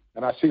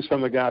 and I see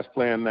some of the guys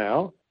playing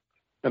now,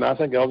 and I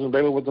think Elgin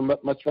Baylor was a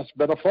much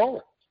better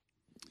forward.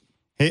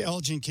 Hey,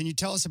 Elgin, can you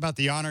tell us about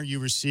the honor you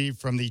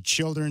received from the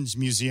Children's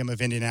Museum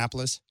of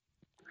Indianapolis?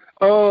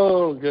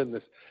 Oh,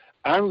 goodness.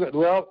 I'm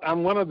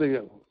one of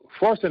the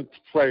fortunate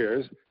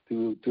players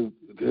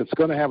it's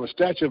going to have a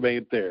statue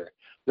made there.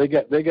 They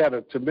got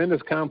a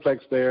tremendous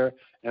complex there,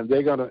 and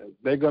they're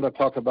gonna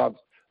talk about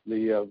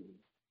the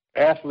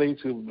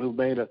athletes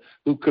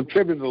who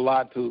contributed a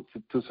lot to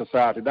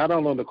society, not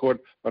only on the court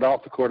but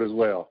off the court as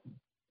well.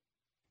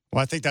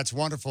 Well, I think that's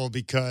wonderful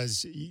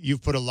because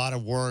you've put a lot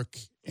of work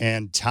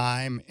and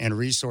time and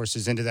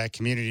resources into that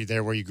community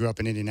there where you grew up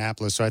in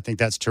Indianapolis. So I think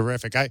that's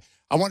terrific. I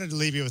wanted to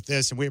leave you with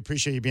this, and we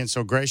appreciate you being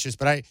so gracious.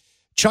 But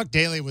Chuck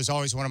Daly was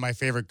always one of my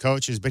favorite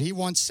coaches, but he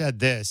once said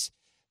this,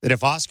 that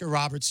if Oscar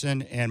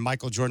Robertson and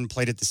Michael Jordan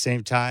played at the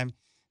same time,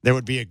 there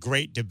would be a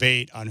great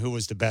debate on who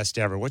was the best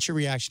ever. What's your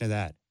reaction to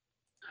that?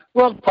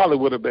 Well, it probably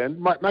would have been.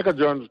 Michael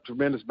Jordan was a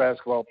tremendous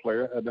basketball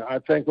player. And I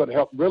think what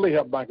really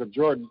helped Michael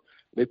Jordan,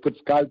 they put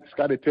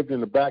Scottie Pippen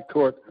in the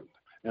backcourt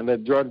and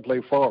let Jordan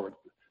play forward.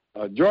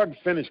 Jordan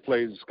finished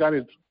plays.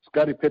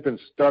 Scottie Pippen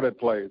started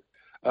plays.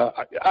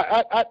 I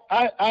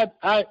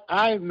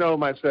know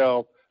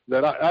myself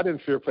that I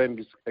didn't fear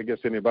playing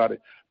against anybody,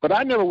 but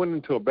I never went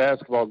into a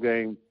basketball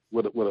game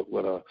with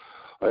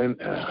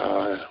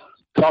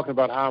talking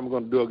about how I'm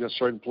going to do against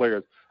certain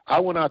players. I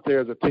went out there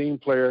as a team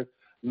player,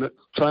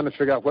 trying to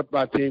figure out what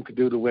my team could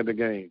do to win the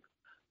game.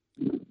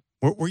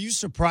 Were you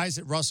surprised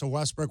that Russell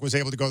Westbrook was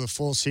able to go the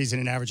full season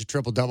and average a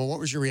triple-double? What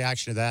was your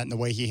reaction to that and the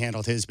way he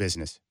handled his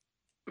business?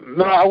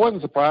 No, I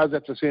wasn't surprised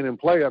after seeing him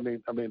play. I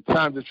mean,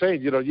 times have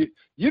changed. You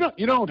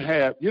don't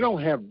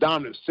have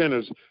dominant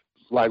centers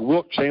like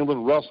Wilt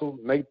Chamberlain, Russell,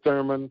 Nate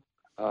Thurman,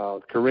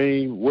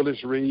 Kareem,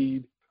 Willis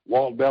Reed,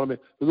 Walt Bellamy,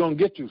 who's going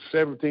to get you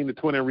 17 to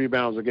 20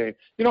 rebounds a game.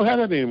 You don't have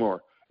that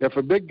anymore. If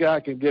a big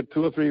guy can get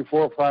 2 or 3,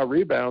 4 or 5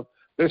 rebounds,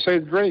 they say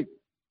it's great.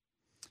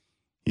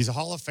 He's a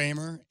Hall of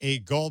Famer, a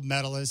gold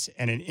medalist,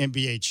 and an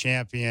NBA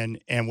champion,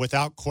 and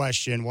without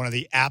question, one of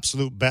the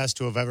absolute best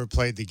to have ever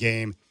played the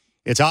game.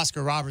 It's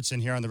Oscar Robertson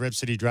here on the Rip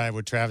City Drive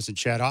with Travis and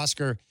Chad.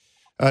 Oscar,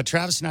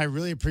 Travis and I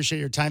really appreciate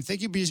your time.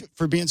 Thank you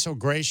for being so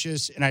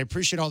gracious, and I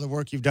appreciate all the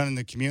work you've done in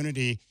the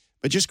community,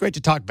 but just great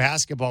to talk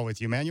basketball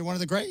with you, man. You're one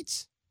of the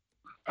greats.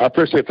 I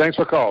appreciate it. Thanks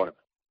for calling.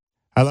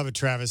 I love it,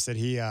 Travis, that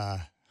he,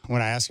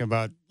 when I asked him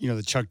about,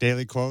 the Chuck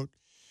Daly quote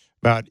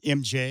about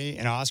MJ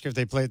and Oscar, if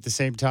they played at the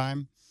same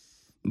time,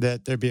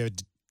 that there'd be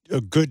a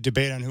good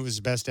debate on who was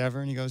the best ever.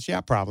 And he goes, yeah,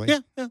 probably.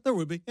 Yeah, there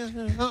would be.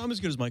 Yeah, I'm as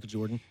good as Michael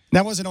Jordan.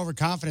 That wasn't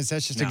overconfidence.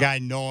 That's just a guy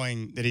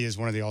knowing that he is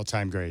one of the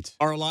all-time greats.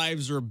 Our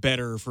lives are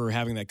better for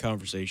having that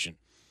conversation.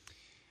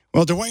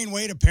 Well, Dwayne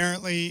Wade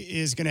apparently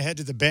is going to head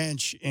to the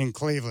bench in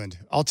Cleveland.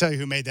 I'll tell you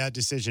who made that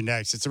decision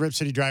next. It's the Rip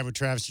City Drive with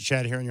Travis and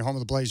Chad here on your home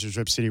of the Blazers,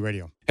 Rip City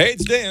Radio. Hey,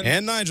 it's Dan.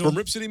 And Nigel. From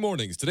Rip City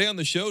Mornings. Today on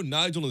the show,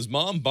 Nigel and his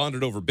mom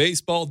bonded over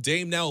baseball.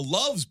 Dame now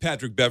loves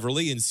Patrick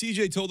Beverly. And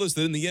CJ told us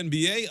that in the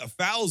NBA, a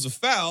foul's a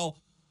foul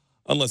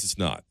unless it's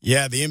not.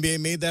 Yeah, the NBA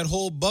made that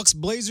whole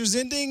Bucks-Blazers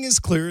ending as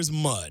clear as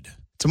mud.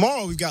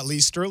 Tomorrow, we've got Lee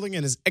Sterling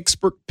and his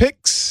expert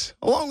picks,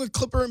 along with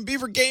Clipper and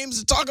Beaver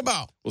games to talk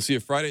about. We'll see you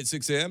Friday at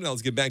 6 a.m. Now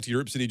let's get back to your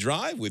Rip City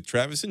Drive with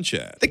Travis and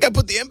Chad. I think I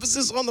put the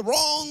emphasis on the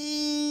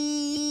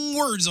wrong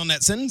words on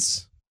that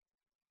sentence.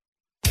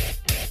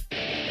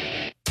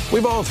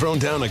 We've all thrown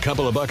down a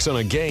couple of bucks on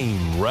a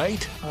game,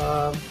 right?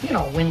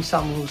 Win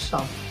some, lose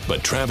some.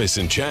 But Travis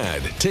and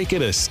Chad take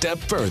it a step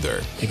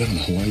further. They bet on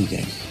the Hawaii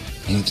game.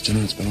 One of the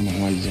degenerates bet on the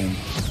Hawaii game.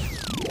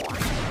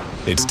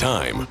 It's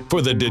time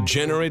for the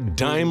Degenerate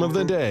Dime of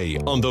the Day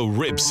on the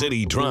Rip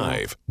City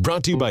Drive.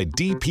 Brought to you by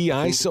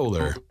DPI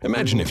Solar.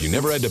 Imagine if you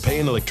never had to pay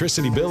an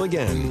electricity bill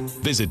again.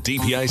 Visit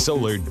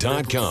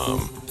DPISolar.com.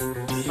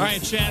 All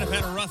right, Chad, I've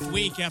had a rough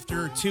week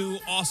after 2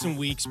 awesome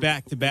weeks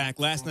back-to-back.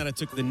 Last night I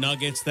took the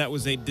Nuggets. That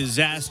was a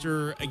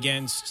disaster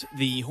against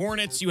the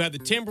Hornets. You had the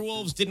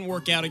Timberwolves. Didn't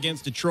work out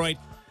against Detroit.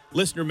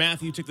 Listener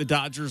Matthew took the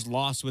Dodgers.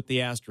 Lost with the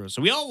Astros.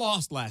 So we all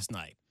lost last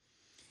night.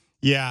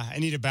 Yeah, I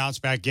need a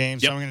bounce-back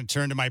game, so I'm going to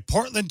turn to my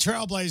Portland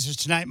Trailblazers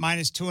tonight,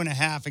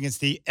 -2.5 against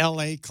the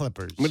L.A.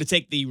 Clippers. I'm going to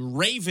take the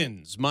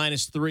Ravens,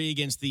 -3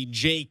 against the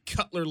Jay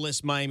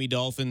Cutler-less Miami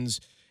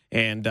Dolphins.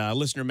 And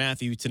listener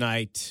Matthew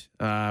tonight,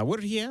 what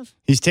did he have?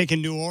 He's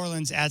taking New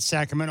Orleans at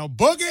Sacramento.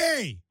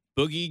 Boogie!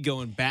 Boogie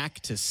going back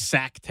to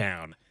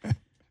Sacktown.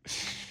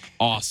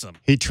 Awesome.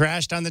 He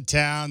trashed on the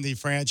town, the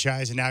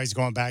franchise, and now he's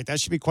going back. That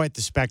should be quite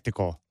the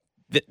spectacle.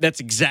 That's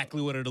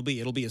exactly what it'll be.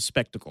 It'll be a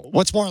spectacle.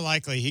 What's more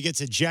likely, he gets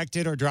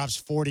ejected or drops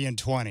 40 and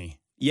 20?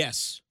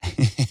 Yes.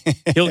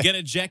 He'll get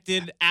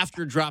ejected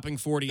after dropping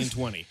 40 and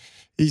 20.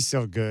 He's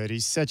so good.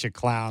 He's such a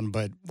clown,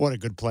 but what a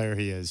good player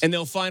he is. And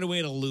they'll find a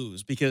way to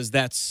lose because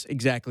that's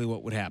exactly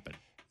what would happen.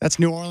 That's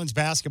New Orleans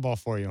basketball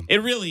for you.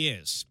 It really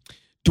is.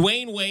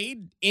 Dwayne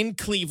Wade in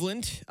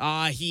Cleveland.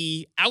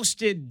 He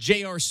ousted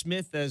J.R.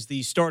 Smith as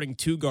the starting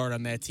 2 guard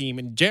on that team,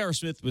 and J.R.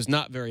 Smith was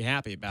not very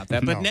happy about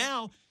that. No. But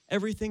now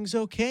everything's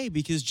okay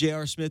because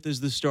J.R. Smith is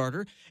the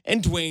starter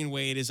and Dwayne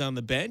Wade is on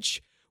the bench.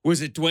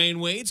 Was it Dwayne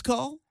Wade's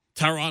call?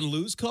 Tyronn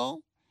Lue's call?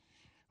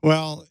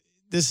 Well,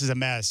 this is a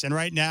mess. And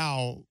right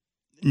now,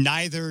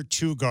 neither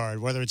 2 guard,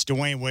 whether it's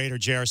Dwayne Wade or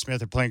J.R.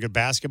 Smith, are playing good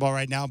basketball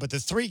right now. But the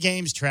 3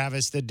 games,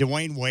 Travis, that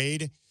Dwayne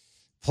Wade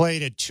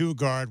played at 2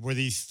 guard were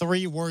the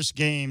 3 worst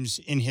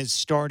games in his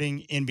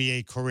starting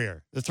NBA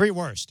career. The 3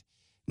 worst.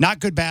 Not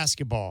good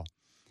basketball.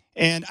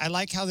 And I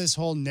like how this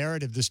whole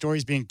narrative, the story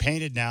is being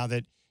painted now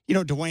that,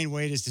 Dwayne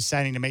Wade is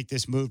deciding to make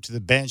this move to the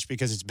bench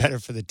because it's better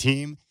for the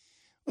team.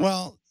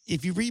 Well,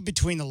 if you read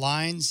between the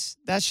lines,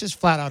 that's just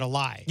flat out a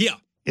lie. Yeah.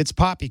 It's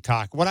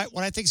poppycock. What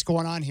I think is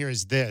going on here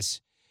is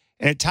this.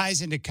 and it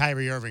ties into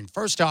Kyrie Irving.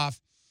 First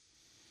off,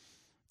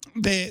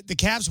 the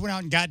Cavs went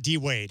out and got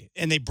D-Wade,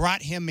 and they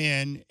brought him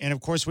in, and of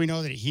course we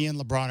know that he and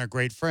LeBron are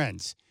great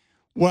friends.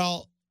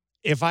 Well,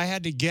 if I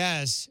had to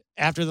guess,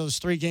 after those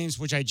 3 games,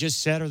 which I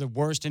just said are the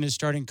worst in his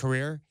starting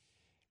career,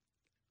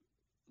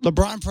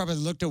 LeBron probably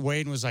looked at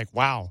Wade and was like,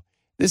 wow,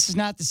 this is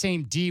not the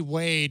same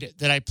D-Wade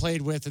that I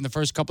played with in the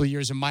first couple of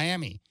years in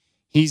Miami.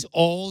 He's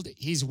old,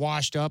 he's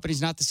washed up, and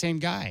he's not the same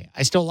guy.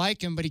 I still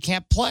like him, but he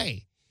can't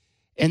play.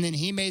 And then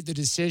he made the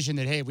decision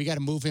that, hey, we got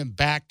to move him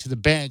back to the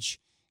bench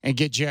and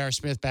get J.R.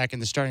 Smith back in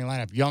the starting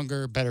lineup.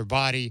 Younger, better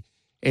body,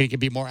 and he can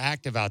be more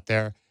active out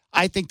there.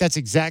 I think that's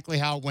exactly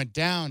how it went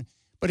down.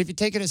 But if you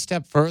take it a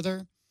step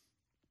further,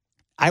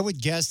 I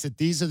would guess that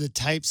these are the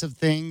types of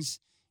things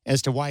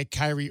as to why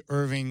Kyrie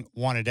Irving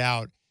wanted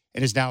out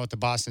and is now with the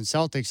Boston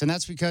Celtics. And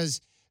that's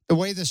because the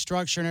way the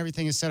structure and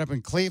everything is set up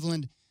in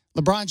Cleveland,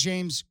 LeBron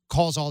James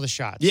calls all the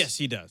shots. Yes,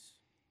 he does.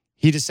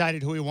 He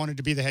decided who he wanted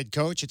to be the head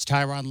coach. It's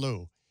Tyronn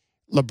Lue.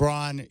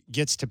 LeBron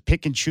gets to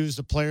pick and choose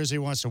the players he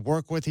wants to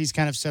work with. He's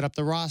kind of set up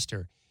the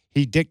roster.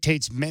 He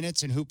dictates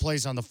minutes and who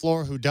plays on the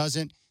floor, who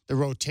doesn't, the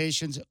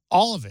rotations,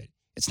 all of it.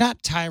 It's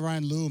not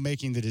Tyronn Lue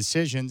making the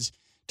decisions.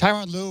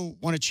 Tyronn Lue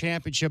won a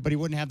championship, but he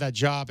wouldn't have that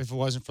job if it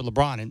wasn't for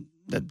LeBron, and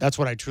that's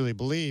what I truly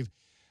believe.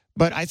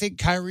 But I think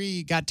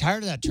Kyrie got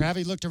tired of that. Trav,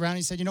 he looked around and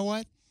he said, you know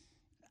what?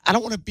 I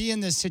don't want to be in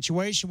this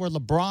situation where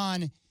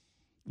LeBron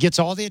gets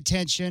all the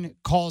attention,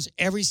 calls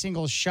every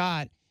single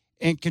shot,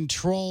 and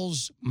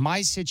controls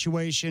my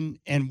situation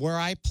and where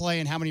I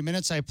play and how many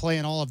minutes I play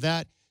and all of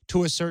that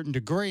to a certain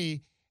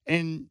degree.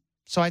 And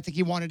so I think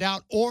he wanted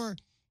out. Or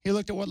he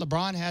looked at what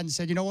LeBron had and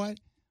said, you know what?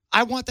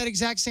 I want that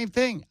exact same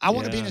thing. I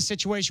want to be in a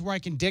situation where I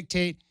can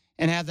dictate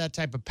and have that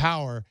type of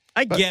power.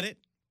 I get it.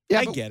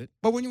 Yeah, I get it.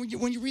 But when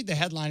you read the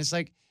headline, it's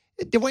like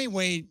Dwayne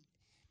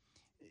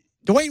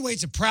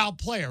Wade's a proud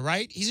player,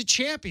 right? He's a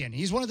champion.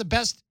 He's one of the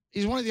best.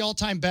 He's one of the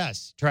all-time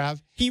best,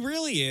 Trav. He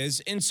really is,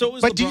 and so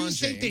is LeBron James. But do you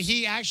think that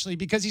he actually,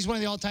 because he's one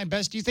of the all-time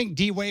best, do you think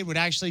D-Wade would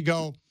actually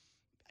go,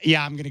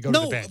 yeah, I'm going to go to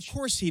the bench? No, of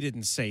course he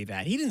didn't say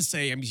that. He didn't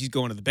say he's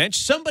going to the bench.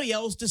 Somebody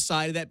else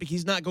decided that because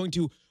he's not going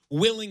to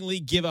willingly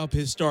give up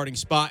his starting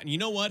spot. And you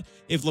know what?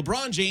 If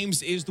LeBron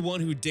James is the one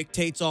who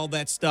dictates all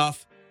that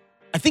stuff,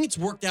 I think it's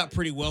worked out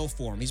pretty well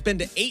for him. He's been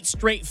to 8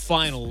 straight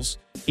finals.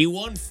 He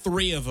won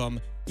 3 of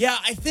them. Yeah,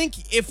 I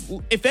think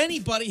if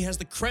anybody has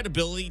the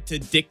credibility to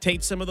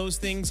dictate some of those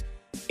things,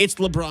 it's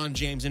LeBron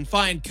James. And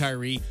fine,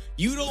 Kyrie,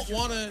 you don't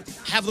want to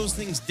have those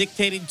things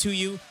dictated to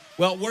you.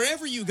 Well,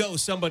 wherever you go,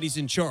 somebody's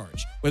in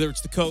charge. Whether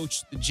it's the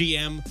coach, the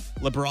GM,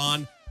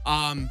 LeBron,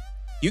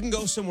 you can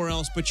go somewhere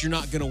else, but you're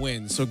not going to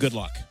win. So good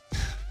luck.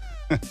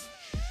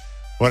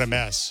 What a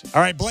mess.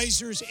 All right,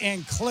 Blazers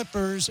and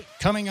Clippers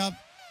coming up.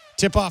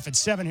 Tip off at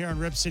 7 here on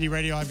Rip City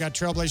Radio. I've got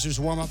Trailblazers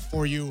warm up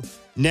for you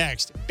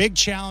next. Big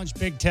challenge,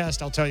 big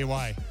test. I'll tell you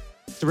why.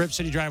 It's the Rip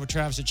City Drive with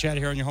Travis and Chad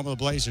here on your home of the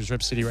Blazers,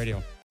 Rip City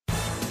Radio.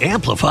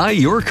 Amplify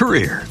your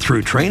career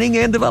through training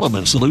and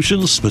development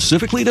solutions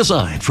specifically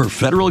designed for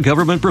federal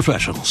government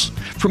professionals.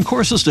 From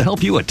courses to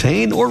help you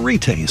attain or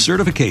retain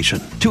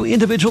certification, to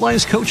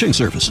individualized coaching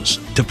services,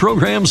 to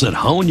programs that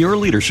hone your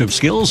leadership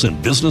skills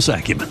and business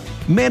acumen,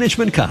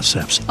 Management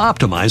Concepts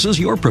optimizes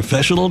your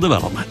professional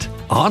development.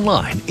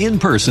 Online, in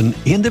person,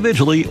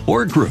 individually,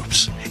 or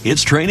groups,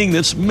 it's training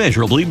that's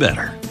measurably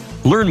better.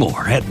 Learn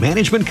more at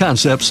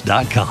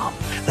managementconcepts.com.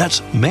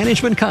 That's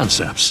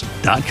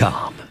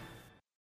managementconcepts.com.